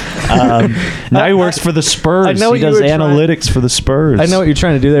dude. Now he works for the Spurs. I know he what you does were trying- analytics for the Spurs. I know what you're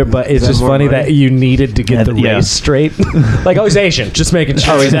trying to do there, but it's just more funny money? that you needed to get the Yeah. race straight. Like, he's Asian. Just making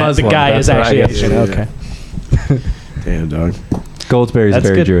sure he's that Muslim. the guy That's is what I actually guess. Asian. Okay. Damn, dog. Goldsberry's a That's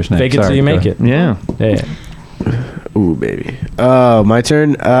very good. Jewish name. Fake it till Sorry, you go make ahead. it. Yeah. Yeah. Ooh, baby. Oh, my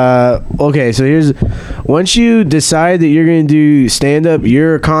turn. Okay, so here's once you decide that you're gonna do stand up,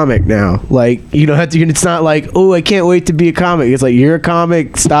 you're a comic now. Like you don't have to. It's not like, oh, I can't wait to be a comic. It's like you're a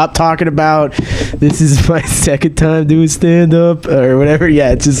comic. Stop talking about this is my second time doing stand up or whatever.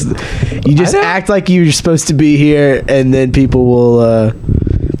 Yeah, it's just you just act like you're supposed to be here, and then people will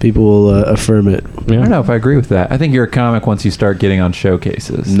affirm it. I don't know if I agree with that. I think you're a comic once you start getting on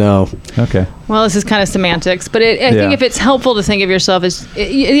showcases. No. Okay. Well, this is kind of semantics, but I think if it's helpful to think of yourself as,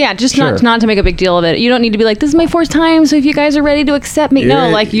 just Sure. not to make a big deal of it. You don't need to be like, this is my first time, so if you guys are ready to accept me, no,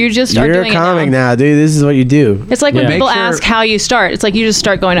 like you just start You're doing a comic it now, dude. This is what you do. It's like when Yeah. people Make sure- ask how you start. It's like you just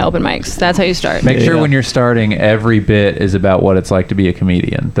start going to open mics. That's how you start. Make sure when you're starting, every bit is about what it's like to be a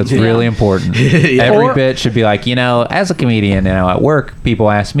comedian. That's really important. Every bit should be like, as a comedian, at work, people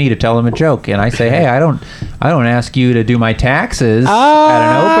ask me to tell them a joke, and I say, hey, I don't ask you to do my taxes at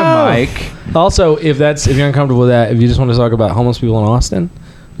an open mic. Also, if you're uncomfortable with that, if you just want to talk about homeless people in Austin,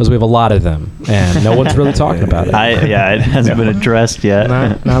 because we have a lot of them, and no one's really talking about it. It hasn't been addressed yet.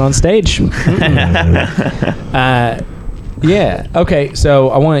 Not on stage. Yeah. Okay. So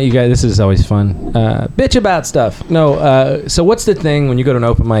I want you guys. This is always fun. Bitch about stuff. No. So what's the thing when you go to an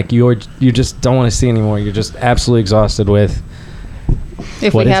open mic? You just don't want to see anymore. You're just absolutely exhausted with.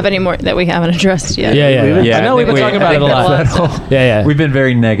 If What we is have it? any more that we haven't addressed yet. Yeah. I know we've been talking about it a lot. Yeah. We've been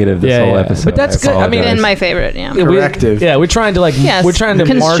very negative this whole episode. But that's good. I mean, And my favorite, yeah. Corrective. We're trying to Yes, we're trying to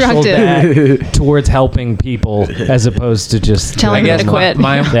marshal constructive. that towards helping people as opposed to just Telling them to quit.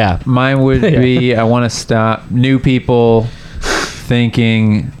 Mine would be I want to stop new people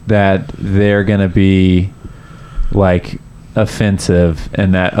thinking that they're gonna be like offensive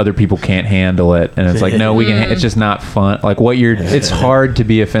and that other people can't handle it, and it's like, no, we can. It's just not fun. Like it's hard to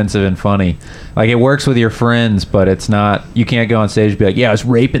be offensive and funny. Like it works with your friends, but it's not. You can't go on stage and be like, yeah, I was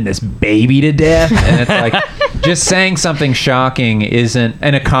raping this baby to death, and it's like just saying something shocking isn't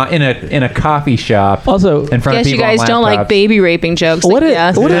in a coffee shop. Also, in front Guess of you people on guys don't like laptops. baby raping jokes. What like, is-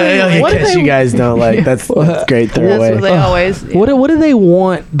 yeah. what is- I what do guess they- you guys don't like. That's great throwaway. That's what they always. What do they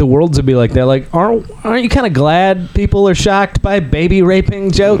want the world to be like? They're like, aren't you kind of glad people are shocked by baby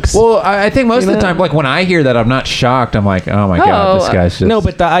raping jokes? Well, I think most of the time, like when I hear that, I'm not shocked. I'm like, oh my god, this guy's just no,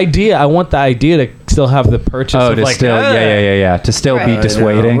 but the idea, I want the idea to still have the purchase of to like, still, to still be Right.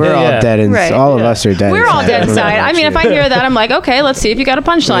 dissuading. We're all dead inside. All of us are dead. We're all dead inside. I mean, if I hear that, I'm like, okay, let's see if you got a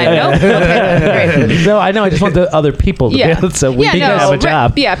punchline. Nope. Okay, great. No, I know. I just want the other people to be able so we can have a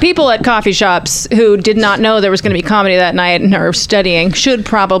job. Yeah, people at coffee shops who did not know there was going to be comedy that night and are studying should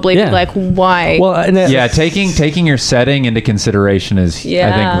probably be like, why? Well, taking your setting into consideration is, I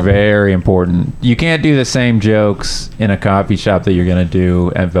Yeah. think, very important. You can't do the same jokes in a coffee shop that you're going to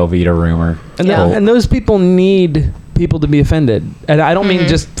do at Velveeta Room or And those people need people to be offended, and I don't mean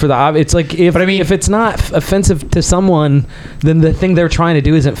just for the it's like if it's not offensive to someone, then the thing they're trying to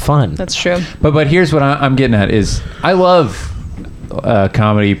do isn't fun. That's true. But here's what I'm getting at is I love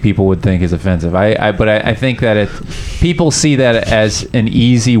comedy people would think is offensive. But I think that people see that as an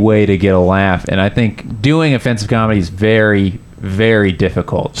easy way to get a laugh, and I think doing offensive comedy is very, very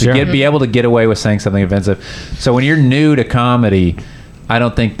difficult to be able to get away with saying something offensive. So when you're new to comedy, I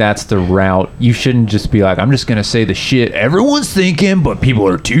don't think that's the route. You shouldn't just be like, I'm just going to say the shit everyone's thinking, but people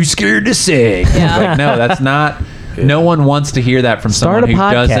are too scared to say. Yeah. Like, no, that's not. No one wants to hear that from Start someone a who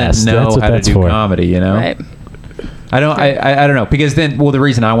podcast. doesn't know That's what how to that's do for. comedy, you know? Right. I don't know, because then, the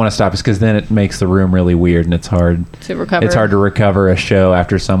reason I want to stop is because then it makes the room really weird, and it's hard To recover. It's hard to recover a show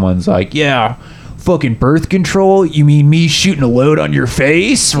after someone's like, yeah, fucking birth control? You mean me shooting a load on your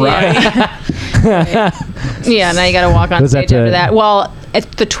face, right? Yeah, now you got to walk on Was that stage after that. Well,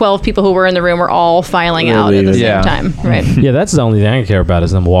 the 12 people who were in the room were all filing out at the same time, right? Yeah, that's the only thing I care about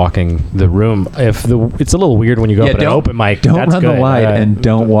is them walking the room. It's a little weird when you go up at an open mic. Don't That's run good. the light and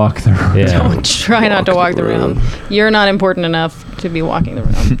don't walk the room. Yeah. Don't try not to walk the room. You're not important enough to be walking the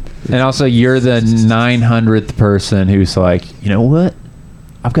room. And also, you're the 900th person who's like, you know what?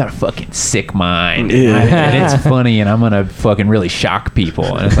 I've got a fucking sick mind, and it's funny, and I'm gonna fucking really shock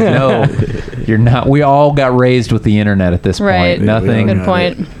people. And it's like, no, you're not. We all got raised with the internet at this Right. point. Nothing. Good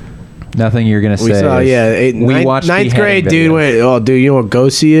point. Nothing you're gonna say. We saw, we watched ninth grade beheading dude videos. went, oh, dude, you know what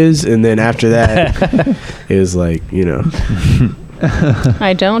Gosi is? And then after that, it was like,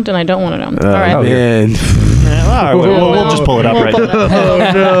 I don't, and I don't want to know. All right. man. All right, we'll just pull it up right now. Oh,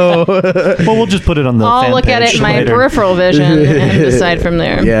 no. Well, we'll just put it on the I'll fan look at it page in my later. peripheral vision and decide from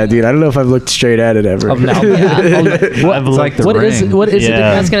there. Yeah, dude, I don't know if I've looked straight at it ever. No. It's like the What is ring. it? What is it?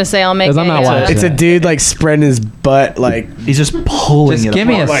 I was gonna say I'll make. 'Cause I'm not watching. It's a dude like spreading his butt like He's just pulling Just it give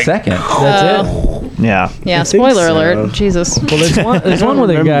me a apart. second. That's it. Yeah. Yeah. I think Spoiler so. alert. Jesus. Well, there's one where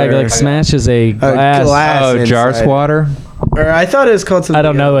the guy remember. like smashes a glass. Oh, jar inside. swatter. Or I thought it was called something I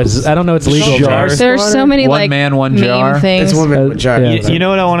don't know. I don't know. It's legal. Jar. There's so many One like man, one meme jar. things. It's one man with jar. yeah. You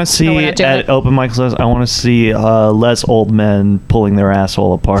know what I want to see we're not doing at it. open mics? I want to see less old men pulling their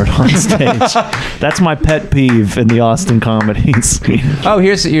asshole apart on stage. That's my pet peeve in the Austin comedies. Oh,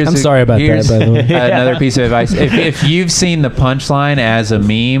 here's I'm sorry about that, here's by the way. another piece of advice. If you've seen the punchline as a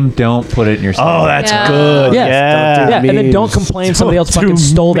meme, don't put it in your stand-up. Oh, that's Yeah. good. Yes. Yeah. Yeah, and then don't Memes. complain somebody else Don't fucking do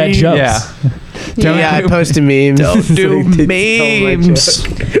stole that memes. joke. Yeah. Yeah, I posted memes. Don't do They stole my memes.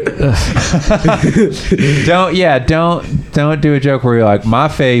 joke. Don't do a joke where you're like, my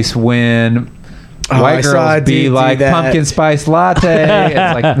face when Oh, I white saw a girls be dude do like that. pumpkin spice latte.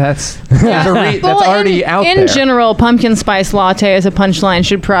 It's like that's Well, already out in there. general, pumpkin spice latte as a punchline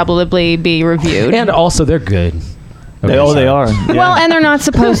should probably be reviewed. And also, they're good. They are. Yeah. Well, and they're not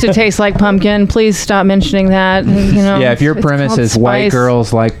supposed to taste like pumpkin. Please stop mentioning that. You know, Yeah, if your it's premise called is white spice.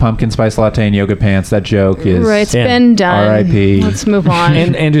 girls like pumpkin spice latte and yoga pants, that joke is Right, it's Yeah. been done. R.I.P.. Let's move on.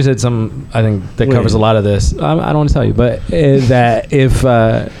 And Andrew said some, I think, that covers a lot of this. I don't want to tell you, but that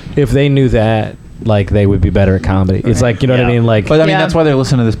if they knew that, like, they would be better at comedy. It's like, you know what I mean? Like, But I mean, Yeah. that's why they're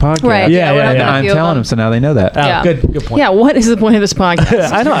listening to this podcast. Right. Yeah, we're not yeah, gonna yeah. I'm review telling them, so now they know that. oh, Yeah. good point. Yeah, what is the point of this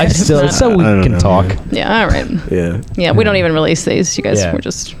podcast? I know. I still, it's so we I don't can know. talk. Yeah, all right. Yeah. Yeah, we don't even release these. You guys, Yeah. we're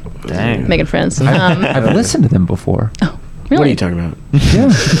just Dang. making friends. I've listened to them before. Really? What are you talking about?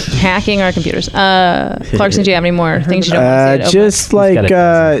 Hacking our computers. Clarkson, do you have any more things you don't want to say? Just like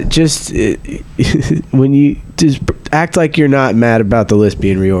got just when you just act like you're not mad about the list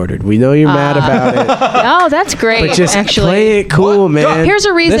being reordered. We know you're mad about it, Oh, that's great. but just actually. play it cool, man. Here's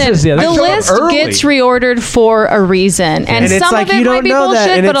a reason. This is- yeah, the this is list early. gets reordered for a reason, and it's some like of it you might don't be know that,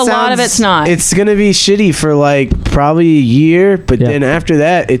 bullshit, and but a lot of sounds- it's not. It's gonna be shitty for like probably a year, but Yeah. then after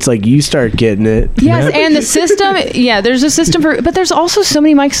that, it's like you start getting it. Yes, and the system, there's a system for, but there's also so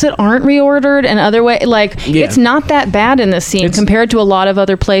many mics that aren't reordered and other way. Like, Yeah. it's not that bad in this scene compared to a lot of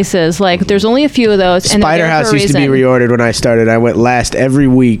other places. Like, there's only a few of those. And they're Spider there House for a used to be reason. reordered when I started. I went last every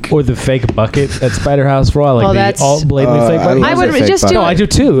week. Or the fake bucket at Spider House for a while, like Oh, the that's- all blatantly fake I bucket. love I would that fake just bucket. do No, I do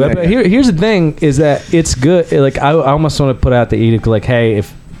too. Yeah, But yeah. here's the thing: is that it's good. Like I almost want to put out the edict, like, hey,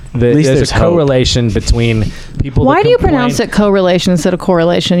 if least there's there's a hope. correlation between people. Why that do you complain- pronounce it correlation instead of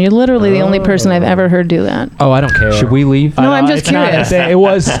correlation? You're literally the only person I've ever heard do that. Oh, I don't care. Should we leave? No, I'm just it's not- curious. it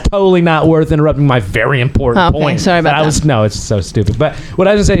was totally not worth interrupting my very important Okay, point. sorry about That that. No, it's so stupid. But what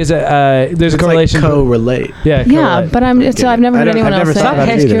I was gonna say is that there's a It's like correlation. correlate. yeah, Yeah, correlate. but I've never heard anyone I've else never say thought that. about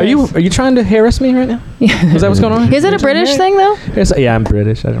it Just either. curious. Are you trying to harass me right now? Yeah. Is that what's going on? Is it a British thing though? Yeah, I'm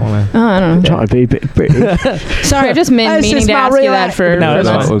British. I don't want to. Oh, I don't know. Sorry, I just meaning It's to not ask you real. that for. No, for it's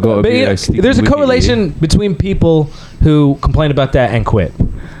months. fine. We'll go But with yeah, the there's a wiki. correlation between people who complain about that and quit.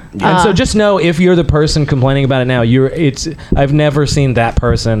 And so just know if you're the person complaining about it now, I've never seen that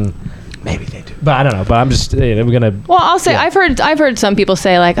person. Maybe they do, but I don't know. But I'm just we're gonna. Well, I'll say Yeah. I've heard some people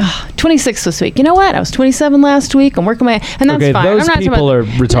say like, 26 this week. You know what? I was 27 last week. I'm working my and that's Okay, fine. those I'm not people talking are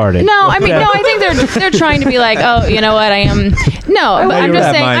about, retarded. No, I mean no. I think they're trying to be like, oh, you know what? I am. No, but I'm you're just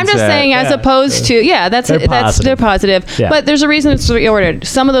that saying. I'm just mindset. saying as Yeah. opposed to that's They're positive. they're positive. Yeah. But there's a reason it's reordered.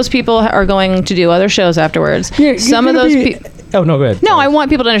 Some of those people are going to do other shows afterwards. Some of those people. Oh no, go ahead. No, I want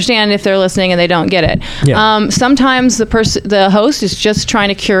people to understand if they're listening and they don't get it. Yeah. Sometimes the host is just trying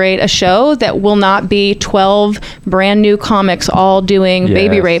to curate a show that will not be 12 brand new comics all doing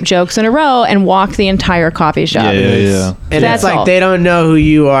baby Yes. rape jokes in a row and walk the entire coffee shop. Yeah. And That's it's like all. they don't know who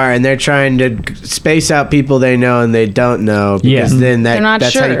you are, and they're trying to space out people they know and they don't know. Because Yeah. then They're not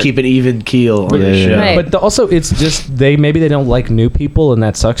that's how you sure. keep an even keel on Yeah, the yeah. show. Right. But also, it's just maybe they don't like new people, and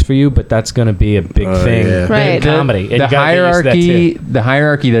that sucks for you. But that's going to be a big thing yeah. in Right. comedy. And The you gotta get used to that hierarchy, too. the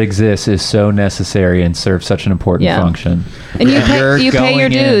hierarchy that exists is so necessary and serves such an important Yeah. function. And you You're pay your going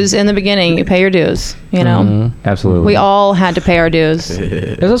in. dues in the beginning. You pay your dues. You know, Absolutely. we all had to pay our dues.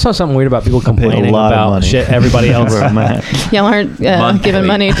 There's also something weird about people complaining lot of about money. shit everybody else. Where I'm at. Y'all aren't Monthly. giving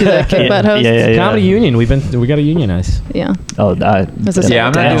money to the kick butt hosts. Yeah. Comedy union. We got to unionize, Yeah. Oh, That's a Yeah,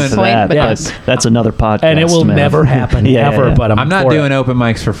 I'm not separate doing point, that. but Yeah. yes. That's another podcast, and it will man. never happen ever. But I'm not for doing it. open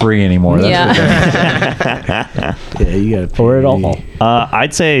mics for free anymore. That's Yeah. Yeah, you got to for it all.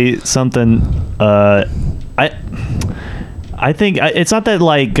 I'd say something. I think it's not that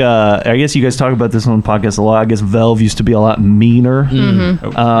like I guess you guys talk about this on the podcast a lot. I guess Velve used to be a lot meaner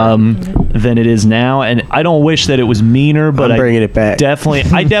than it is now, and I don't wish that it was meaner, but I'm bringing it back.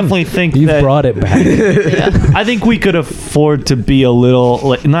 I definitely think You've that brought it back. I think we could afford to be a little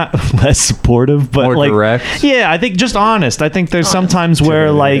like not less supportive, but More like direct. Yeah, I think just honest. I think there's sometimes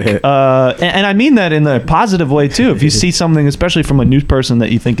where like and I mean that in a positive way too. If you see something, especially from a new person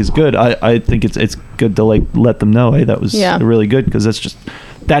that you think is good, I think it's good to like let them know, hey, that was really good, because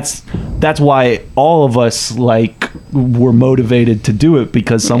that's why all of us like were motivated to do it,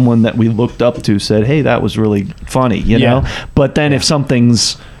 because someone that we looked up to said, hey, that was really funny, you know. But then if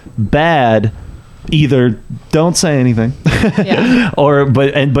something's bad, either don't say anything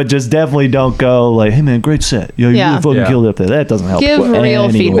but just definitely don't go like, hey man, great set, you fucking killed it up there. That doesn't help. Give real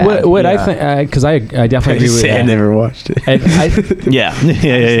anyway. feedback. What I think, because I definitely agree with I that. never watched it. And I, Yeah. I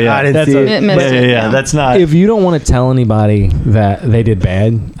didn't That's see a- it. Missed it, Yeah. That's not. if you don't want to tell anybody that they did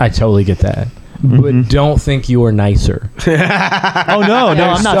bad, I totally get that. But don't think you are nicer. Oh no, I'm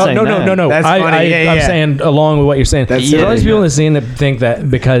not saying no, that. no. That's funny. I'm saying along with what you're saying. That's There's it. always people in the scene that think that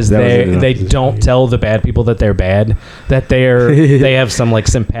because That was they it. they don't tell the bad people that they're bad, that they have some like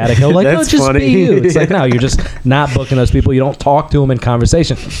sympathetic. Like, no, That's just funny. be you. It's like, no, you're just not booking those people. You don't talk to them in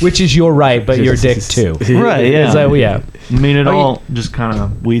conversation, which is your right, but you're a dick too. Right, yeah. It's like, yeah. I mean, it Oh, you- all just kind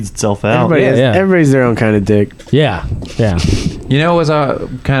of weeds itself out. Everybody's their own kind of dick. Yeah. You know, it was a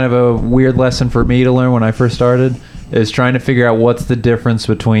kind of a weird lesson for me to learn when I first started, is trying to figure out what's the difference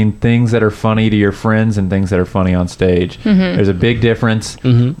between things that are funny to your friends and things that are funny on stage. There's a big difference.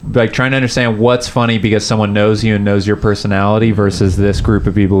 Like trying to understand what's funny because someone knows you and knows your personality versus this group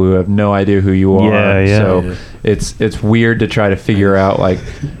of people who have no idea who you are. So it's weird to try to figure out like,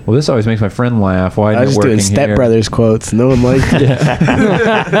 well, this always makes my friend laugh. Why I isn't was it doing working Step here? Brothers quotes. No one liked it.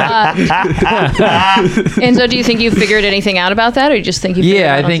 And so, do you think you figured anything out about that, or you just think you? Figured it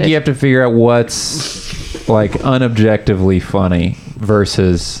Yeah, out I on think stage? you have to figure out what's like unobjectively funny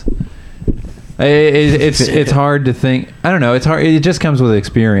versus It's hard to think. I don't know. It's hard. It just comes with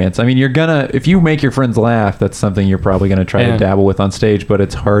experience. I mean, if you make your friends laugh, that's something you're probably gonna try to dabble with on stage. But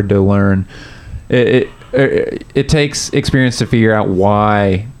it's hard to learn. It takes experience to figure out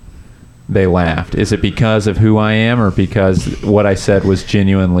why they laughed. Is it because of who I am, or because what I said was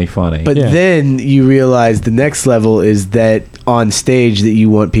genuinely funny? But then you realize the next level is that on stage that you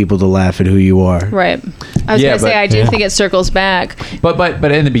want people to laugh at who you are. Right. I was going to say, I do think it circles back.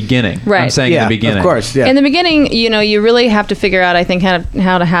 But in the beginning. Right. I'm saying in the beginning. Of course, yeah. In the beginning, you really have to figure out, I think, how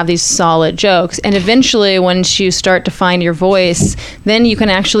to have these solid jokes. And eventually, once you start to find your voice, then you can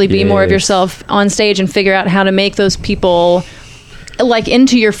actually be more of yourself on stage and figure out how to make those people like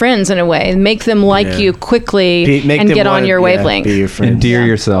into your friends in a way, make them like you quickly and get on your wavelength. Be your friend. Endear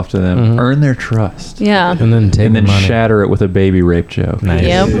yourself to them. Earn their trust. Yeah. And then take the money. Shatter it with a baby rape joke. Nice.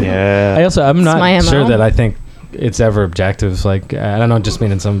 Yep. Yeah. I'm not my sure MO. that I think it's ever objective. Like, I don't know, just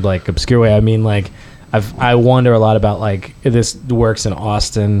mean in some like obscure way. I mean, like, I wonder a lot about like if this works in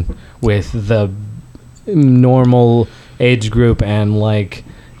Austin with the normal age group and like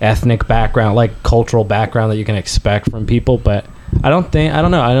ethnic background, like cultural background that you can expect from people, but I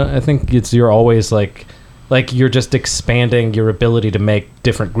think you're always like you're just expanding your ability to make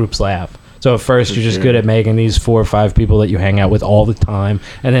different groups laugh. So at first you're just good at making these 4 or 5 people that you hang out with all the time,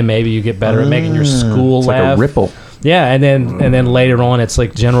 and then maybe you get better at making your school it's laugh. like a ripple. Yeah, and then later on it's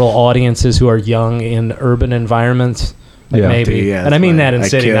like general audiences who are young in urban environments. Like maybe, Yeah, and I mean that in I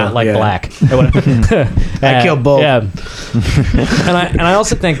city, kill, not like yeah. black. I kill both. Yeah, and I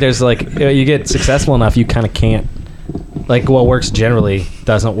also think there's like you get successful enough, you kind of can't. Like what works generally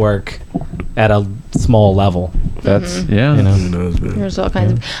doesn't work at a small level. That's You know. There's all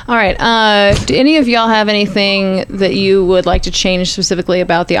kinds of. All right. Do any of y'all have anything that you would like to change specifically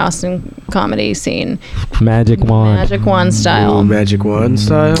about the Austin comedy scene? Magic wand. Magic wand style. Ooh, magic wand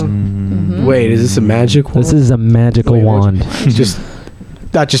style. Wait, is this a magic wand? This is a magical wand. just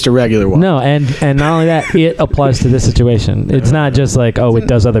not just a regular one. No, and not only that, it applies to this situation. It's not just like, oh, it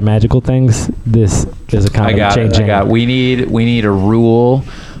does other magical things. This is a kind of changing. We need a rule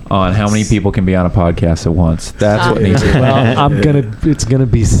on how many people can be on a podcast at once. That's what needs to Well, it's gonna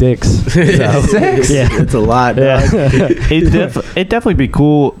be 6. So. 6? Yeah, It's a lot. yeah. It'd definitely be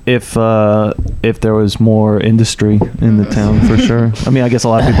cool if there was more industry in the town for sure. I mean, I guess a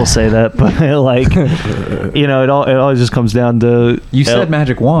lot of people say that, but like, it all just comes down to You said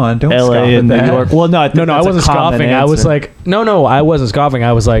magic wand. Don't LA scoff at and New that. York. Well, no, I think No, I that's a wasn't common scoffing. I was answer. like, no, I wasn't scoffing.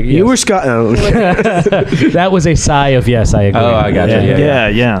 I was like, You were yes. That was a sigh of yes. I agree. Oh, I got you.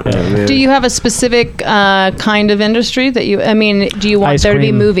 yeah. Do you have a specific kind of industry that you? I mean, do you want Ice there to be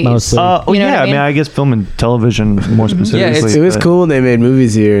cream, movies? mostly. You know what I I mean? mean, I guess film and television more specifically. It was but- cool when they made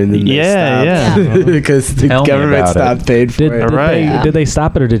movies here, and then Yeah, they stopped because the Tell me government about it. stopped paying for Did, it. did, Right. did they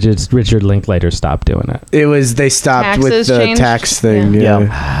stop it, or did just Richard Linklater stop doing it? It was they stopped with Taxes the changed? tax thing. Yeah.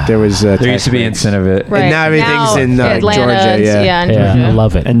 Yeah, there was There used to be incentive. Right. now everything's in, Atlanta, Georgia, yeah. in Yeah, Georgia. I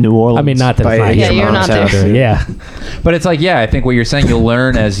love it. And New Orleans. I mean, not that By it's not your your you're mom's not house. there. Yeah. But it's like, I think what you're saying, you'll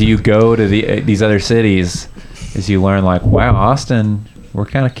learn as you go to these other cities, is you learn like, wow, Austin, we're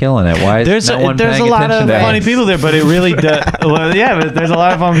kind of killing it. Why is no one there's a paying lot attention of to funny us? people there, but it really does. Well, yeah, but there's a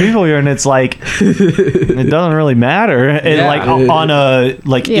lot of fun people here, and it's like it doesn't really matter, Yeah. like on a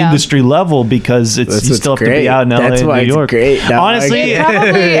industry level because That's you what's still have to great. be out in LA That's and why New it's York. great. Now, Honestly, It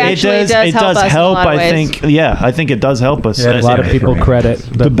probably actually does help us in a lot of I ways. think. Yeah, I think it does help us. A lot of people credit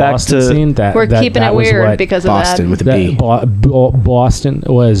the But back Boston to- scene that We're that, keeping that it was weird what because of Boston that. with a that B. Boston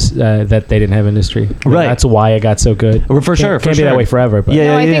was that they didn't have industry. Right. That's why it got so good. For sure, Can't be that way forever. But Yeah.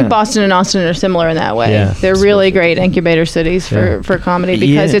 No, I think Boston and Austin are similar in that way. Yeah. They're really great incubator cities for comedy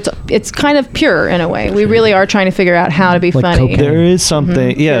because Yeah. it's kind of pure in a way. We really are trying to figure out how to be Like funny. cocaine. There is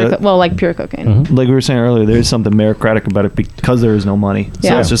something. Yeah. Like pure cocaine. Like we were saying earlier, there is something meritocratic about it because there is no money. So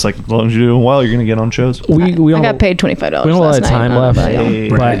Yeah. it's just like, as long as you're doing well, you're going to get on shows. we I don't, got paid $25 we don't have a lot last of night. time I don't left. know about y'all. Hey.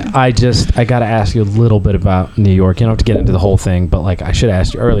 But I got to ask you a little bit about New York. You don't have to get into the whole thing, but like I should have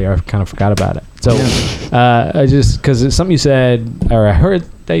asked you earlier. I kind of forgot about it. So I just because it's something you said, or I heard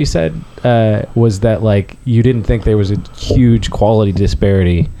that you said was that like you didn't think there was a huge quality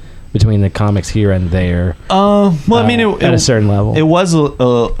disparity between the comics here and there. Well, I mean, at a certain level, it was a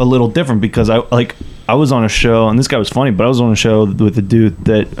little different because I was on a show, and this guy was funny, but I was on a show with a dude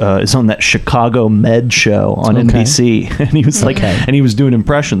that is on that Chicago Med show on NBC, and he was like, and he was doing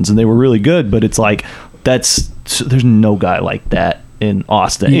impressions, and they were really good, but it's like there's no guy like that in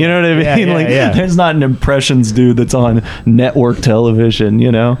Austin. You know what I mean? There's not an impressions dude that's on network television.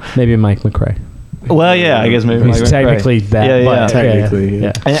 You know, maybe Mike McRae. Well, yeah, I guess maybe. He's technically that. Yeah, yeah. but- Technically,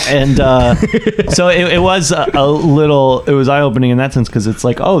 yeah. And so it was a little, it was eye-opening in that sense, because it's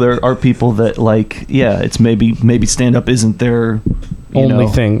like, oh, there are people that like, yeah, it's maybe stand-up isn't their Only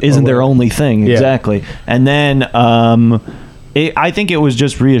thing, isn't or their whatever. only thing. Yeah. Exactly. And then I think it was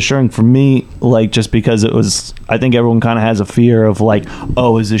just reassuring for me, like, just because it was, I think everyone kind of has a fear of like,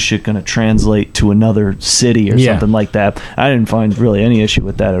 oh, is this shit going to translate to another city or Yeah. something like that. I didn't find really any issue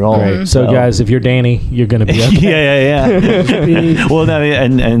with that at all. Right. So, guys, if you're Danny, you're gonna be okay. yeah. Well, no,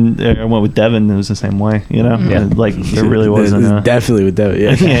 and I went with Devin. It was the same way, you know. Yeah. Like there really wasn't. Definitely with Devin.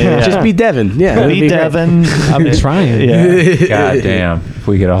 Yeah. Yeah. Just be Devin. Yeah. that'd Be be great. Devin. I'm trying. Yeah. God damn. If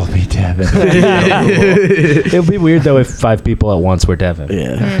we could all be Devin. It would be weird though if 5 people at once were Devin.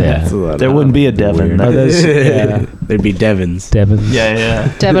 Yeah. Yeah. That's a lot There of- wouldn't be a Devin. Are those, yeah. There'd be Devins. Devin.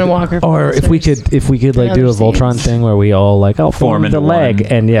 Yeah. Devin Walker. Or if we could like do a Other Voltron scenes. thing where we all like Form form the into leg,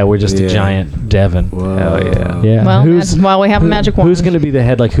 one. and yeah, we're just Yeah. a giant Devin. Whoa. Hell yeah. Yeah. Well, while we have a magic wand. Who's going to be the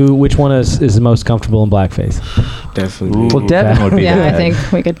head? Like which one is the most comfortable in blackface? Definitely. Well, Devin would be Yeah, the I head.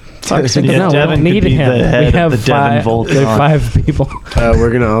 think we could. Yeah, no, we Devin don't need could be him. the head We of have the Devin Voltron. There are 5 people.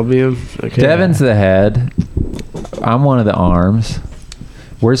 We're gonna all be him. Okay. Devin's the head. I'm one of the arms.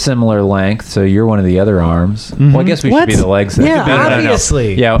 We're similar length, so you're one of the other arms. Well, I guess we should be the legs. Then. Yeah, No, no, no, no.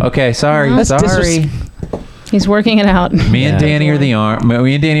 obviously. Yeah. Okay. Sorry. That's Sorry. He's working it out. Me and Yeah. Danny are the arm.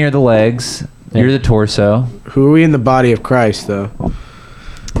 Me and Danny are the legs. Yeah. You're the torso. Who are we in the body of Christ, though?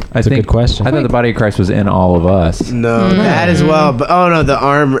 I a good question. I thought the body of Christ was in all of us. No, that as well. But oh no, the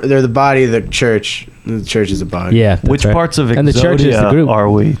arm. They're the body of the church. The church is a body. Yeah. that's Which right. parts of And the church is the Exodia group. are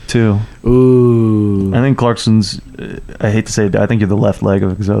we too? Ooh. I think Clarkson's. I hate to say it. I think you're the left leg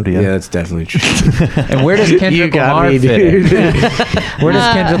of Exodia. Yeah, that's definitely true. And where does You Kendrick got Lamar me, fit in? dude. Where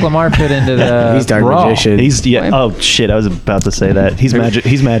does Kendrick Lamar fit into the He's Dark Raw? Magician. He's Oh shit! I was about to say that. He's magic.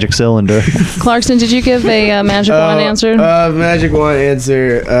 He's Magic Cylinder. Clarkson, did you give a magic wand answer? Magic wand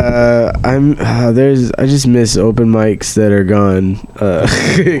answer. I just miss open mics that are gone.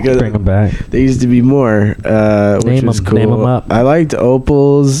 'Cause Bring them back. there used to be more, which Name was 'em, cool. name 'em up. I liked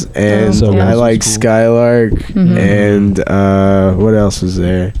Opals, and So I good. liked Skylark, and what else was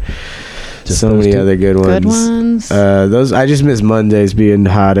there? Just So those many 2? other good ones. Good ones. Those I just miss Mondays being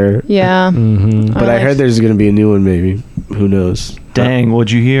hotter. Yeah. Mm-hmm. But I heard there's gonna be a new one. Maybe. Who knows? Dang,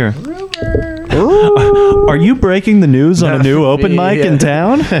 what'd you hear? Are you breaking the news on a new open mic in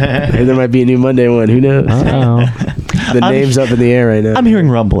town? I heard there might be a new Monday one. Who knows? The name's up in the air right now. I'm hearing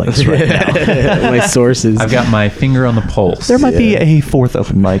rumblings right now. My sources. I've got my finger on the pulse. There might be a 4th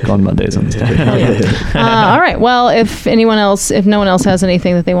open mic on Mondays in town. All right. Well, if no one else has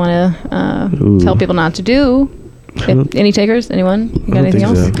anything that they want to tell people not to do, any takers? Anyone? You got anything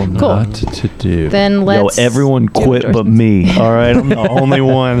else? Cool. Not to do. Then Yo, let's. everyone do quit but endorsements. me. All right, I'm the only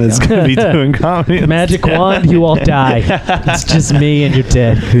one that's gonna be doing comedy. Magic wand, you all die. It's just me and you're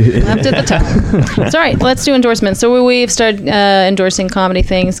dead. Left at the top. It's all right. Let's do endorsements. So we've started endorsing comedy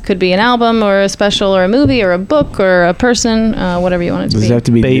things. Could be an album or a special or a movie or a book or a person, whatever you want it to Does be. it have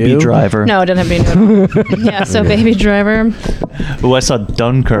to be Baby new? Driver. No, it doesn't have to be new. Yeah, so Baby Driver. Oh, I saw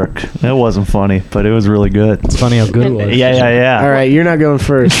Dunkirk. That wasn't funny, but it was really good. It's funny how good it was. Yeah. All right, you're not going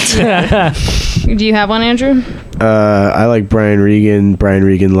first. Do you have one, Andrew? I like Brian Regan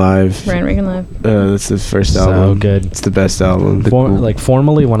Live. Brian Regan Live. That's the first So album. good. It's the best album.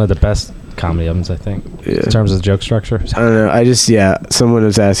 Formally one of the best comedy albums, I think, Yeah. in terms of the joke structure. I don't know. Someone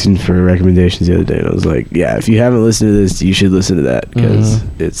was asking for recommendations the other day, and I was like, yeah, if you haven't listened to this, you should listen to that because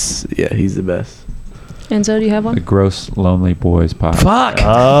he's the best. Enzo, do you have The one? Gross Lonely Boys podcast. Fuck!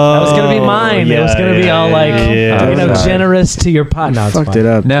 Oh, That was gonna be mine. It was gonna be all like, yeah. generous to your pot. No, it's Fucked fine. it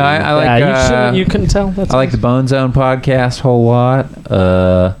up. No, dude. I like. Yeah, you couldn't tell. That's I like the Bone Zone podcast a whole lot.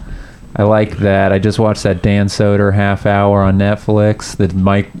 I like that. I just watched that Dan Soder half hour on Netflix. The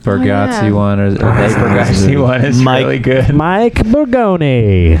Mike Bergazzi yeah. one, or the Dave Bergazzi one, is Mike- really good. Mike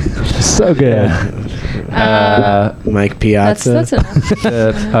Bergoni. So good. Mike Piazza. That's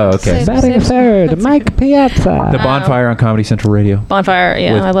enough. Oh, okay. Save- save- Mike Piazza. The Bonfire on Comedy Central Radio. Bonfire.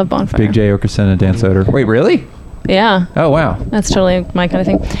 Yeah, With I love Bonfire. Big J Okerson and Dan Soder. Wait, really? Yeah, Oh, wow. that's totally my kind of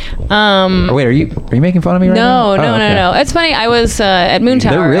thing. Oh, wait, are you making fun of me right now? No. It's funny. I was at Moon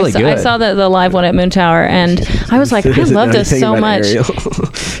Tower. They're really I good. saw the live one at Moon Tower, and I was like, I Doesn't love know this anything so about much. Ariel.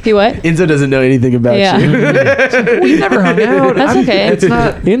 You what? Enzo doesn't know anything about Yeah. you. We never hung out. That's okay. It's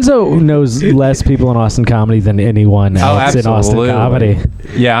not. Enzo knows less people in Austin comedy than anyone else in Austin absolutely. comedy.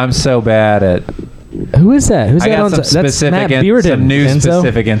 Yeah, I'm so bad at Who is that? Who's I that got on? some That's specific, Matt Bearden. some new Enzo?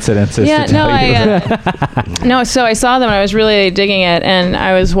 specific incidents. Yeah, no, so I saw them and I was really digging it, and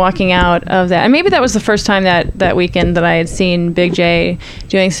I was walking out of that, and maybe that was the first time that weekend that I had seen Big J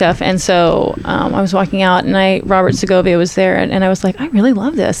doing stuff, and so I was walking out, and Robert Segovia was there, and I was like, I really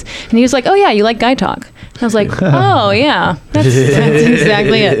love this, and he was like, oh yeah, you like Guy Talk? And I was like, oh yeah, that's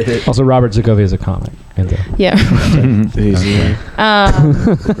exactly it. Also, Robert Segovia is a comic. Enzo. Yeah.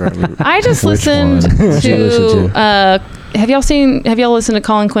 I just listened one? to. Have y'all listened to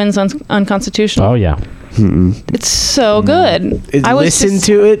Colin Quinn's Unconstitutional? Oh yeah. It's so good. I listened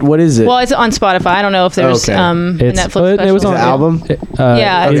to it. What is it? Well, it's on Spotify. I don't know if there's Okay. a Netflix special. It was on the album.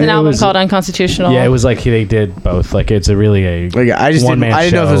 Yeah, it's it an album was- called Unconstitutional. Yeah, it was like they did both. Like it's a really a Like, I just one-man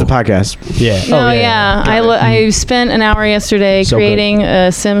didn't know if it was a show. podcast. Yeah. No, yeah. I spent an hour yesterday So creating a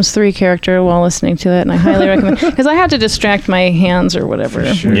Sims 3 character while listening to it, and I highly recommend because I had to distract my hands or whatever in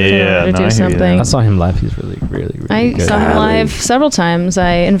order to no, I hear do you something. I saw him live. He's really, really, really I good. saw him live several times.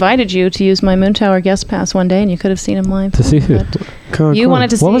 I invited you to use my Moon Tower guest pass one day, and you could have seen him live. To see who? But you wanted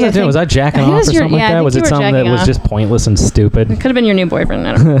to see. What was I doing? think- Was I jacking I think off it or was your- something yeah, like I that? think Was you it were something that jacking was off. just pointless and stupid? It could have been your new boyfriend.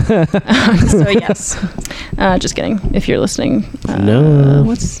 I don't know. So yes, just kidding. If you're listening, No.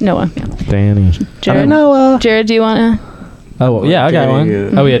 What's Noah? Yeah. Danny. Jared. Noah. Jared, do you want to? Oh well, yeah, I got one.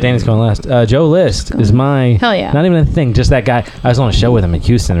 Danny, Oh yeah, Danny's going last. Joe List is my. Hell yeah. Not even a thing. Just that guy. I was on a show with him in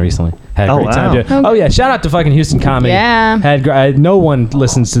Houston recently. Had a Oh, great time wow. doing it. Oh yeah, shout out to fucking Houston Comedy. Yeah. No one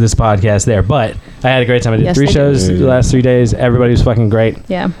listens to this podcast there, but I had a great time. I did Yes, 3 they do. shows the last 3 days. Everybody was fucking great.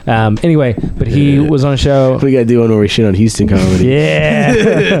 Yeah. Anyway, but he was on a show. We gotta do one where we shit on Houston comedy. Yeah.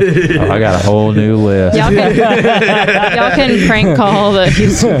 Oh, I got a whole new list. Y'all can prank call the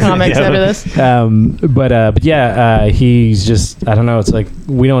Houston comics after this. But yeah, he's just, I don't know. It's like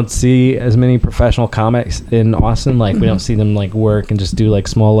we don't see as many professional comics in Austin. Like we don't see them like work and just do like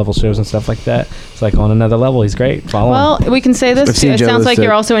small level shows and stuff like that. It's like on another level. He's great. Follow him. Well, we can say this. I've seen It Joe sounds like List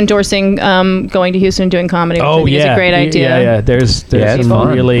you're it. also endorsing going to Houston and doing comedy, which I think is a great idea. Yeah. There's it's some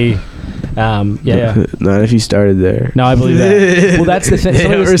fun. really, yeah. Not if you started there. No, I believe that. Well, that's the thing. They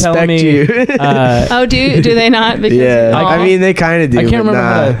Somebody don't was telling respect me. you. Oh, do they not? Because Yeah, Aw. I mean they kind of do. I can't but remember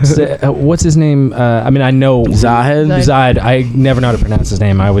nah. how to say, what's his name. I mean, I know Zahed? Zahed. I never know how to pronounce his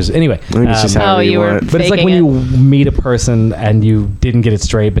name. I was anyway. I think it's just Oh, however you were- want. But it's like faking when you meet a person and you didn't get it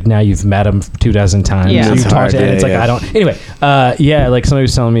straight, but now you've met them 2,000 times. Yeah. So you It's talk hard, to and yeah, it's like yeah. I don't. Anyway, yeah, like somebody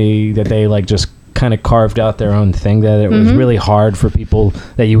was telling me that they like just kind of carved out their own thing. That it was really hard for people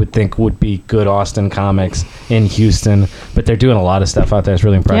that you would think would be good Austin comics in Houston, but they're doing a lot of stuff out there. It's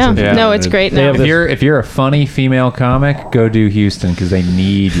really Yeah. impressive. Yeah. No, it's great They now. have If you're a funny female comic, go do Houston because they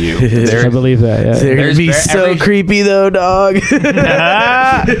need you. I There's- believe that. Yeah. They're gonna There's be ve- so every- creepy though, dog. Get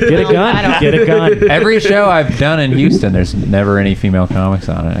a gun. Get a gun. Every show I've done in Houston, there's never any female comics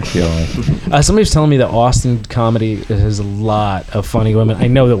on it. I feel like Somebody was telling me that Austin comedy has a lot of funny women. I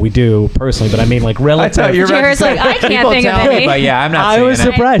know that we do personally, but I mean like relative. Jared's like, I can't think of any. but yeah, I'm not. I saying was it.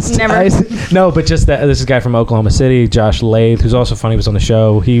 surprised. Never. No, but just that this is a guy from Oklahoma City, Josh Lathe, who's also funny, was on the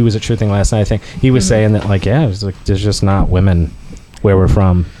show. He was at True Thing last night, I think. He was saying that, like, yeah, it was like, there's just not women where we're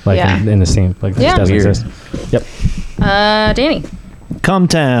from, like, Yeah. in the scene. Like, this Yeah. doesn't Weird. exist. Yep. Danny.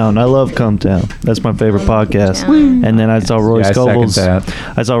 Cumtown. I love Cumtown. That's my favorite podcast. Cumtown. And then I saw Roy Yeah, I second Scovel's.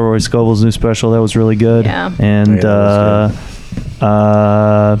 that. I saw Roy Scovel's new special. That was really good. Yeah. And Yeah, that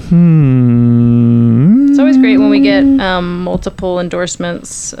It's always great when we get multiple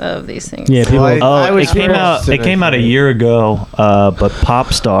endorsements of these things. Yeah, people. Well, Oh, I was it came out. first, It came out a year ago. But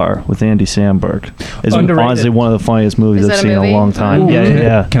Pop Star with Andy Samberg is Underrated. honestly one of the funniest movies Is I've that a seen in a movie? long time. Ooh. Yeah,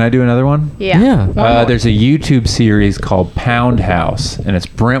 yeah. Can I do another one? Yeah. Yeah. There's a YouTube series called Pound House, and it's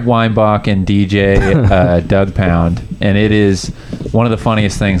Brent Weinbach and DJ Doug Pound, and it is one of the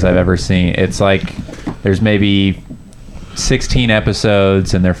funniest things I've ever seen. It's like there's maybe 16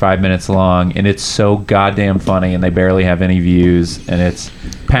 episodes, and they're 5 minutes long, and it's so goddamn funny, and they barely have any views, and it's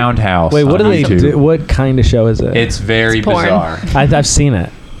Pound House. Wait, what do on they YouTube. do? What kind of show is it? It's very It's porn. bizarre. I've seen it.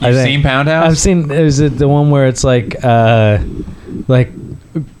 I You've think. seen Pound House? I've seen. Is it the one where it's like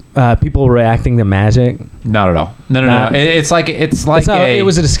people reacting to magic? Not at all. No. It's like It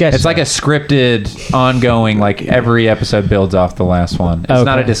was a sketch. It's like a scripted, ongoing. Like every episode builds off the last one. It's not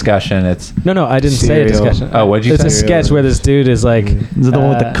a Okay. discussion. It's No, I didn't say a Serial. discussion. Oh, what'd you it's say? a sketch where this dude is like. Is it the one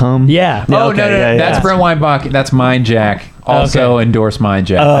with the cum? Yeah. Yeah, oh okay, no, yeah, that's yeah. Brent Weinbach. That's Mind Jack. Also endorse Mind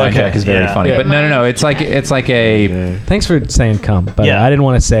Jack. Oh, Mind okay. Jack is very Yeah. funny. Yeah. But no. It's like a. Thanks for saying cum, but Yeah. I didn't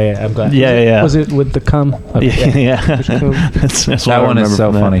want to say it. I'm glad. Yeah, yeah. Was it with the cum? Okay, Yeah. That's what That I one is remember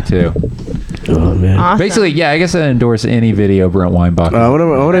so from that. funny too. Oh man. Awesome. Basically, yeah, I guess I endorse any video Brent Weinbach. I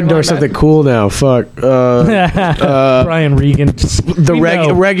want to endorse something cool now. Fuck. Brian Regan.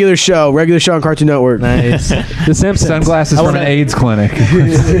 The regular show on Cartoon Network. Nice. The Simpsons. Sunglasses from an AIDS clinic.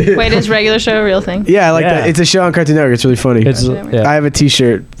 Wait, is regular show a real thing? Yeah, I like that. It's a show on Cartoon Network. It's really funny. I have a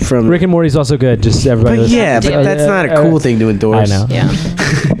T-shirt from Rick and Morty's also good. Just everybody. But yeah, but that's not a cool thing to endorse. I know. Yeah.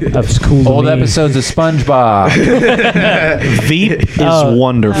 That's cool. Old episodes of SpongeBob. Veep is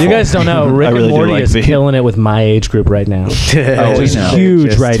wonderful. You guys don't know. Rick I really and do Morty like is Veep. killing it with my age group right now. Oh, we It's know.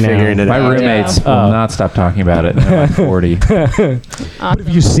 huge Just right figuring now. it My out. roommates will not stop talking about it. They're like 40. Have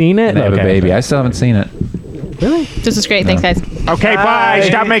you seen it? And they have a baby. I still haven't seen it. Really? This is great. Thanks, guys. Okay, bye.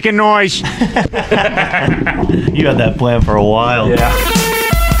 Stop making noise. You had that plan for a while. Yeah.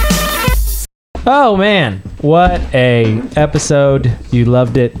 Oh man, what a episode! You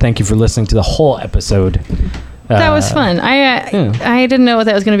loved it. Thank you for listening to the whole episode. That was fun. I didn't know what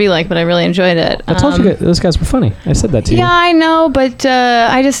that was going to be like, but I really enjoyed it. I told you those guys were funny. I said that to you. Yeah, I know, but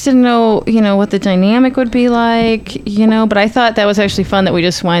I just didn't know, what the dynamic would be like, But I thought that was actually fun that we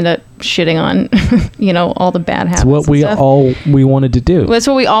just wind up shitting on, all the bad habits. It's what we wanted to do. Well, that's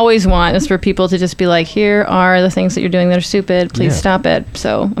what we always want, is for people to just be like, here are the things that you're doing that are stupid. Please stop it.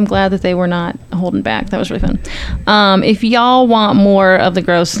 So I'm glad that they were not holding back. That was really fun. If y'all want more of the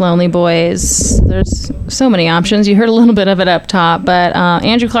Gross Lonely Boys, there's so many options. You heard a little bit of it up top, but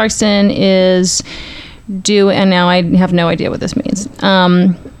Andrew Clarkston is due, and now I have no idea what this means.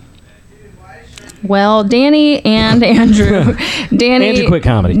 Well, Danny and Andrew, Andrew quit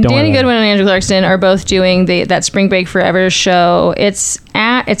comedy. Don't Danny worry about Goodwin and Andrew Clarkston are both doing that Spring Break Forever show. It's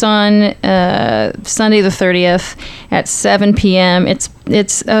on Sunday the 30th at 7 p.m. It's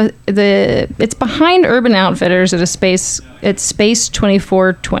behind Urban Outfitters at Space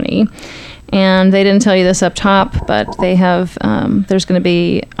 2420. And they didn't tell you this up top, but they have, there's going to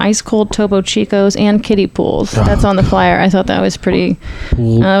be ice cold Topo Chicos and kiddie pools. That's on the flyer. I thought that was pretty,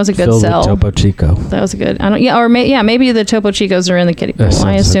 that was a good filled sell. with Topo Chico. That was a good, maybe the Topo Chicos are in the kiddie pool.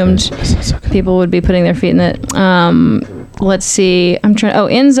 I assumed people would be putting their feet in it. Let's see.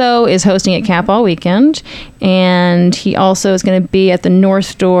 Enzo is hosting at Cap all weekend, and he also is going to be at the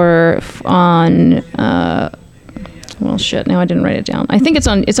North Door on, well, shit. Now I didn't write it down. I think it's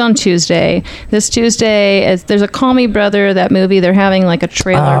on Tuesday. This Tuesday, there's a Call Me Brother, that movie. They're having like a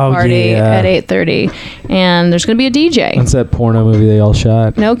trailer party at 8:30, and there's going to be a DJ. That's that porno movie they all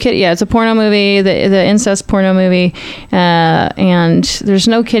shot. No kid. Yeah, it's a porno movie, the incest porno movie, and there's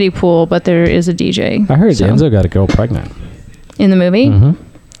no kiddie pool, but there is a DJ. I heard Enzo got a girl pregnant in the movie.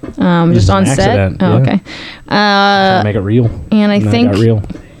 Mm-hmm. Just on accident, set. Oh, yeah. okay. Trying to make it real. And I think it got real.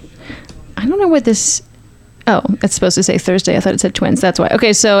 I don't know what this. Oh, it's supposed to say Thursday. I thought it said twins. That's why.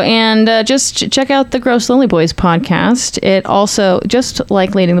 Okay, so, and just check out the Gross Lonely Boys podcast. It also, just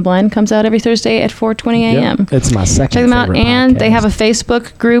like Leading the Blind, comes out every Thursday at 4:20 a.m. Yep. It's my second Check them out. favorite And they podcast. have a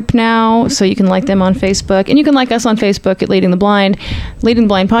Facebook group now, so you can like them on Facebook. And you can like us on Facebook at Leading the Blind. Leading the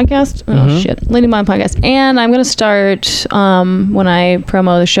Blind podcast? Oh, shit. Leading the Blind podcast. And I'm going to start, when I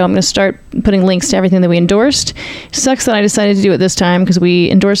promo the show, I'm going to start putting links to everything that we endorsed. Sucks that I decided to do it this time, because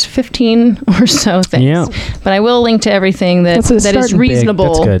we endorsed 15 or so things. Yeah. But I will link to everything that is starting big.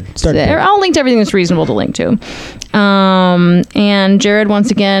 reasonable. That's good. Start big. I'll link to everything that's reasonable to link to. And Jared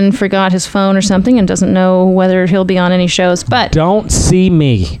once again forgot his phone or something and doesn't know whether he'll be on any shows. But Don't see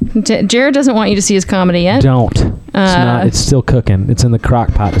me. Jared doesn't want you to see his comedy yet. Don't. It's still cooking. It's in the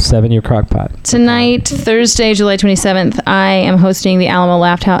crock pot, a 7-year crock pot. Tonight, Thursday, July 27th, I am hosting the Alamo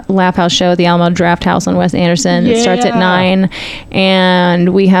Laugh House show at the Alamo Draft House on West Anderson. It starts at 9,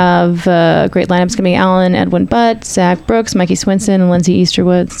 and we have great lineups coming. Alan Edwin Butt, Zach Brooks, Mikey Swinson, and Lindsay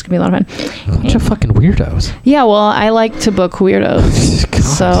Easterwood. It's gonna be a lot of fun. Bunch of fucking weirdos. Yeah, well, I like to book weirdos,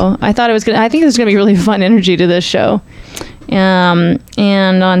 so I thought I think there's gonna be really fun energy to this show.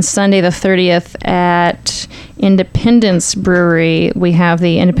 And on Sunday the 30th at Independence Brewery, we have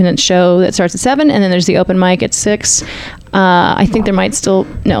the Independence show that starts at 7, and then there's the open mic at 6. I think there might still...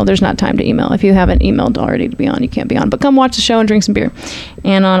 No, there's not time to email. If you haven't emailed already to be on, you can't be on. But come watch the show and drink some beer.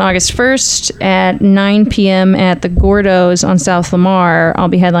 And on August 1st at 9 p.m. at the Gordo's on South Lamar, I'll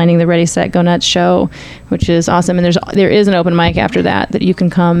be headlining the Ready, Set, Go Nuts show, which is awesome. And there is an open mic after that you can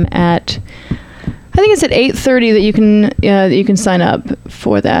come at... I think it's at 8:30 that you can sign up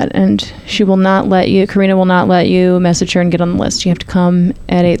for that, and Karina will not let you message her and get on the list. You have to come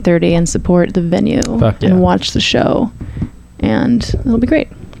at 8:30 and support the venue and watch the show, and it'll be great.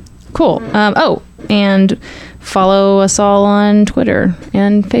 Cool. And follow us all on Twitter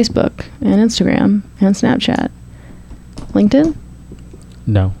and Facebook and Instagram and Snapchat. LinkedIn?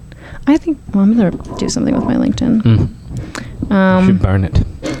 No. I think, I'm going to do something with my LinkedIn. You should burn it.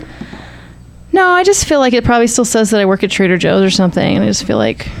 No, I just feel like it probably still says that I work at Trader Joe's or something, and I just feel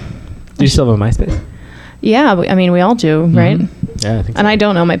like, Do you still have a MySpace? yeah, I mean, we all do, right? Yeah, I think so. And I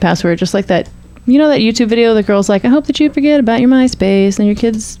don't know my password, just like that. You know that YouTube video, the girl's like, I hope that you forget about your MySpace and your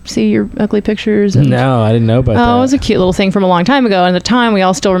kids see your ugly pictures. And, No, I didn't know about that. oh, it was a cute little thing from a long time ago. And at the time, we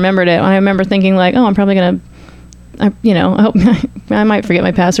all still remembered it. And I remember thinking like, oh, I'm probably going to, I hope I might forget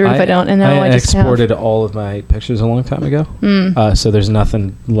my password if I don't. And now I just exported all of my pictures a long time ago. So there's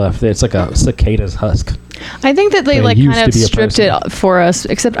nothing left. It's like a cicada's husk. I think that they It like used kind of to be a stripped person. it for us,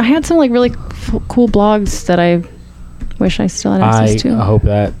 except I had some like really cool blogs that I wish I still had I access to. hope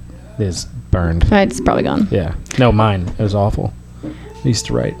that is burned. It's probably gone. Yeah. No, mine. It was awful. I used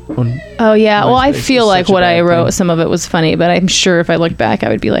to write on. Oh yeah. Well, I MySpace feel is like such a what I bad wrote, thing. some of it was funny, but I'm sure if I looked back, I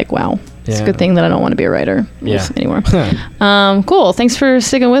would be like, wow, it's a Yeah. good thing that I don't want to be a writer Yeah. anymore. Cool. Thanks for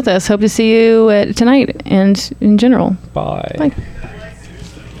sticking with us. Hope to see you tonight and in general. Bye. Bye.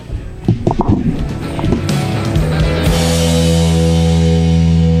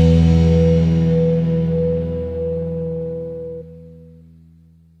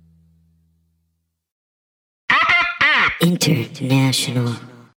 International.